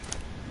that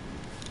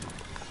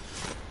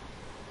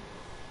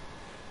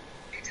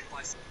created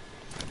by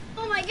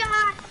Oh my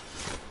god.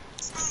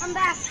 I'm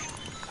back.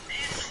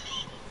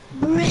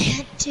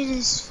 Quentin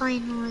is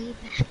finally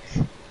back.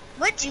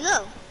 Where'd you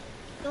go?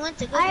 You went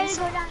to go. I had to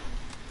go down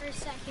for a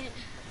second.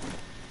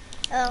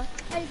 Oh.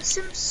 Guys,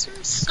 there's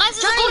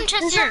a golden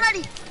chest here.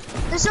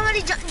 There's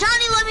somebody.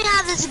 Johnny, let me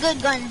have this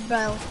good gun,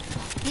 bro.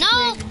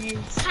 No! Whatever it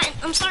is. Kine,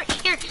 I'm sorry.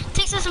 Here,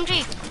 take this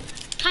SMG.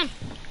 Kine.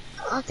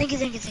 Oh, thank you.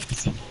 I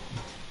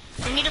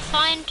need to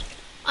find...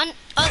 On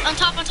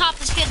top,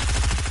 this kid.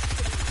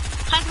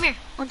 Kine, come here.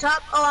 On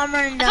top? Oh, I'm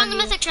running I down. found the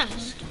mythic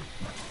chest.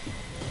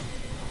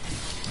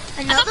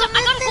 Another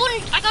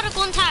I got a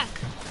golden tag.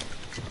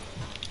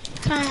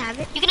 Can I have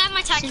it? You can have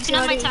my tag, Since you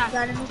can have my already tag.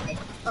 got a mythic.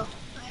 Oh,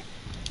 alright.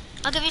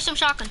 I'll give you some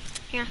shotgun.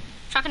 Here,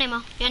 shotgun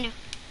ammo, behind you.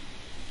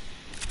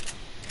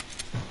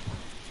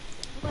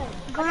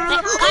 Come on. Hey,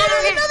 Oh,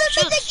 there's another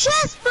shields. mythic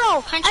chest,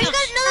 bro. Find I shields.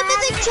 got another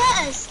mythic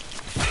chest.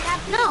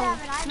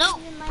 No,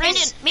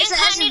 Brandon, me and it's a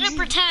Kyle need to SMG.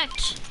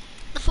 protect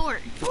the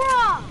fort.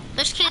 Bro,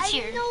 There's kids I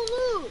here. have no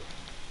loot.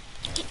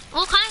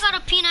 Well, Kyle got a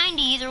P90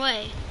 either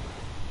way.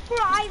 Bro,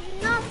 I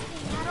have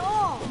nothing at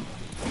all.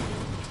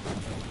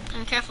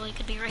 Careful, he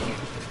could be right here.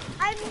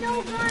 I have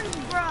no guns,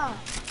 bro.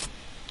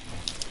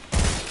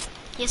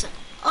 Yes, sir.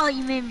 Oh,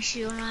 you made me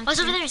shoot. Oh, it's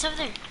over there, it's over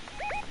there.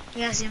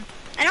 Yeah, I see him.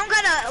 I don't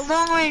got a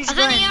long range I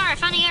gun.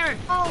 found the AR.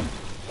 Oh,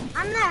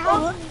 I'm not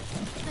helping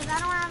because I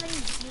don't have any.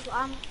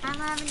 I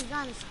don't have any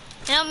guns.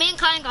 You know, me and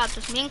Kyle got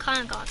this. I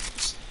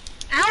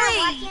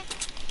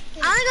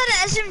only got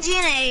an SMG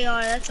and an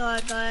AR. That's all I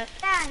got.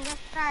 Yeah, and that's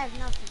why I have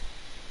nothing.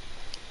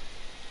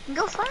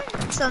 Go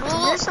find something.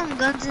 Oh. There's some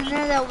guns in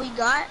there that we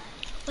got.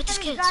 With these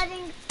kids.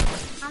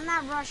 I'm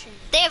not rushing.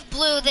 They have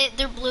blue.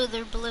 They're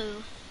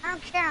blue. I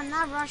don't care. I'm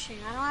not rushing.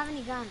 I don't have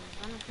any guns.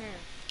 I don't care.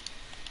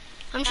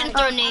 I'm just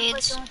gonna throw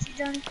nades.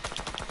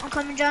 I'm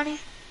coming, Johnny.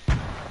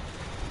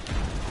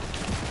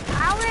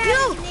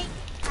 Yo!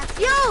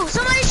 Yo,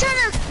 somebody's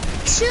trying to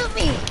shoot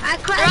me. I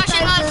crashed.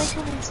 They're rushing so us.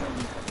 they couldn't see me.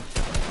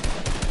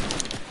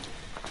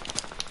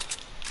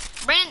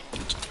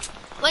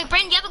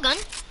 Brandon, do you have a gun?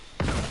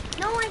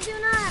 No, I do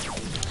not.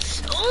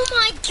 Oh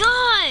my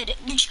god!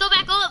 Did you go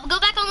back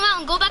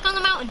on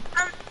the mountain.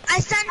 I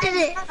sended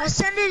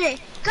it.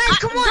 Guys,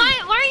 come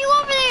on. Why are you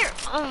over there?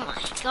 Oh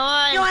my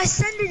god. Yo, I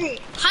sended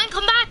it. Kyle,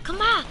 come back.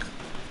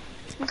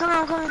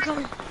 I'm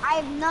coming. I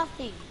have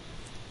nothing.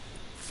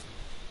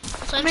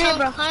 So I'm Come here, telling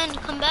bro. Kyle to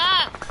come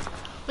back.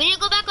 We need to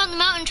go back on the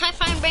mountain and try to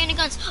find Brandon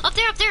guns. Up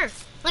there.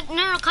 Like,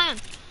 no, Kyle.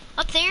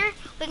 Up there,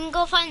 we can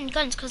go find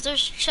guns because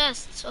there's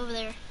chests over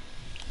there.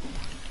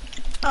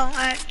 Oh,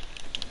 alright.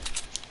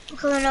 I'm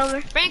coming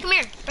over. Brandon, come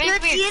here.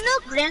 Do you know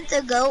Grant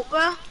the Goat,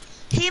 bro?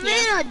 He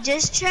made a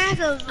diss track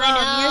of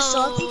I your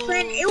Salty know.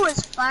 Clan. It was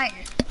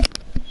fire.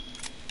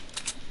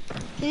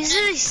 He's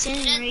really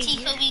sitting right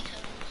here. Oh,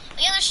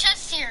 yeah, there's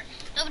chests here.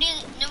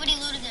 Nobody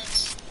looted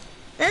this.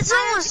 That's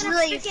almost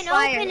really Freaking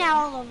fire. open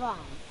all of them.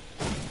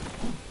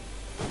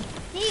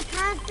 See,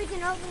 can't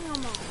freaking open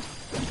them all.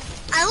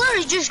 I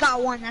literally just got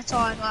one. That's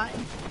all I got.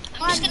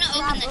 I'm just gonna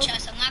open the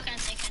chest. I'm not gonna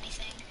take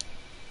anything.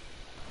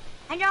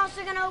 And you're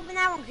also gonna open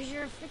that one because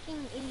you're a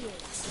freaking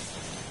idiot.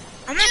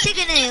 I'm not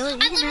taking it. You I can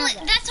literally, have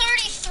that. that's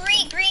already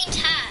 3 green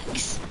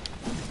tags.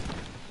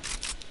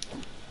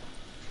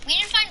 We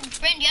need to find,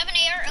 Brandon, do you have an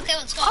AR? Okay,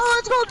 let's go. Oh,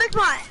 let's go, Big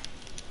Pot.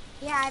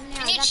 Yeah, I mean,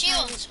 We need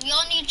shields. We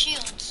all need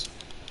shields.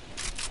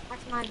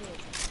 That's my dude.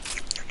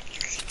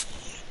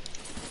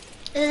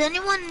 Does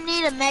anyone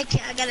need a med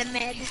kit? I got a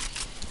med.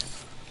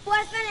 Oh,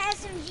 I found an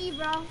SMG,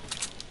 bro.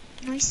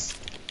 Nice.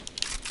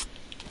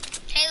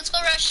 Hey, let's go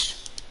rush.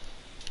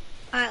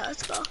 Alright,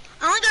 let's go.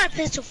 I only got a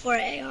pistol for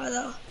an AR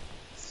though.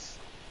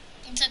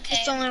 It's okay.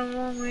 It's only a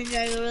long range.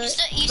 I really. You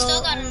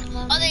still got it.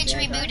 Oh, they just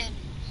rebooted.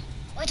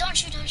 Wait, don't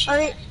shoot.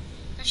 Oh,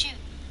 Don't shoot.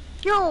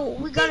 Yo,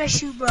 we gotta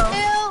shoot, bro. 2,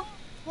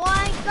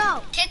 1,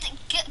 go.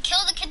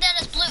 Kill the kid that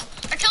is blue.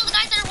 Or kill the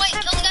guys that are white.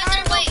 Kill the guys that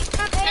are white.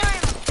 Have air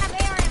ammo. Have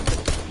air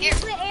ammo. Here. You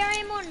put air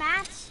ammo on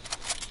mats?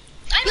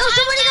 I Yo, don't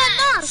somebody have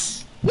got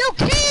mats. knocked. Yo, K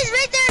is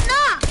right there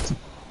knocked.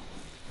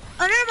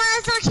 Oh, never mind.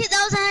 That's not kid.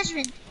 That was a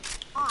henchman.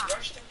 Ah.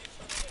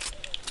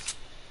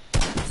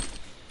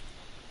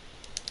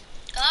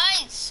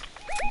 Guys,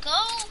 go.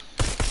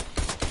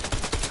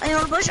 Oh, you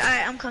wanna push?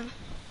 Alright, I'm coming.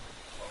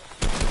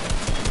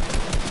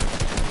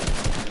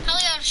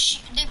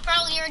 They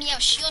probably already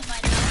have shield by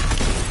now.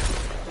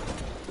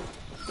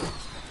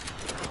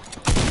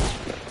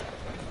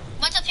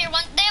 One's up here. They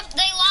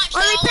launched. Oh,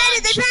 all they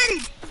launched.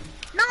 patted.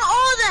 Not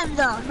all of them,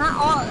 though. Not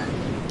all of them.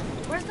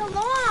 Where's the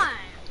lawn?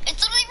 It's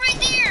literally right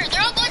there.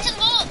 They're all going to the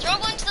vault.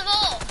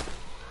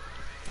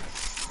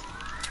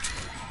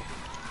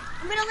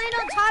 I'm gonna land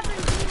on top of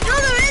you. No,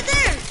 they're right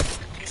there.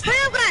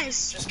 Hurry up, guys.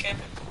 Just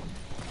camping.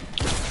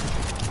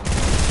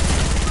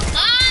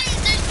 Guys,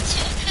 there's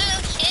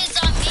 2 kids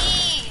on me.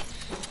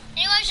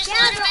 You guys just let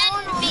them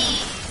they're in me.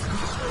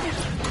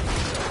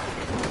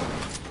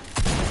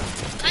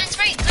 Mine's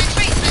right.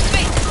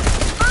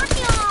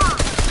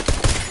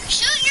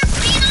 Shoot your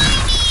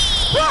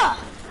P90. Bro,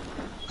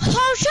 I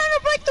was trying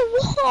to break the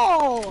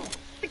wall.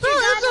 Bro,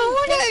 that's a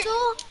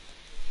hornet.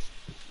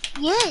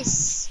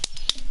 Yes.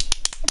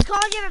 It's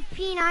called you have a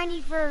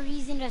P90 for a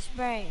reason to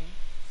spray.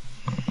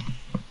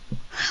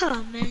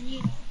 Oh man,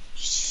 you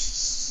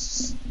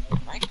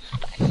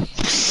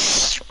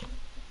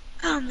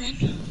Oh man,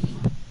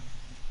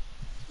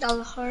 that was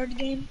a hard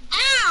game.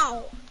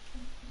 Ow!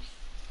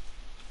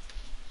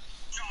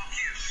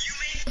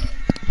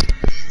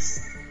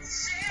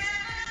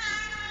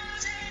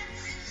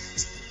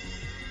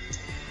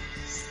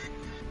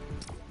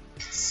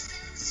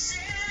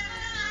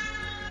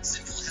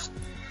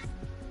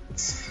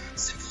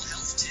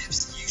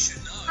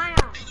 I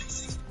know.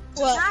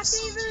 What? Not to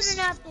be rude or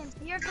nothing,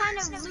 but you're kind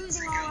of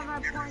losing all of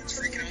our points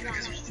for being drunk.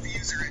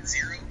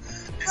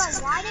 Bro,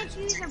 why didn't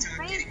you use a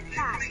brain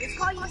pack? It's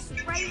called you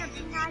spray your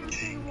P90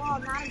 through the wall,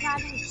 not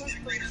having a kick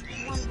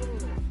for one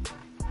bullet.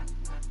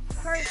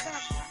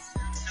 Perfect.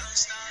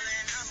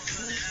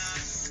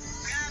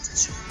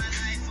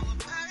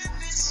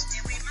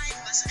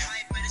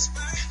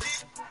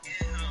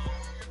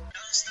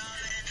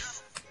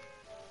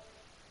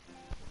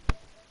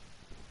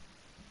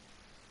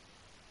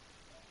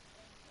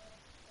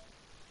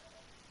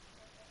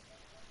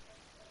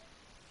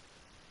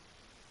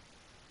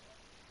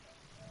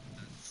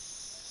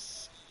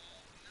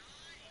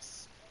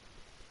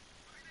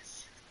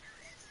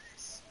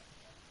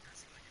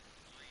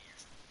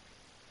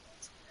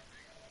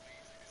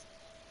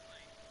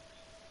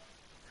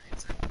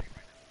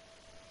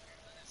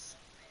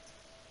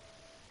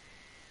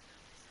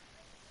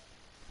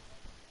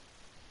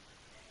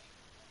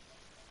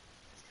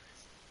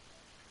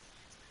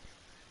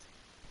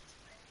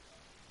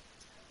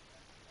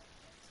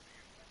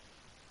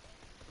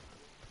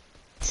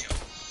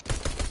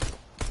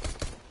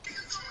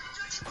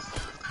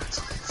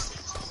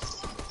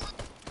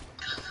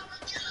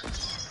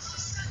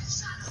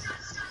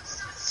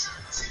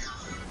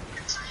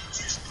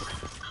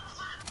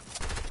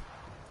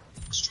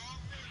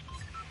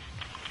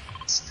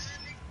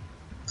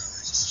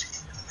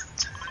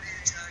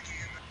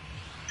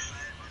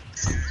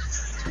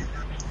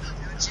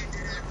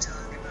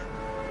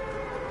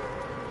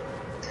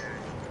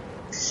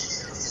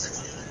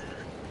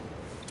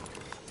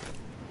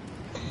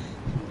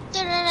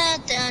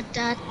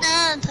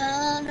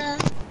 Da-da-da-da-da-da-da.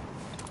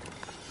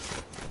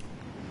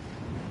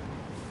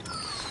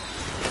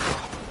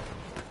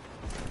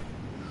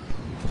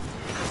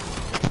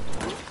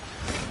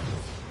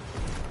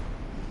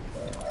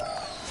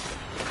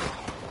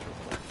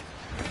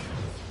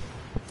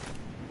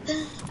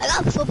 I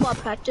got football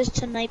practice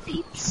tonight,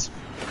 peeps.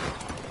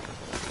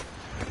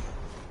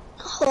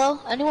 Hello,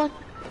 anyone?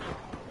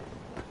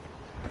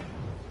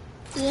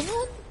 Is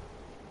anyone?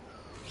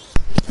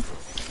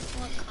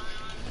 What kind?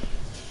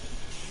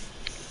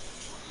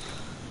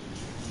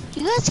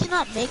 You guys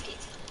cannot make it.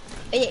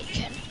 Oh, yeah, you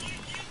can.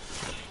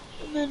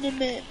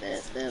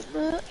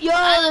 Yo, I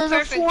have a there's a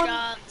perfect form.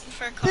 job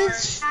for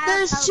cars.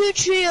 There's two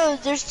trios.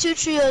 There's two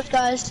trios,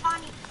 guys.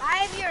 I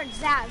have your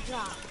exact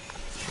job.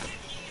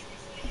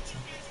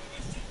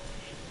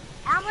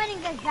 I'm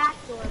winning this back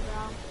door,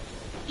 bro.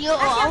 Yo,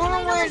 I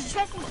wanna win.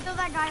 Chest and kill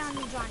that guy on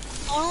you, Johnny.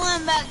 I wanna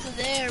win back to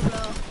there,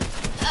 bro.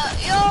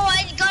 Yo,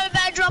 I got a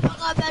bad drop.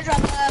 I got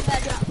a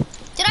bad drop.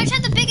 Dude, I just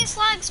had the biggest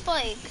lag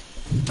spike.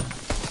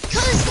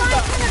 Kill this guy.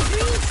 In a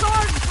green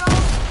sword, bro.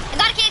 I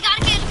got a kid,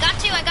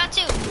 I got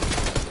two.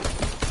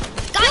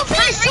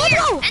 Guys, finish, right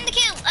here. go. End the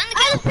kill, I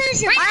have to finish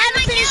him. I have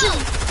to finish him.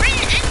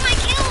 Brandon, end my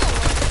kill.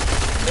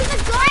 He's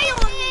a guy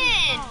on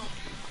me.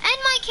 End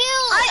my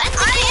kill.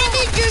 I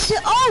ended your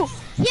kill. Oh,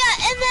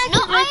 yeah, and that No,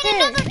 kid I right had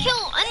there. another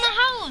kill in the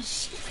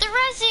house. The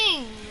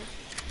rezzing.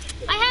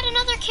 I had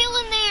another kill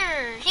in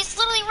there. He's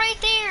literally right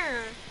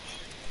there.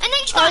 And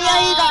then Oh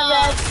yeah, he got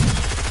red.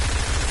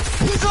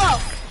 He's low.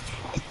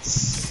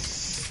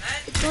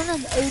 It's one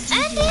of the OGs.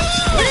 End it.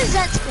 What is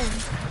that spin?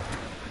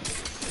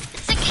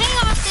 It's a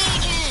chaos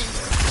agent.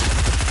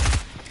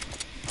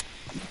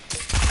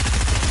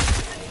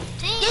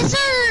 Dang. Yes,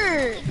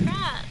 sir.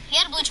 Crap. He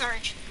had a blue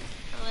charge.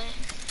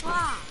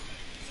 Wow.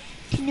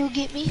 Can you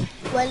get me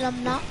while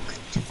I'm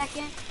knocked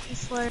Second.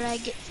 before I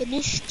get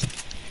finished?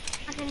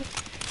 Second.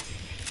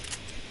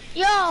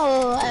 Yo,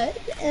 I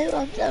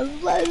want to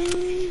run.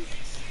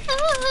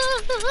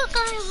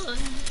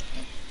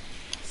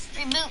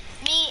 Reboot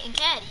me and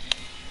Caddy.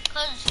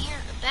 Cause you're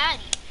a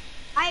baddie.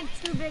 I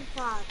have two big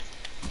pots.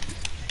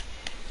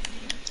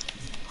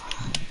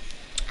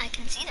 I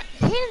can see that.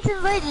 He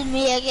invited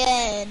me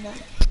again.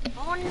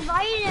 I want to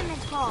invite him,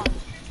 it's called.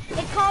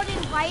 It's called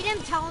invite him,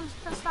 tell him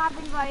to stop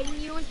inviting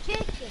you and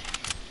kick him.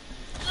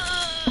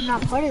 I'm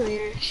not party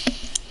leader.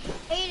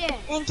 Aiden.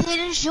 And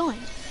Caden's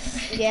joined.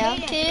 Yeah.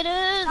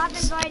 Aiden. Stop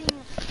inviting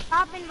him.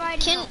 Stop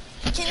inviting him.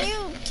 Can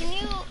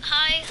you,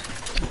 hi.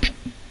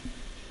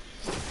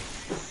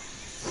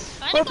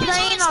 We're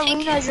playing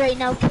arenas right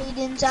now,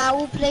 Cadence. I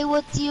will play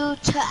with you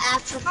to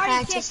after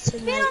practice Sit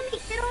tonight. on me,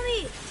 sit on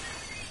me.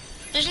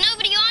 There's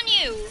nobody on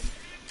you.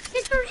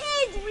 Get your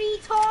head,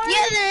 retard.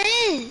 Yeah, there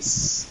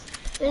is.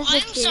 There's a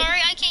I'm kid.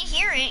 sorry, I can't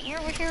hear it. You're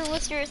over here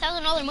with your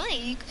 $1,000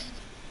 mic.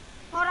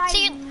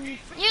 See,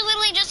 you're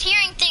literally just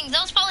hearing things.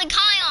 That was probably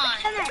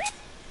Kion.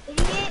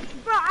 Idiot.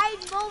 Bro, I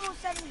had mobile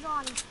settings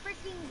on.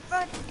 Freaking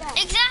front death.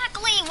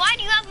 Exactly. Why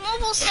do you have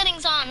mobile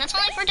settings on? That's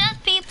only for deaf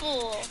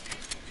people.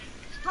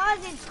 Because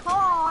it's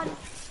called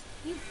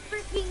You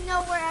freaking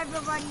know where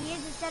everybody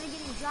is instead of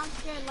getting jump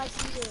scared like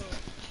you do.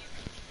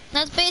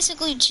 That's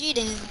basically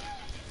cheating.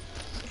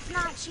 It's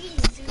not cheating,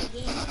 it's in the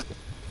game.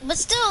 But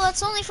still,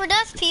 that's only for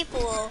deaf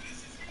people.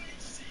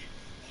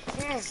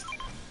 Here,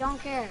 don't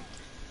care.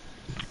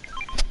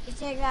 You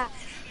take that.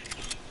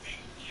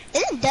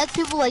 Isn't deaf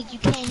people like you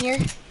can't hear?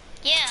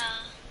 Yeah.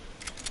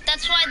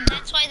 That's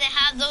why they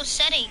have those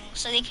settings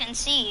so they can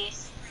see.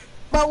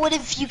 But what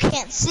if you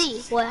can't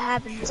see? What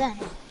happens then?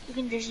 You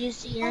can just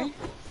use the hearing.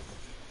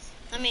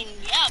 I mean,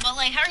 yeah, but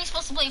like, how are you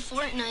supposed to play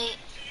Fortnite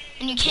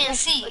and you can't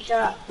see?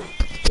 Yeah.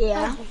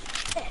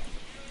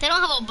 They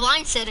don't have a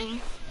blind setting.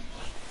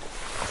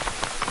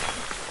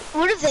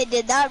 What if they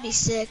did? That would be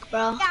sick,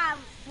 bro. Yeah,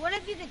 what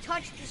if you could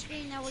touch the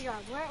screen that we are?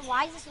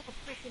 Why is this so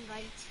freaking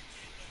bright?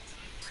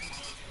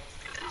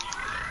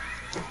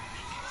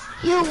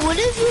 Yo, what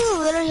if you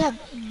literally have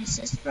aim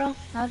assist, bro?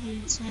 That would be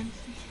insane.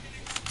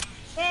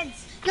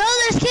 Kids, Yo,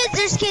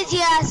 there's kids.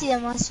 Yeah, I see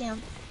them. I see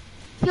them.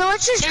 Yo,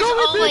 let's just There's go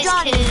with Blue always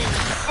Johnny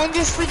kids. and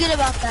just forget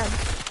about them.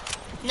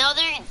 No,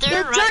 they're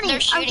Yo, right. Johnny, They're I'm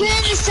shooting.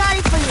 carrying the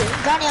shotty for you.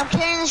 Johnny, I'm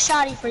carrying the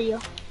shotty for you.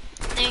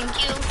 Thank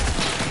you,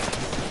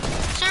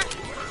 sir.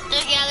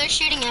 They're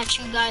shooting at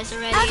you guys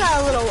already. I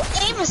got a little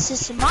aim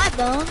assist in my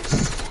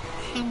bones.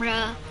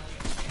 Bruh.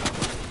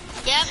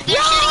 Yep,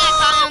 they're shooting at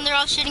Kyle. They're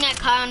all shooting at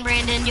Kyle and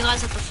Brandon. You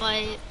guys have to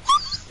fight.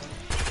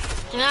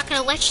 They're not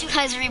gonna let you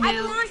guys I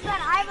reboot. launched that.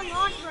 I haven't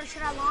launched, or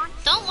should I launch?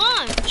 Don't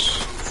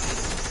launch.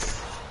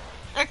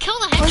 Or kill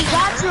the We henchman.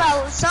 got you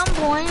at some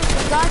point.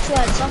 We got you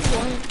at some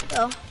point,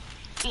 bro.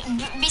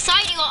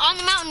 Beside you, on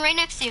the mountain, right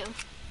next to you.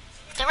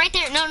 They're right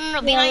there.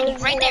 No, behind you,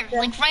 right there,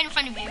 like right in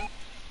front of you.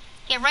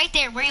 Yeah, right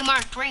there, where you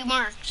marked.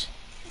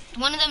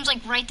 One of them's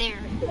like right there.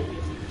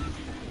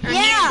 Or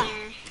Yeah. near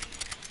there.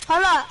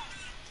 Hold up.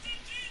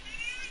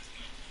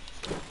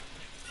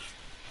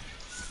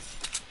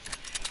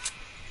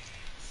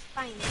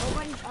 Fine,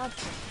 nobody's up.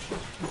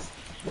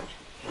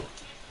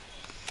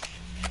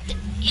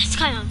 Yes,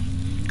 Kion.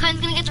 Kion's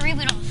gonna get the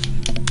reboot off.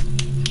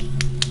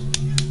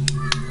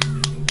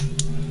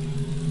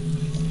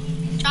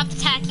 Drop the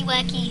tacky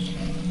wacky.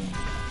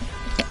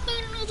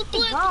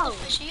 Go.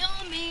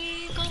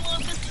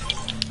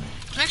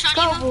 Can I shot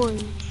Go, you?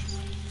 boy.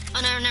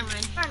 Oh, no, never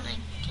mind. I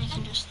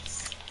can just...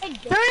 Hey,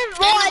 They're in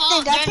vault,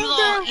 I think. I think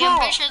they're in Yeah, I'm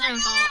pretty vault. sure they're in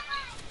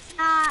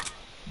vault.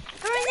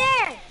 they're in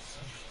there.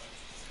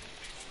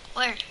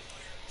 Where?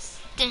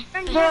 They're in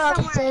They're here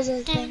somewhere. upstairs,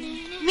 I think.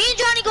 Me and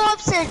Johnny go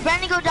upstairs.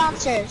 Brandon go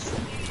downstairs.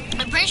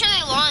 I'm pretty sure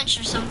they launched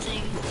or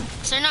something.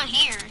 So they're not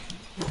here.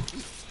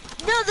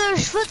 No,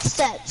 there's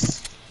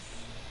footsteps.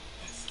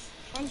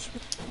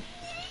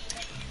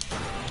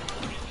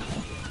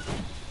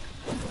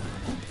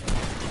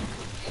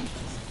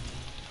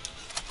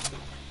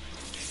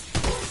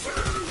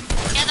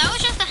 Yeah, that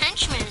was just a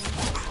henchman.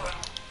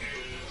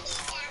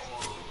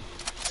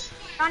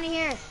 Johnny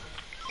here.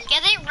 Yeah,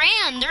 they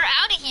ran. They're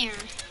out of here.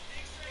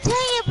 Dang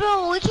it,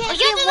 bro. We can't Oh, yeah,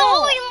 get they're the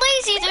wall. holy and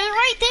lazy. They're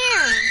right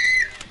there.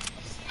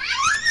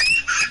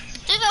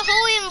 They're the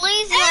holy and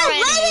lazy Hey,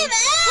 already. let him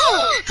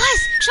out.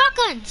 Guys,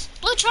 shotguns.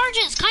 Blue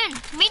charges. Kind.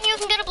 Me and you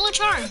can get a blue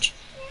charge.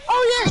 Oh,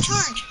 Blue yes.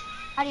 charge.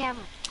 How do you have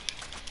one?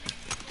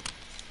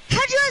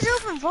 How'd you guys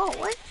open vault?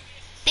 What?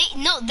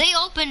 They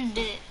opened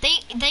it.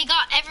 They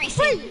got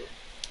everything. Wait.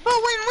 But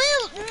when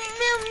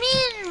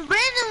me and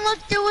Brandon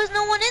looked, there was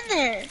no one in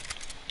there.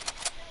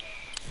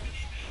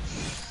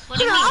 What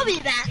do you I'll mean?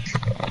 be back.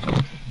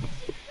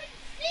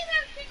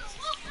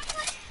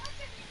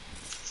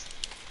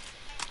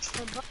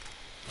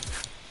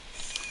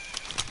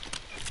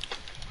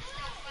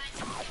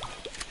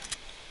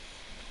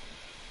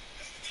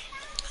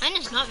 Mine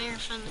is not very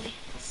friendly.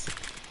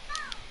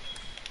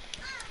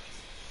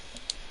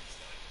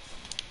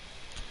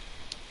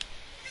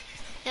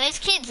 Yeah, these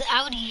kids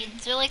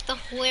outies. They're like the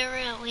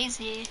hoary and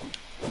lazy.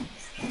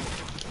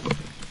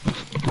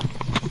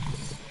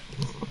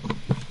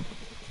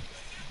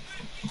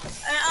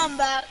 I'm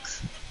back.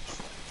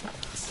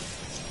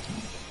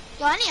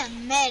 Yo, I need a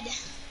med.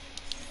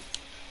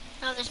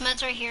 Oh, there's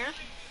meds right here.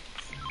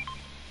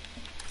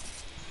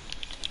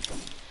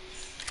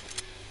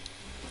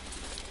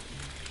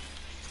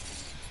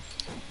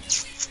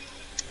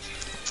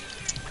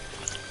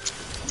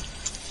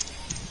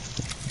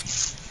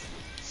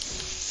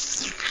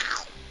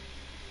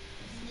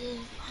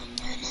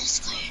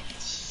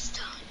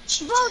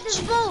 Boat, there's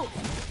a boat.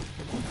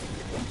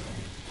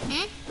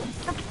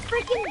 Hmm? A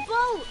freaking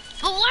boat.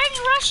 But why are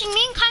you rushing?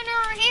 Me and Kiner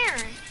are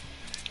here.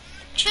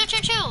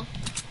 Chill.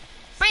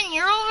 Brandon,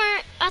 you're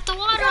over at the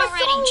water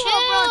already.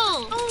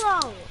 Chill.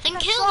 Solo. Then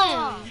That's kill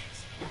solo. him.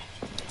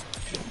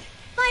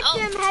 Sniped Oh.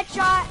 him,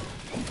 headshot.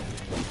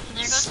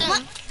 There goes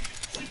him.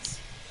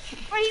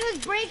 Or he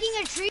was breaking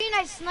a tree and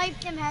I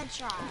sniped him,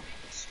 headshot.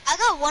 I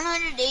got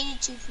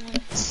 182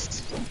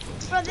 points.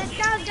 Bro, this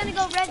guy was gonna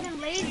go red and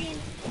lazy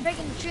and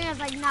breaking the tree. I was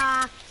like,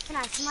 nah, can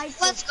I snipe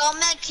Let's this? go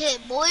med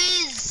kit,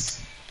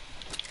 boys.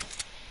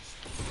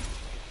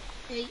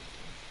 Hey.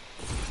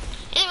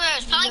 Anyway, I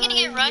was probably gonna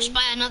get rushed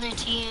by another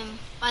team.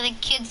 By the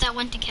kids that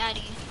went to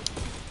Caddy.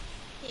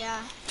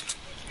 Yeah.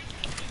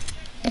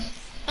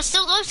 But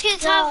still, those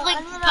kids Yo, have like I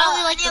need a- probably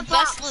I like need the a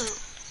best box. loot.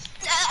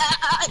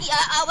 Yeah,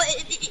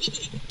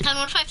 Come,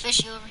 what if I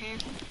fish you over here?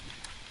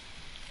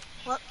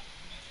 what?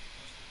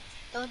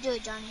 Don't do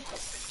it, Johnny.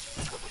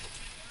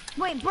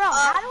 Wait, bro,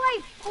 how do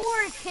I 4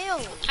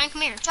 kills? Try and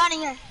come here. Johnny,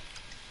 here.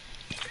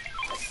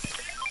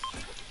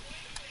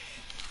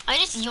 I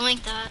just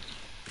yoinked that.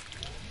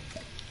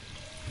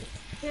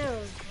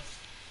 Dude,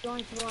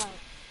 going to what?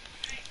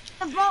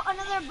 The boat,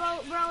 another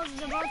boat, bro.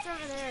 The boat's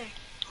over there.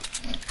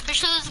 Pretty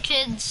sure those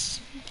kids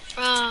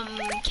from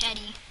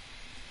Caddy.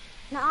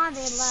 Nuh-uh,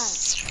 they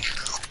left.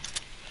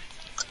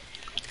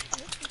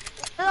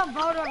 There's a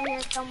boat over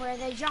here somewhere.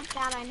 They jumped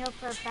out, I know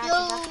for a fact.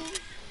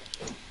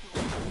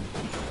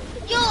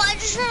 Yo, I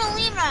just found a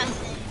lemur, I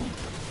think.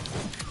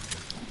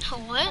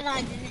 What? No,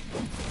 I didn't.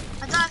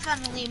 I thought I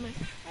found a lemur.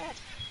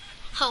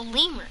 A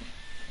lemur.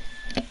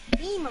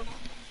 Lemur.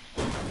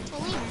 A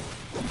lemur.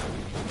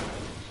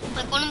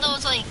 Like one of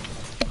those like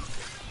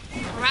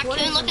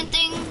raccoon looking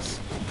things.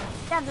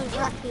 Yeah, there's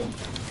raccoon.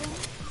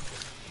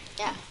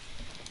 Yeah.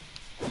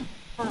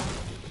 Oh.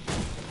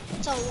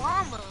 It's a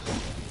llama.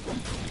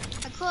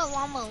 I call it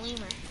llama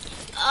lemur.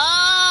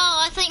 Oh,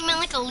 I thought you meant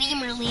like a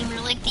lemur,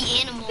 like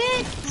the animal.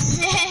 Yeah,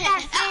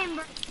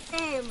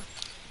 same.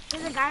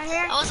 There's a guy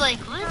here. I was like,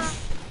 what?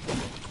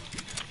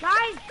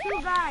 Guys,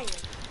 2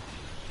 guys.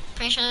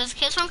 Pretty sure those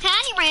kids from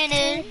Caddy,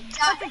 Brandon.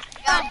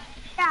 Yeah.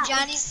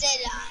 Johnny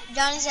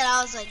said,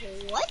 I was like,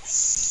 what?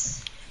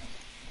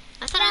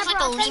 I thought it was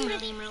like a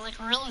lemur, like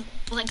a real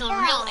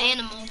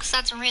animal, because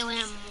that's a real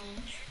animal.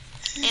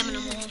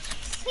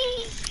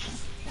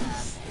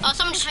 Oh,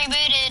 someone just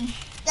rebooted.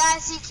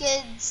 Sassy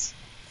kids.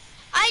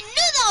 I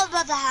knew that was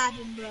about to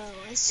happen, bro.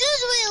 As soon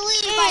as we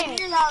leave, I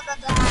knew that was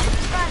about to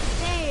happen.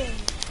 Same.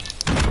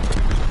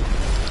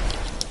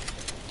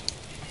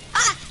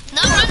 Ah!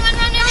 No, run.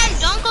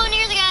 Don't go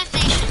near the gas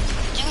station.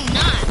 Do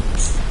not.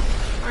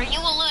 Or you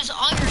will lose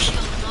all your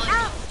shield.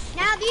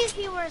 Now these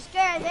people are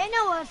scared. They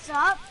know what's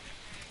up.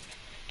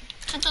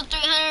 Until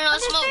 300 on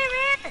smoke.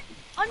 Here.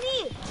 On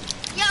me.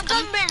 Yeah, I'm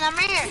coming, Brandon. I'm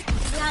right here.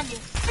 Behind you.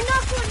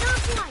 Knock one.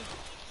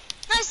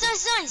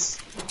 Nice.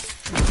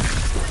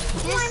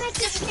 I make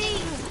this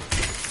game.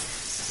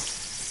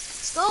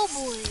 Let's go,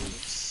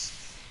 boys.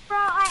 Bro,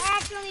 I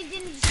actually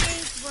didn't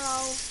shake,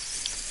 bro.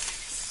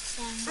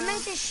 I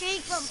meant to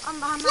shake, but I'm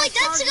behind my Wait,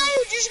 that's the charger. guy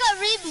who just got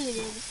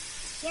rebooted.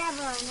 Yeah,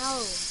 bro, I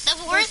know. Then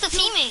where's the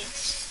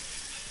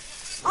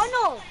teammates? Oh,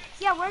 no.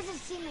 Yeah, where's his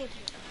teammate?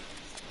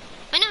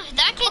 I know,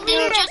 that kid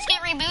didn't just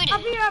get rebooted.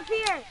 Up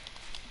here.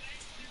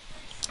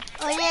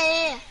 Oh,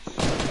 yeah.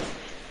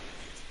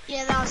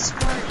 Yeah, that was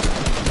smart.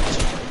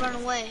 He had to run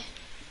away.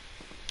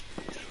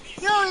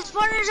 Yo, his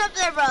partner's up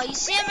there, bro. You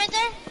see him right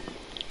there?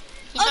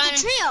 He's Oh, the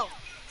trio.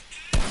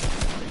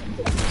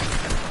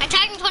 I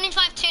tagged him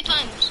 25 2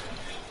 times.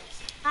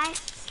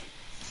 Nice.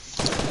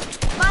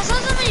 But I saw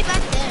somebody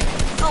back there.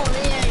 Oh,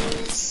 there he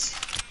is.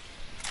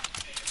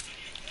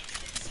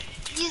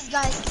 These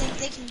guys think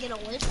they can get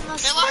away from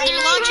us. They're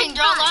launching.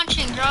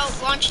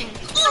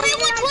 Oh, he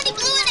went 20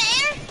 blue in the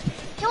air.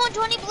 He went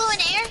 20 blue in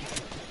the air.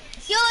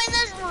 Yo, and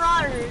there's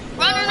marauders.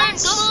 Run.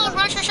 Go,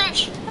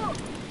 rush. No,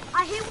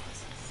 I hit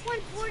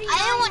 149. I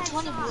hit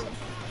 120 blue.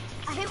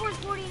 I hit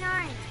 149.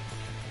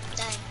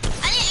 Dang.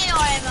 I didn't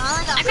AR him. I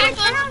only got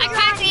I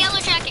cracked the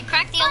yellow jacket.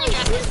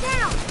 Who's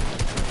down?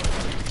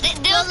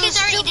 Those kids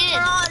already did.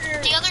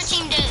 Marauders. The other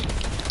team did.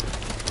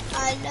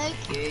 I like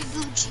your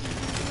Gucci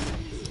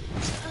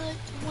boots.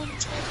 One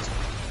touch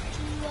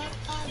to a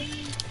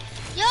body.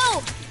 Yo,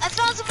 I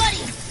found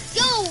somebody.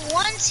 Yo,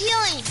 one's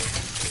healing.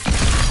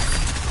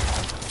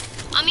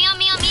 On me.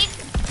 On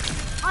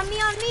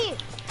me.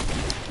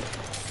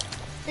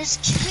 There's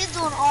kids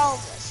on all of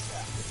us, bro.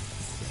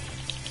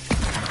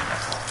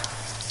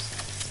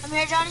 I'm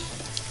here, Johnny.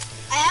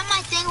 I have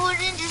my thing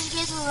hoarded just in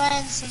case we run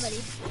into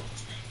somebody.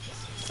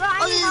 Bro, I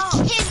Oh, need there's help.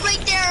 a kid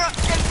right there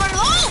in front of.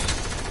 Oh!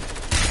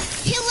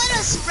 He lit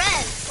us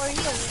red. Or he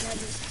lit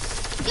us.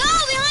 Yo,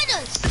 behind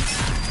us!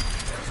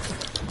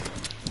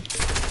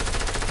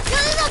 Yo,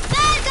 there's a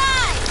bad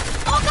guy!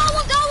 Oh, got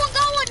one!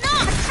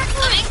 Knock!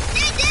 Coming.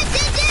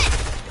 Did!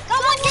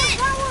 Got one dead!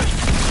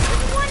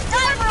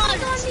 Die,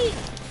 marauders! On me.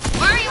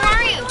 Where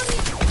are you?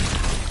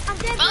 I'm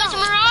dead, Oh, there's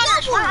bro.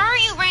 marauders. Where are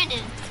you,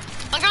 Brandon?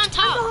 Oh, you're on I'm the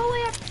top. whole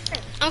way up there.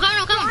 I'm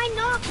coming. I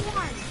knocked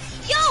one.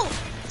 Yo,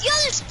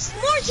 there's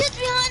more kids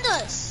behind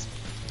us.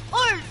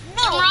 Or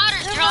no, They're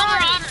marauders. They're all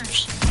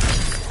marauders.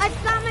 I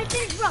got my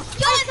things, bro.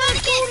 Yo, I found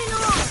a kid.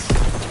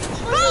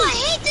 Bro, I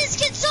hate this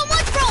kid so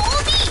much, bro.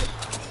 On me.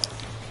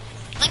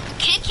 Like a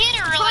kid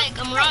or like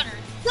a marauder?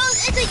 Yo,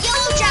 it's a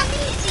yellow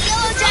jacket.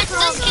 That's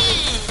on this me.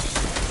 kid.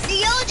 The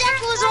yellow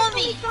jacket was on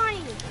me.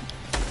 Funny.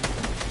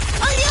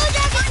 Oh, the yellow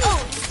jacket.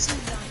 Oh, it's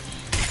too done.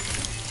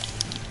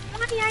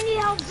 I need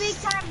help big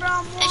time, bro.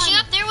 I'm Is she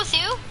one. up there with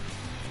you?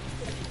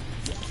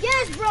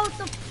 Yes, bro. It's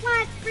a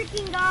flat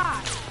freaking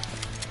guy.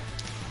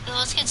 Yo,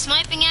 this kid's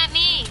sniping at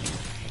me.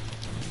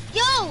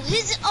 Yo,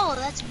 oh,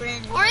 that's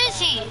Brandon. Where is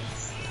he?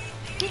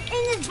 He's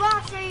in this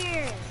box right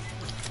here.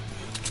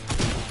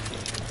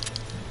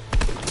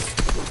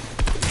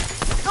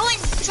 Go in,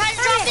 try to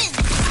drop in.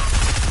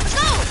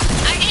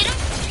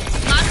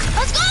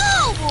 Let's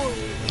go, boys.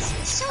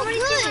 It's so Somebody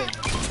good.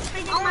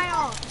 Somebody get my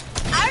ult.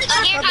 I already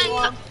got here, the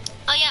wall.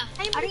 oh yeah.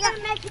 Anybody got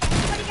a med kit?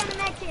 Anybody got a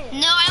med kit?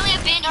 No, I only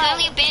have bandies. I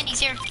only have bandies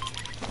here.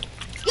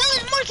 Yo,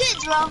 there's more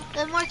kids, bro.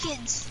 There's more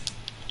kids.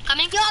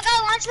 Coming. Yo, I got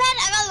a launch pad.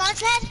 I got a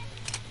launch pad.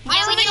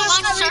 Yeah, we need to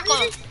launch a circle.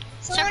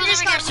 Circle's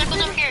over here.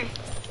 Circle's over here.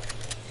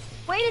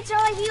 Wait until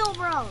I heal,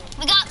 bro.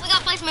 We got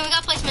placement. We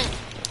got placement.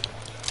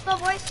 Go,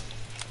 boys.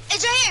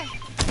 It's right here.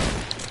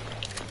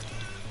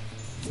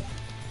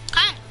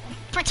 Come on.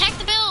 Protect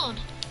the build.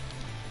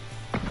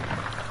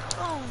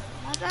 Oh,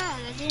 my bad.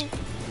 I didn't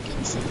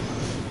see.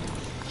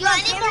 Yo,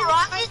 I need more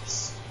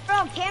rockets.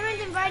 Bro,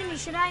 Cameron's invited me.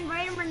 Should I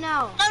invite him or no?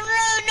 No.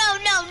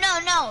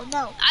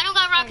 I don't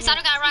got rockets. I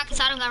don't got rockets.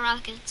 I don't got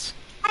rockets.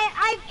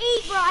 I've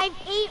 8, bro. I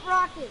have 8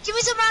 rockets. Give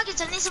me some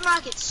rockets. I need some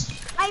rockets.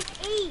 I have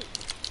 8.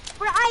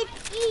 Bro, I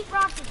have 8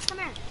 rockets. Come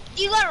here.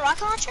 Do you got a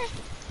rocket launcher?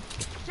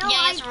 No, Yeah,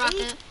 I it's a have 8.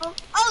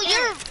 rocket. Oh,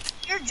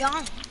 you're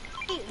John.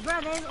 8,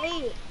 bro. There's 8.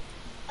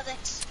 Oh,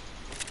 thanks.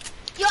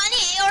 Yo, I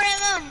need AR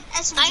ammo and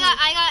SMG. I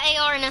got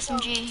AR and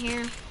SMG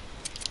here.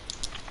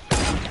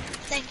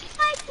 Thank you.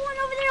 Nice one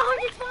over there,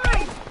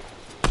 105.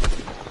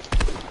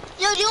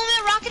 Yo, do you want me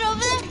to rocket over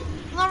there?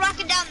 I'm gonna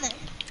rocket down there.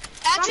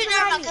 Actually,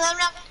 Rocket no, ready.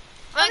 rocket.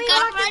 I'm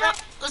rocket. Run,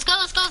 let's go.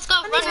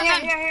 Run.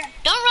 Here.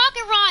 Don't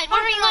rocket ride.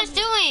 What are you guys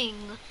Rocket doing?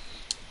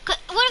 What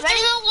if Ready?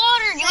 there's no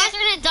water? You guys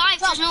are gonna die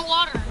if there's no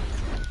water.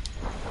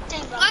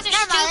 Dang, bro. You guys are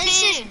Never mind,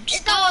 stupid. It's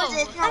Just not go. worth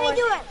it. It's not Let me worth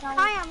do it. it.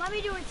 Ryan, let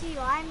me do it to you.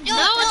 I'm. Yo,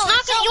 No, it's not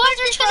it's gonna. not You guys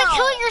are worth just it, gonna bro.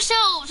 kill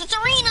yourselves. It's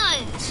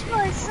arenas. No,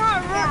 it's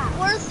not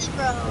worth it,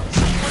 bro.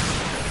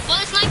 Well,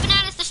 they're sniping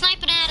at us. They're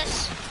sniping at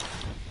us.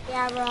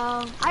 Yeah,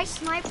 bro. I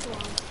sniped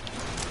one.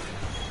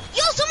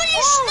 Yo, somebody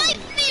just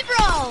sniped me,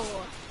 bro.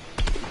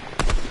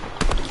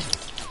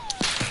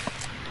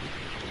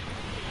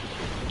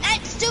 That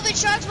stupid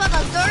shark's about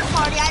the third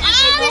party. I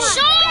just hit The one.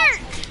 shark!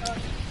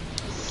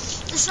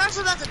 The shark's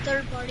about the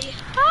third party.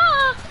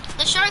 Ah,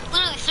 the shark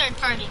literally third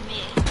party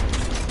me.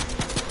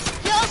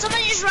 Yo,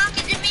 somebody just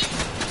rocketed me.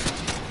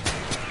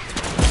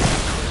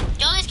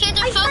 Yo, these kids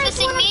are I sniped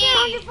focusing one up me.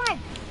 there, 105.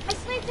 I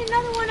sniped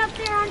another one up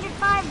there,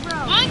 105, bro.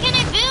 Why can't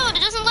I build?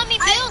 It doesn't let me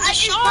build. I The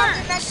just popped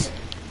the sharks. med kit.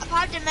 I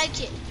popped the med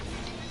kit.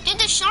 Dude,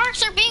 the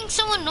sharks are being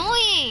so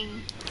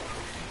annoying.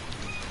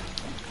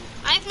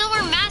 I have no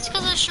more mats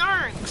because of the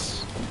sharks.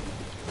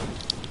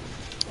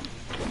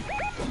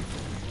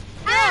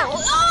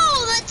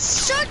 Oh, that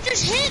shark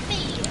just hit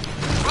me.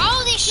 Bro,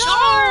 the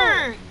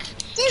shark.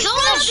 Just Kill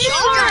run the up the hill,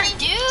 shark, Johnny.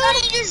 dude.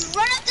 Johnny, just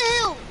run up the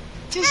hill.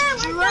 Just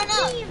Yeah, I run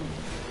got up. beams.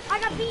 I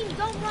got beams.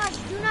 Don't rush.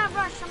 Do not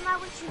rush. I'm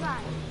not with you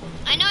guys.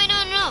 I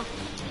know.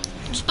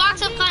 Just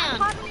box up, I'm Kion.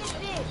 popping this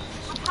big.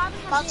 I'm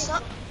popping Box a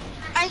up.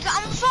 I'm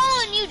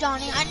following you,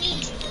 Johnny. I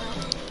need you, bro.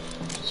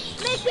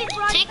 big. Make it,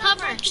 bro. Take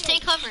cover. Just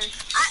take cover.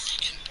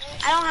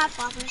 I don't have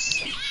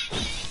poppers.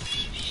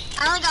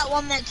 I only got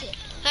one med kit.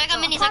 I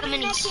got minis. I got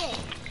minis.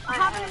 I'm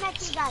popping a med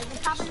kit, guys. I'm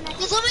popping a med Yo,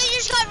 kit. somebody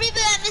just got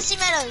reboot at Misty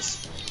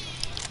Meadows.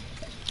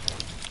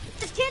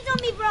 There's kids on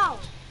me, bro.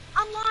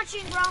 I'm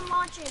launching, bro. I'm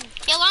launching.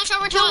 Yeah, launch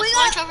over to Yo, us. we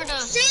Launch got. over to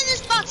us. Stay in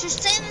this box.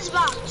 Just stay in this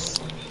box.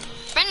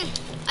 Brendan,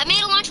 I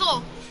made a launch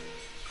hole.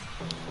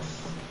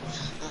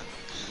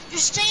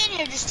 Just stay in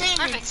here. Just stay in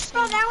here. Perfect.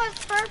 Bro, that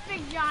was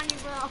perfect, Johnny,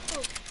 bro.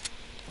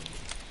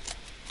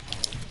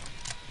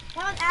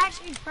 That was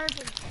actually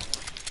perfect.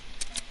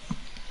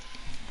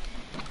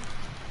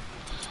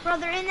 Bro,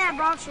 they're in that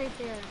box right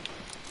there.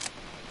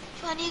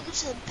 I need to go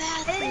to the I think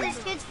bathroom. there's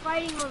kids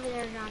fighting over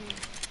there, Johnny.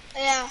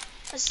 Yeah.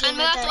 Let's see And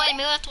move out the way.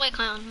 Move out the way,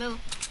 Kion. Move.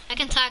 I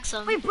can tag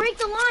some. Wait, break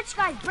the launch,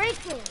 guys. Break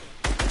it.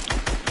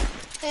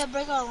 Yeah,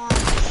 break our launch.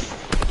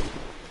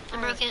 I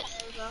broke it.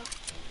 There we go.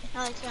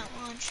 Now they can't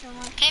launch. Never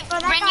mind. Okay, Bro,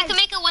 that Brendan, you guy's- can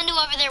make a window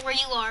over there where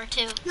you are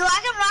too. Yo, I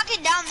can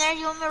rocket down there.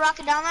 You want me to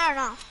rocket down there or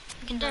no?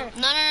 You can do it.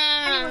 Sure.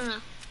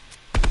 No.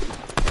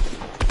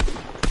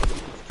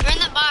 You're in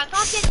that box.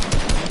 Rocket.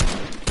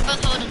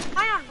 Both holding.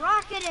 Why not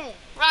rocket it?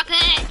 Rocket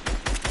it.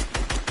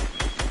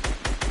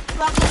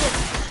 Rocket it.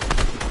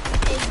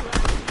 Big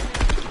rocket.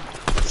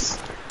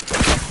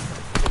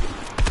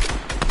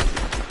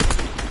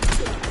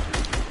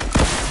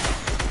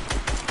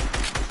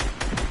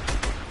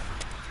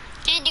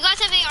 Hey, do you guys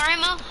have AR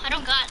ammo? I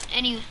don't got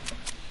any.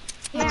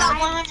 I got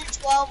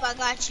 112. I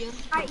got you.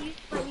 Alright,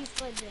 you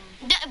split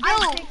them. Bro,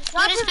 I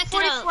drop just him picked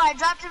it 44. up. I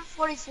dropped him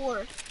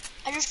 44.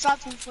 I just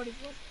dropped him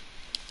 44.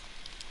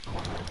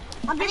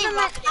 I'll give need him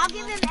rocket I'll ammo.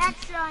 give him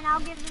extra and I'll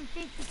give him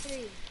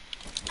 53.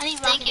 I need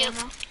Thank rocket you.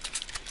 ammo.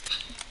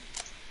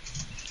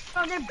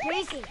 Bro, they're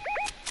basing.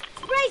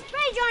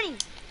 Spray, Johnny.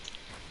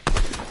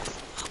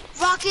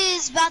 Rocket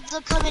is about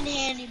to come in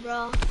handy,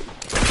 bro.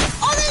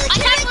 Oh, there's a I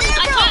kid tagged right him.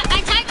 there, bro.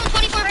 I tagged him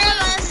 24 Right on,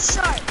 blue. that's a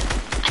shark.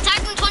 I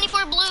tagged him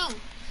 24 blue.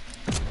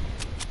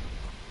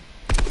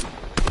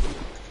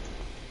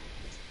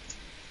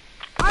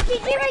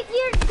 RPG right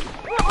here.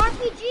 Bro,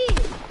 RPG.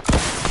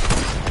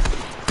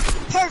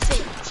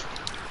 Perfect.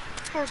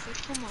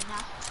 Perfect. Come on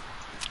now.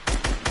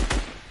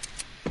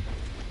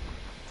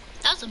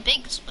 That was a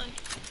big spike.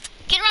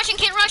 Kid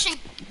rushing.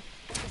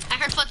 I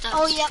heard footsteps.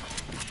 Oh, yep.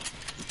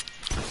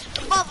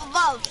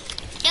 Above.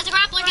 He has a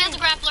grappler, he has a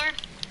grappler.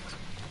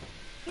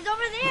 He's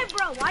over there,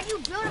 bro. Why'd you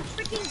build a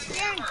freaking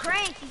stair and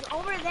crank? He's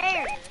over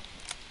there.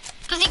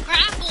 Because he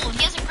grappled,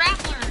 he has a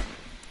grappler.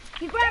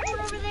 He grappled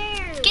over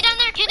there. Get down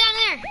there, get down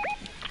there.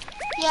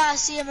 Yeah, I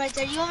see him right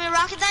there. You want me to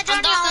rocket that,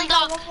 Johnny? I'm I only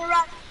got done. one more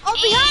rock. Oh,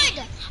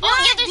 behind! Oh,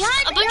 yeah, there's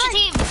behind, a bunch of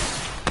teams.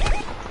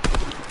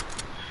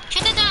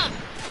 Shoot it down.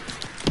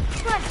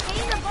 Look,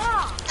 aim the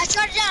ball. I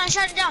shot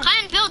it down.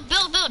 Kyan,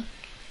 build.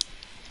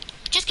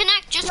 Just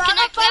connect, Yo, I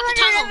got We have 500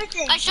 to tunnel.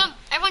 everything. Guys, jump.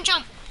 Everyone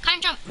jump.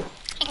 Kyan, jump.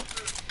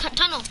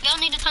 Tunnel. We all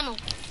need a tunnel.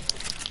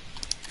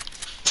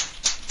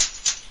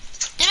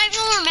 Then I have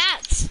no more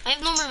mats. I'm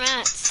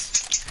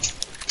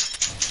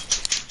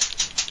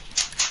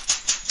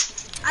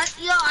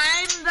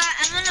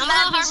in a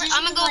bad position.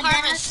 I'm gonna go My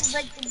dad harvest. has to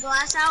break the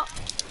glass out.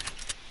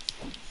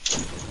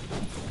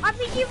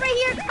 RPG right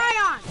here,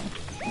 Kion.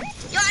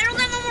 Yo, I don't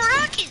got no more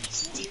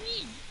rockets. What do you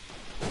mean?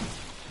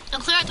 I'll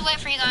clear out the way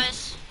for you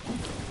guys.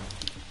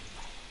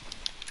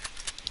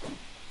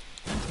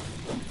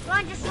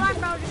 Run, just run,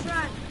 bro, just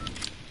run.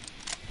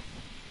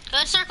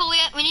 Go circle.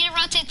 We need to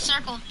rotate the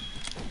circle.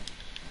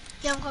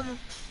 Yeah, I'm coming.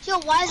 Yo,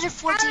 why is there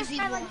 14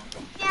 people?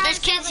 There's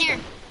kids here.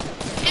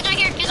 Kids right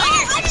here.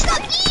 Oh, I just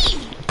got beat!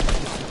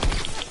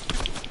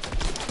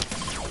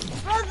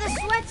 Bro, the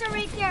sweats are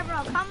right there,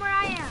 bro. Come where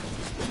I am.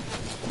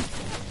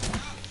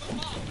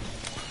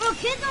 Bro,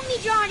 kids on me,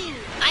 Johnny.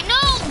 I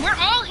know. We're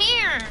all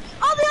here.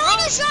 Oh,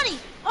 behind us, Johnny!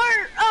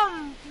 Or,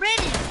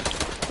 Brandon.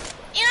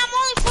 And I'm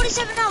only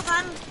 47 health.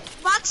 I'm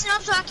boxing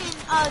up so I can,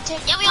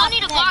 take Yeah, we all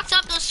need to box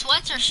up. Those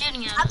sweats are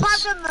shooting at I us.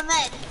 popped up a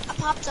med.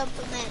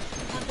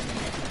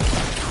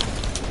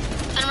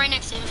 I'm right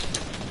next to you.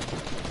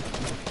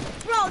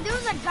 Bro, there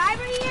was a guy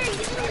right here. He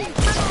didn't even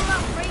tunnel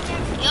up right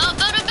next to me. Yo,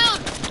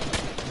 build.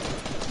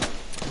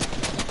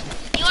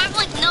 You have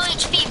like no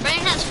HP.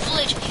 Brandon has full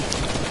HP.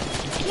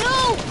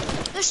 Yo!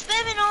 They're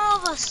spamming all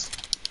of us.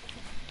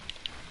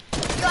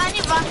 Yo, I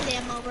need rocket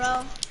ammo,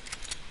 bro.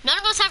 None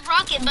of us have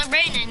rocket but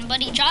Brandon,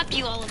 but he dropped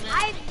you all of it.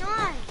 I have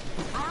none.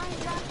 I only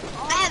got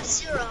all. I have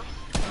 0.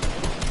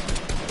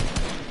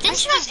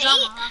 Didn't you have 8?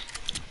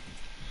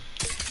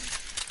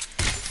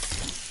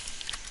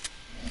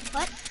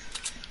 What?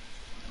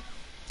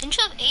 Didn't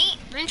you have 8?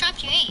 Brandon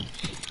dropped you 8.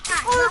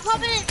 Oh, they're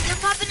popping in.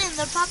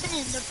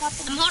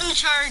 I'm holding the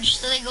charge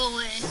so they go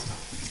away.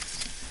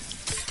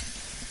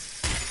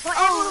 But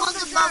Oh, everyone one's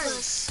was above charged.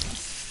 us.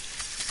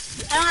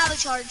 I don't have a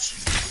charge.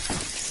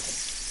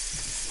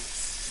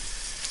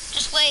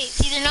 Just wait.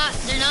 See, they're not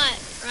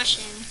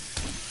rushing.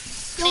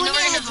 Yo, They we know need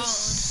we're to gonna hit the hold.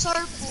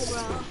 circle,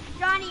 bro.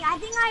 Johnny, I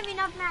think I have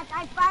enough mats. I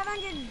have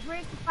 500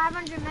 brick,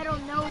 500 metal,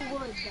 no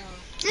wood, though.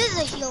 This is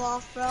a heal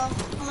off, bro.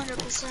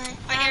 100%.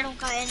 I don't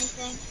got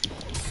anything.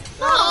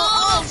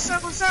 Oh! Oh,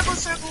 circle.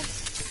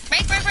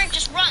 Break.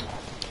 Just run.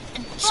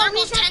 Circle's Bro, we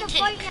have to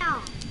fight tented.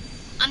 now.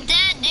 I'm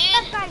dead,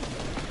 That dude. guy's...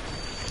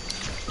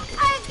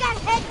 I've got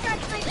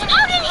headshots like that.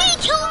 How did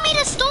he kill me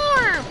to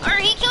storm? Or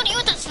he killed you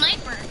with a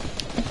sniper.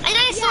 I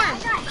got a storm. I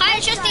got Kyle,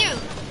 it's just headshots.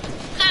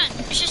 you. Kyle,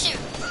 it's just you.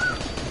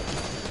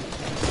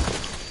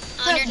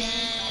 Oh, you're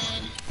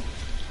dead.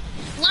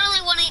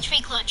 Literally 1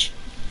 HP clutch.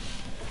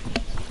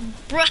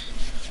 Bruh.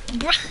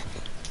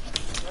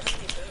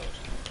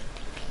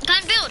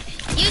 Kyle, build.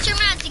 Use your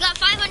mats. You got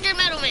 500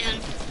 metal, man.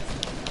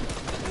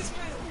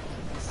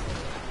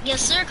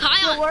 Yes, sir,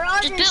 Kyle. Yo, we're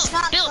under Just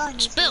build.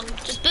 shotguns,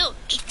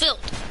 Just build.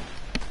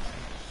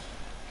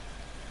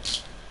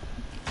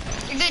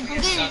 You're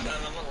good. I'm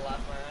gonna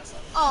laugh my ass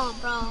off. Oh,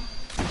 bro.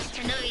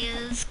 I know he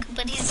is,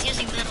 but he's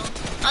using metal.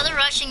 Oh, they're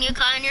rushing you,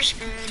 Kyle, and you're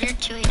screwed. You're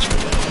 2 HP.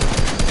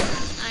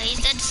 He's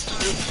dead to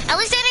storm. At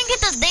least they didn't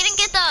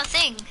get the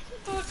thing.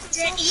 Yeah,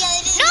 they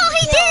didn't No,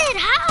 he kill. did.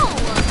 How?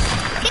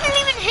 He didn't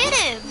even hit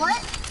him. What?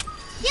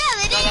 Yeah,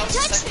 they No, that didn't was the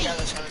touch second me. guy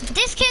that shot him.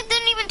 This kid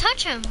didn't even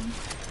touch him.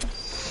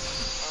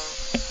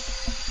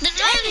 Then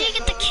how did he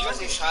get the kill? Was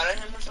he shot at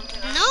him or something?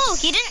 No,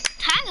 he didn't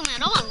tag him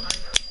at all.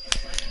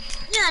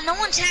 Yeah, no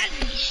one tagged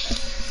me.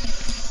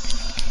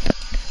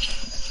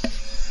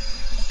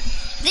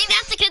 I think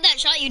that's the kid that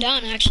shot you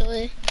down,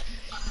 actually.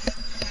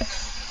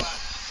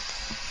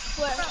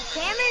 Where?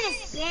 Cameron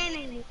is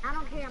spamming me. I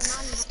don't care. I'm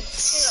not even...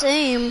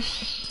 Same.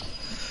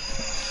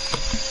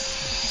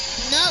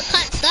 No,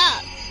 can't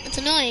stop. It's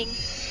annoying.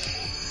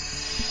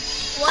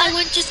 What? I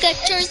would just get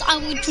yours. My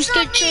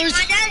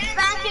dad's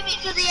backing me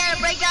to the air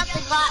to break out the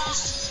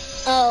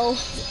glass. Oh.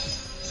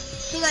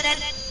 You got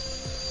it.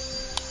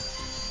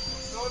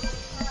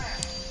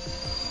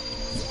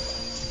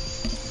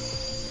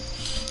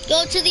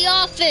 Go to the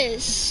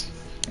office.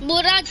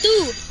 What I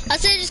do? I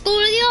said just go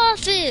to the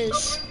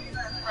office.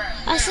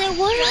 I said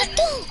what I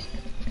do?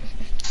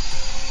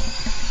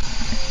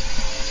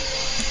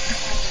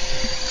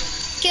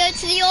 Get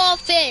to the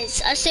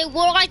office. I said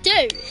what I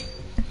do?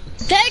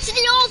 Get to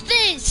the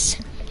office.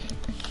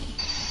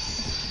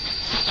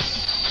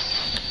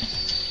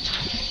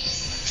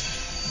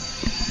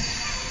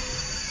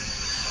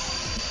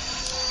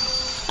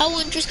 I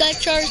want just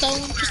got yours.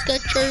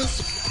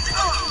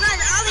 Oh, good.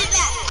 I'll be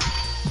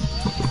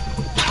back.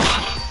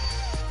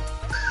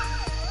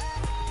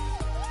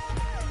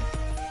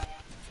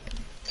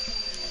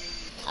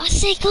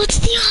 say go to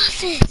the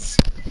office?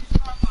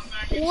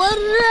 What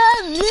did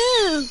I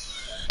do?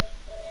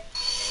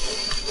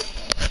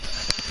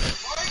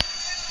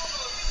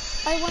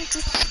 I want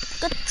to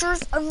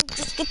sketchers. I want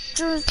to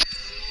sketchers.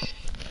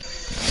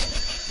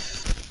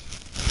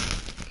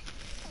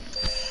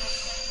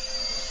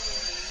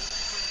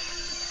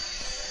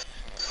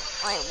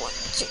 I want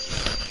to.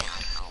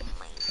 Oh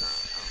my god.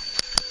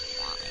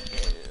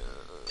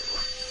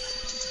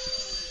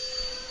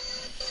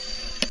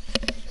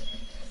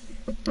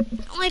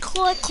 I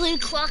clack.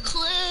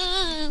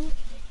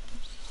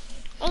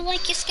 I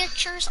like your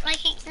sketchers. I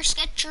hate your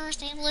sketchers.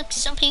 They look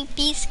so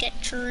happy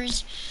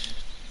sketchers.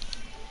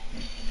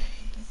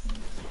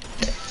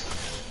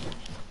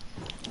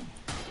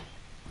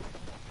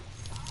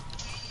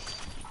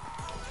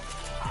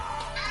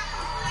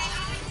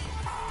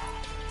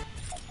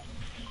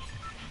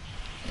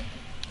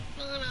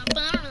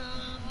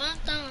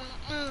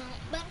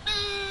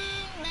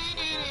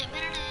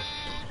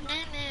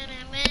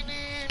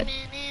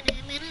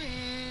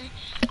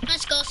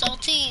 Let's go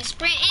Salty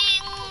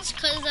Springs,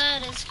 cause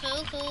that is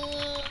so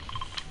cool.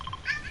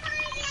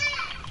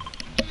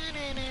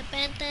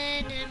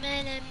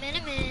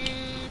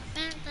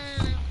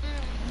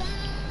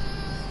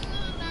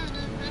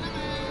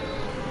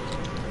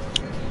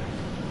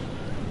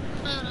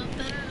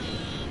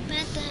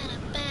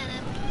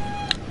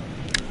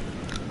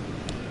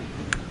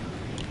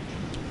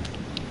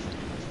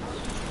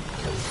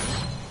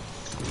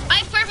 I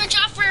have perfect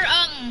job for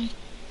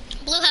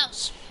blue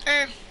house.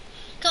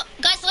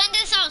 Guys, land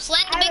this house.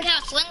 Land the big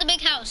house. Land the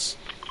big house.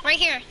 Right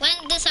here.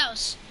 Land this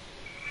house.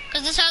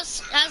 Cause this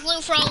house has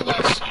loot for all of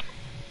us.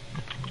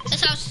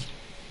 This house.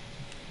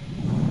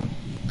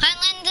 Can I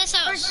land this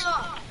house?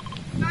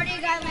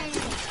 Already got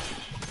landed.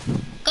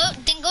 Go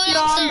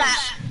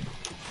downstairs.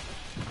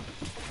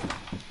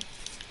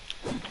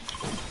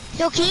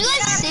 Yo, can you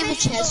guys save a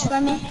chest for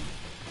me?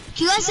 Can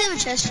you guys save a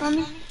chest for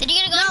me? Did you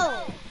get a gun?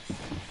 No.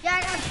 Yeah,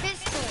 I got a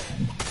pistol.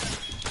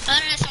 I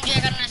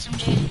got an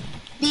SMG.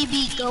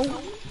 BB, go.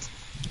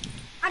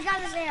 I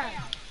got it there.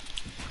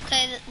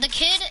 Okay, the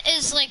kid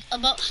is like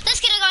about. This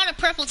kid got a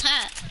purple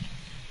tat.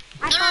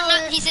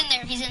 No, he's in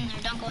there.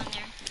 Don't go in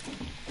there.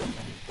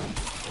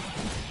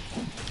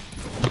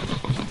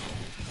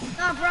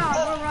 No, bro,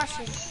 we're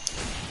rushing.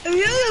 Why are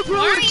you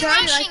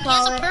rushing? He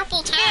has a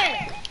purple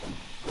tat.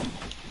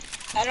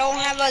 I don't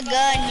have a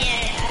gun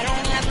yet. I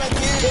don't have a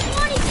gun.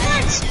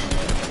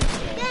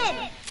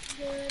 Dead.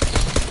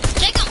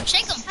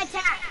 Shake him. My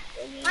tag.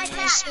 I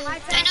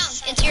know,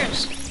 it's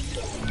yours.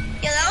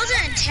 Yeah, that was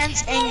an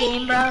intense end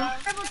game, bro.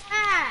 Purple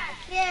tag.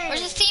 Yeah.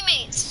 Where's his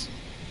teammates?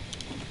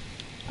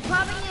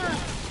 Probably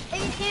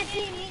if you can't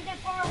see me that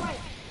far away.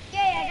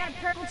 Yeah, I got a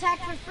purple tag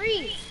for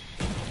free.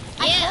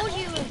 I told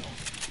you.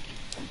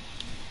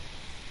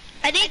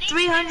 I need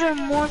 300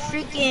 more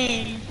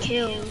freaking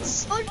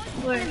kills.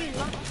 Where?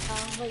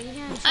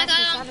 I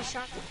got him.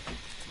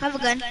 Have a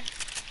gun.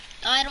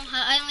 I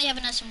only have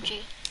an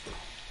SMG.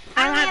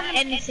 I don't have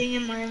anything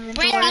in my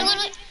inventory.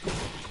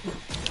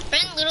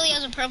 Brandon literally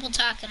has a purple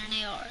tack and an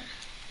AR.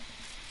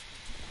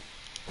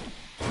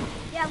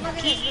 Yeah, look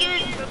at Can you it. give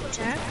me a purple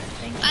tag?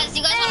 Guys,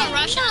 you guys want to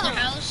rush another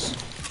house?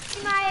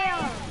 My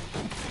AR.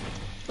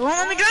 It won't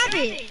let me drop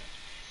it.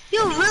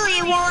 You really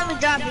it won't let me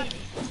drop it.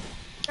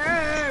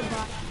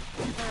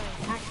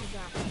 Actually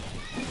drop it.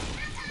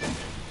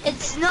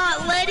 It's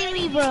not letting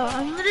me, bro.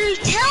 I'm literally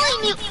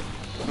telling you.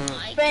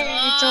 My Brandon,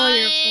 it's all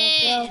your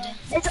fault, bro.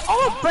 It's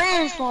all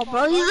Brandon's fault,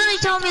 bro. He's literally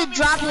telling me to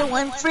drop it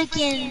when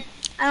freaking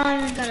I don't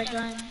even got a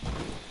gun.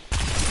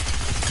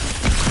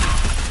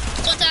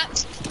 What's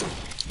that?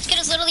 This kid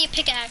is literally a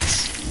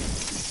pickaxe.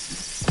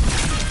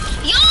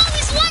 Yo,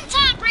 he's one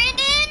tap,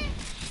 Brandon!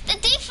 The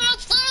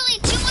default's literally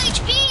 2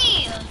 HP!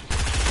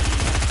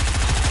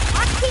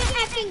 I can't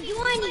effing do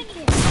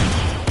anything.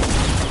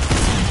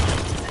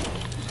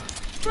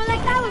 Bro,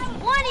 like that was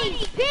 1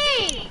 HP.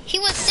 He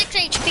was 6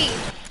 HP.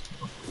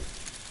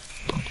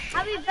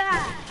 I'll be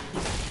back.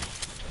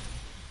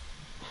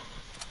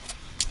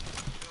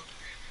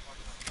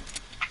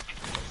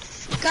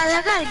 Guys,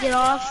 I gotta get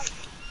off.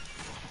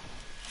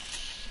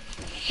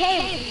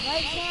 Hey,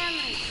 right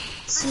camera.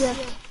 See ya.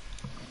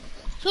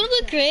 Trying to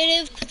be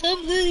creative, because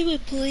I'm losing my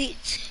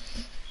plates.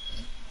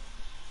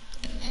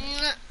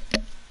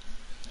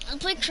 I'll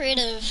play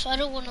creative. I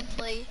don't want to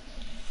play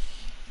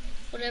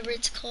whatever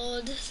it's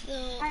called. So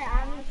Hey,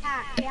 I'm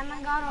back. Camera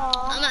got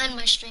off. I'm gonna end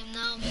my stream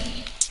now.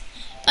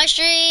 Bye,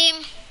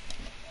 stream.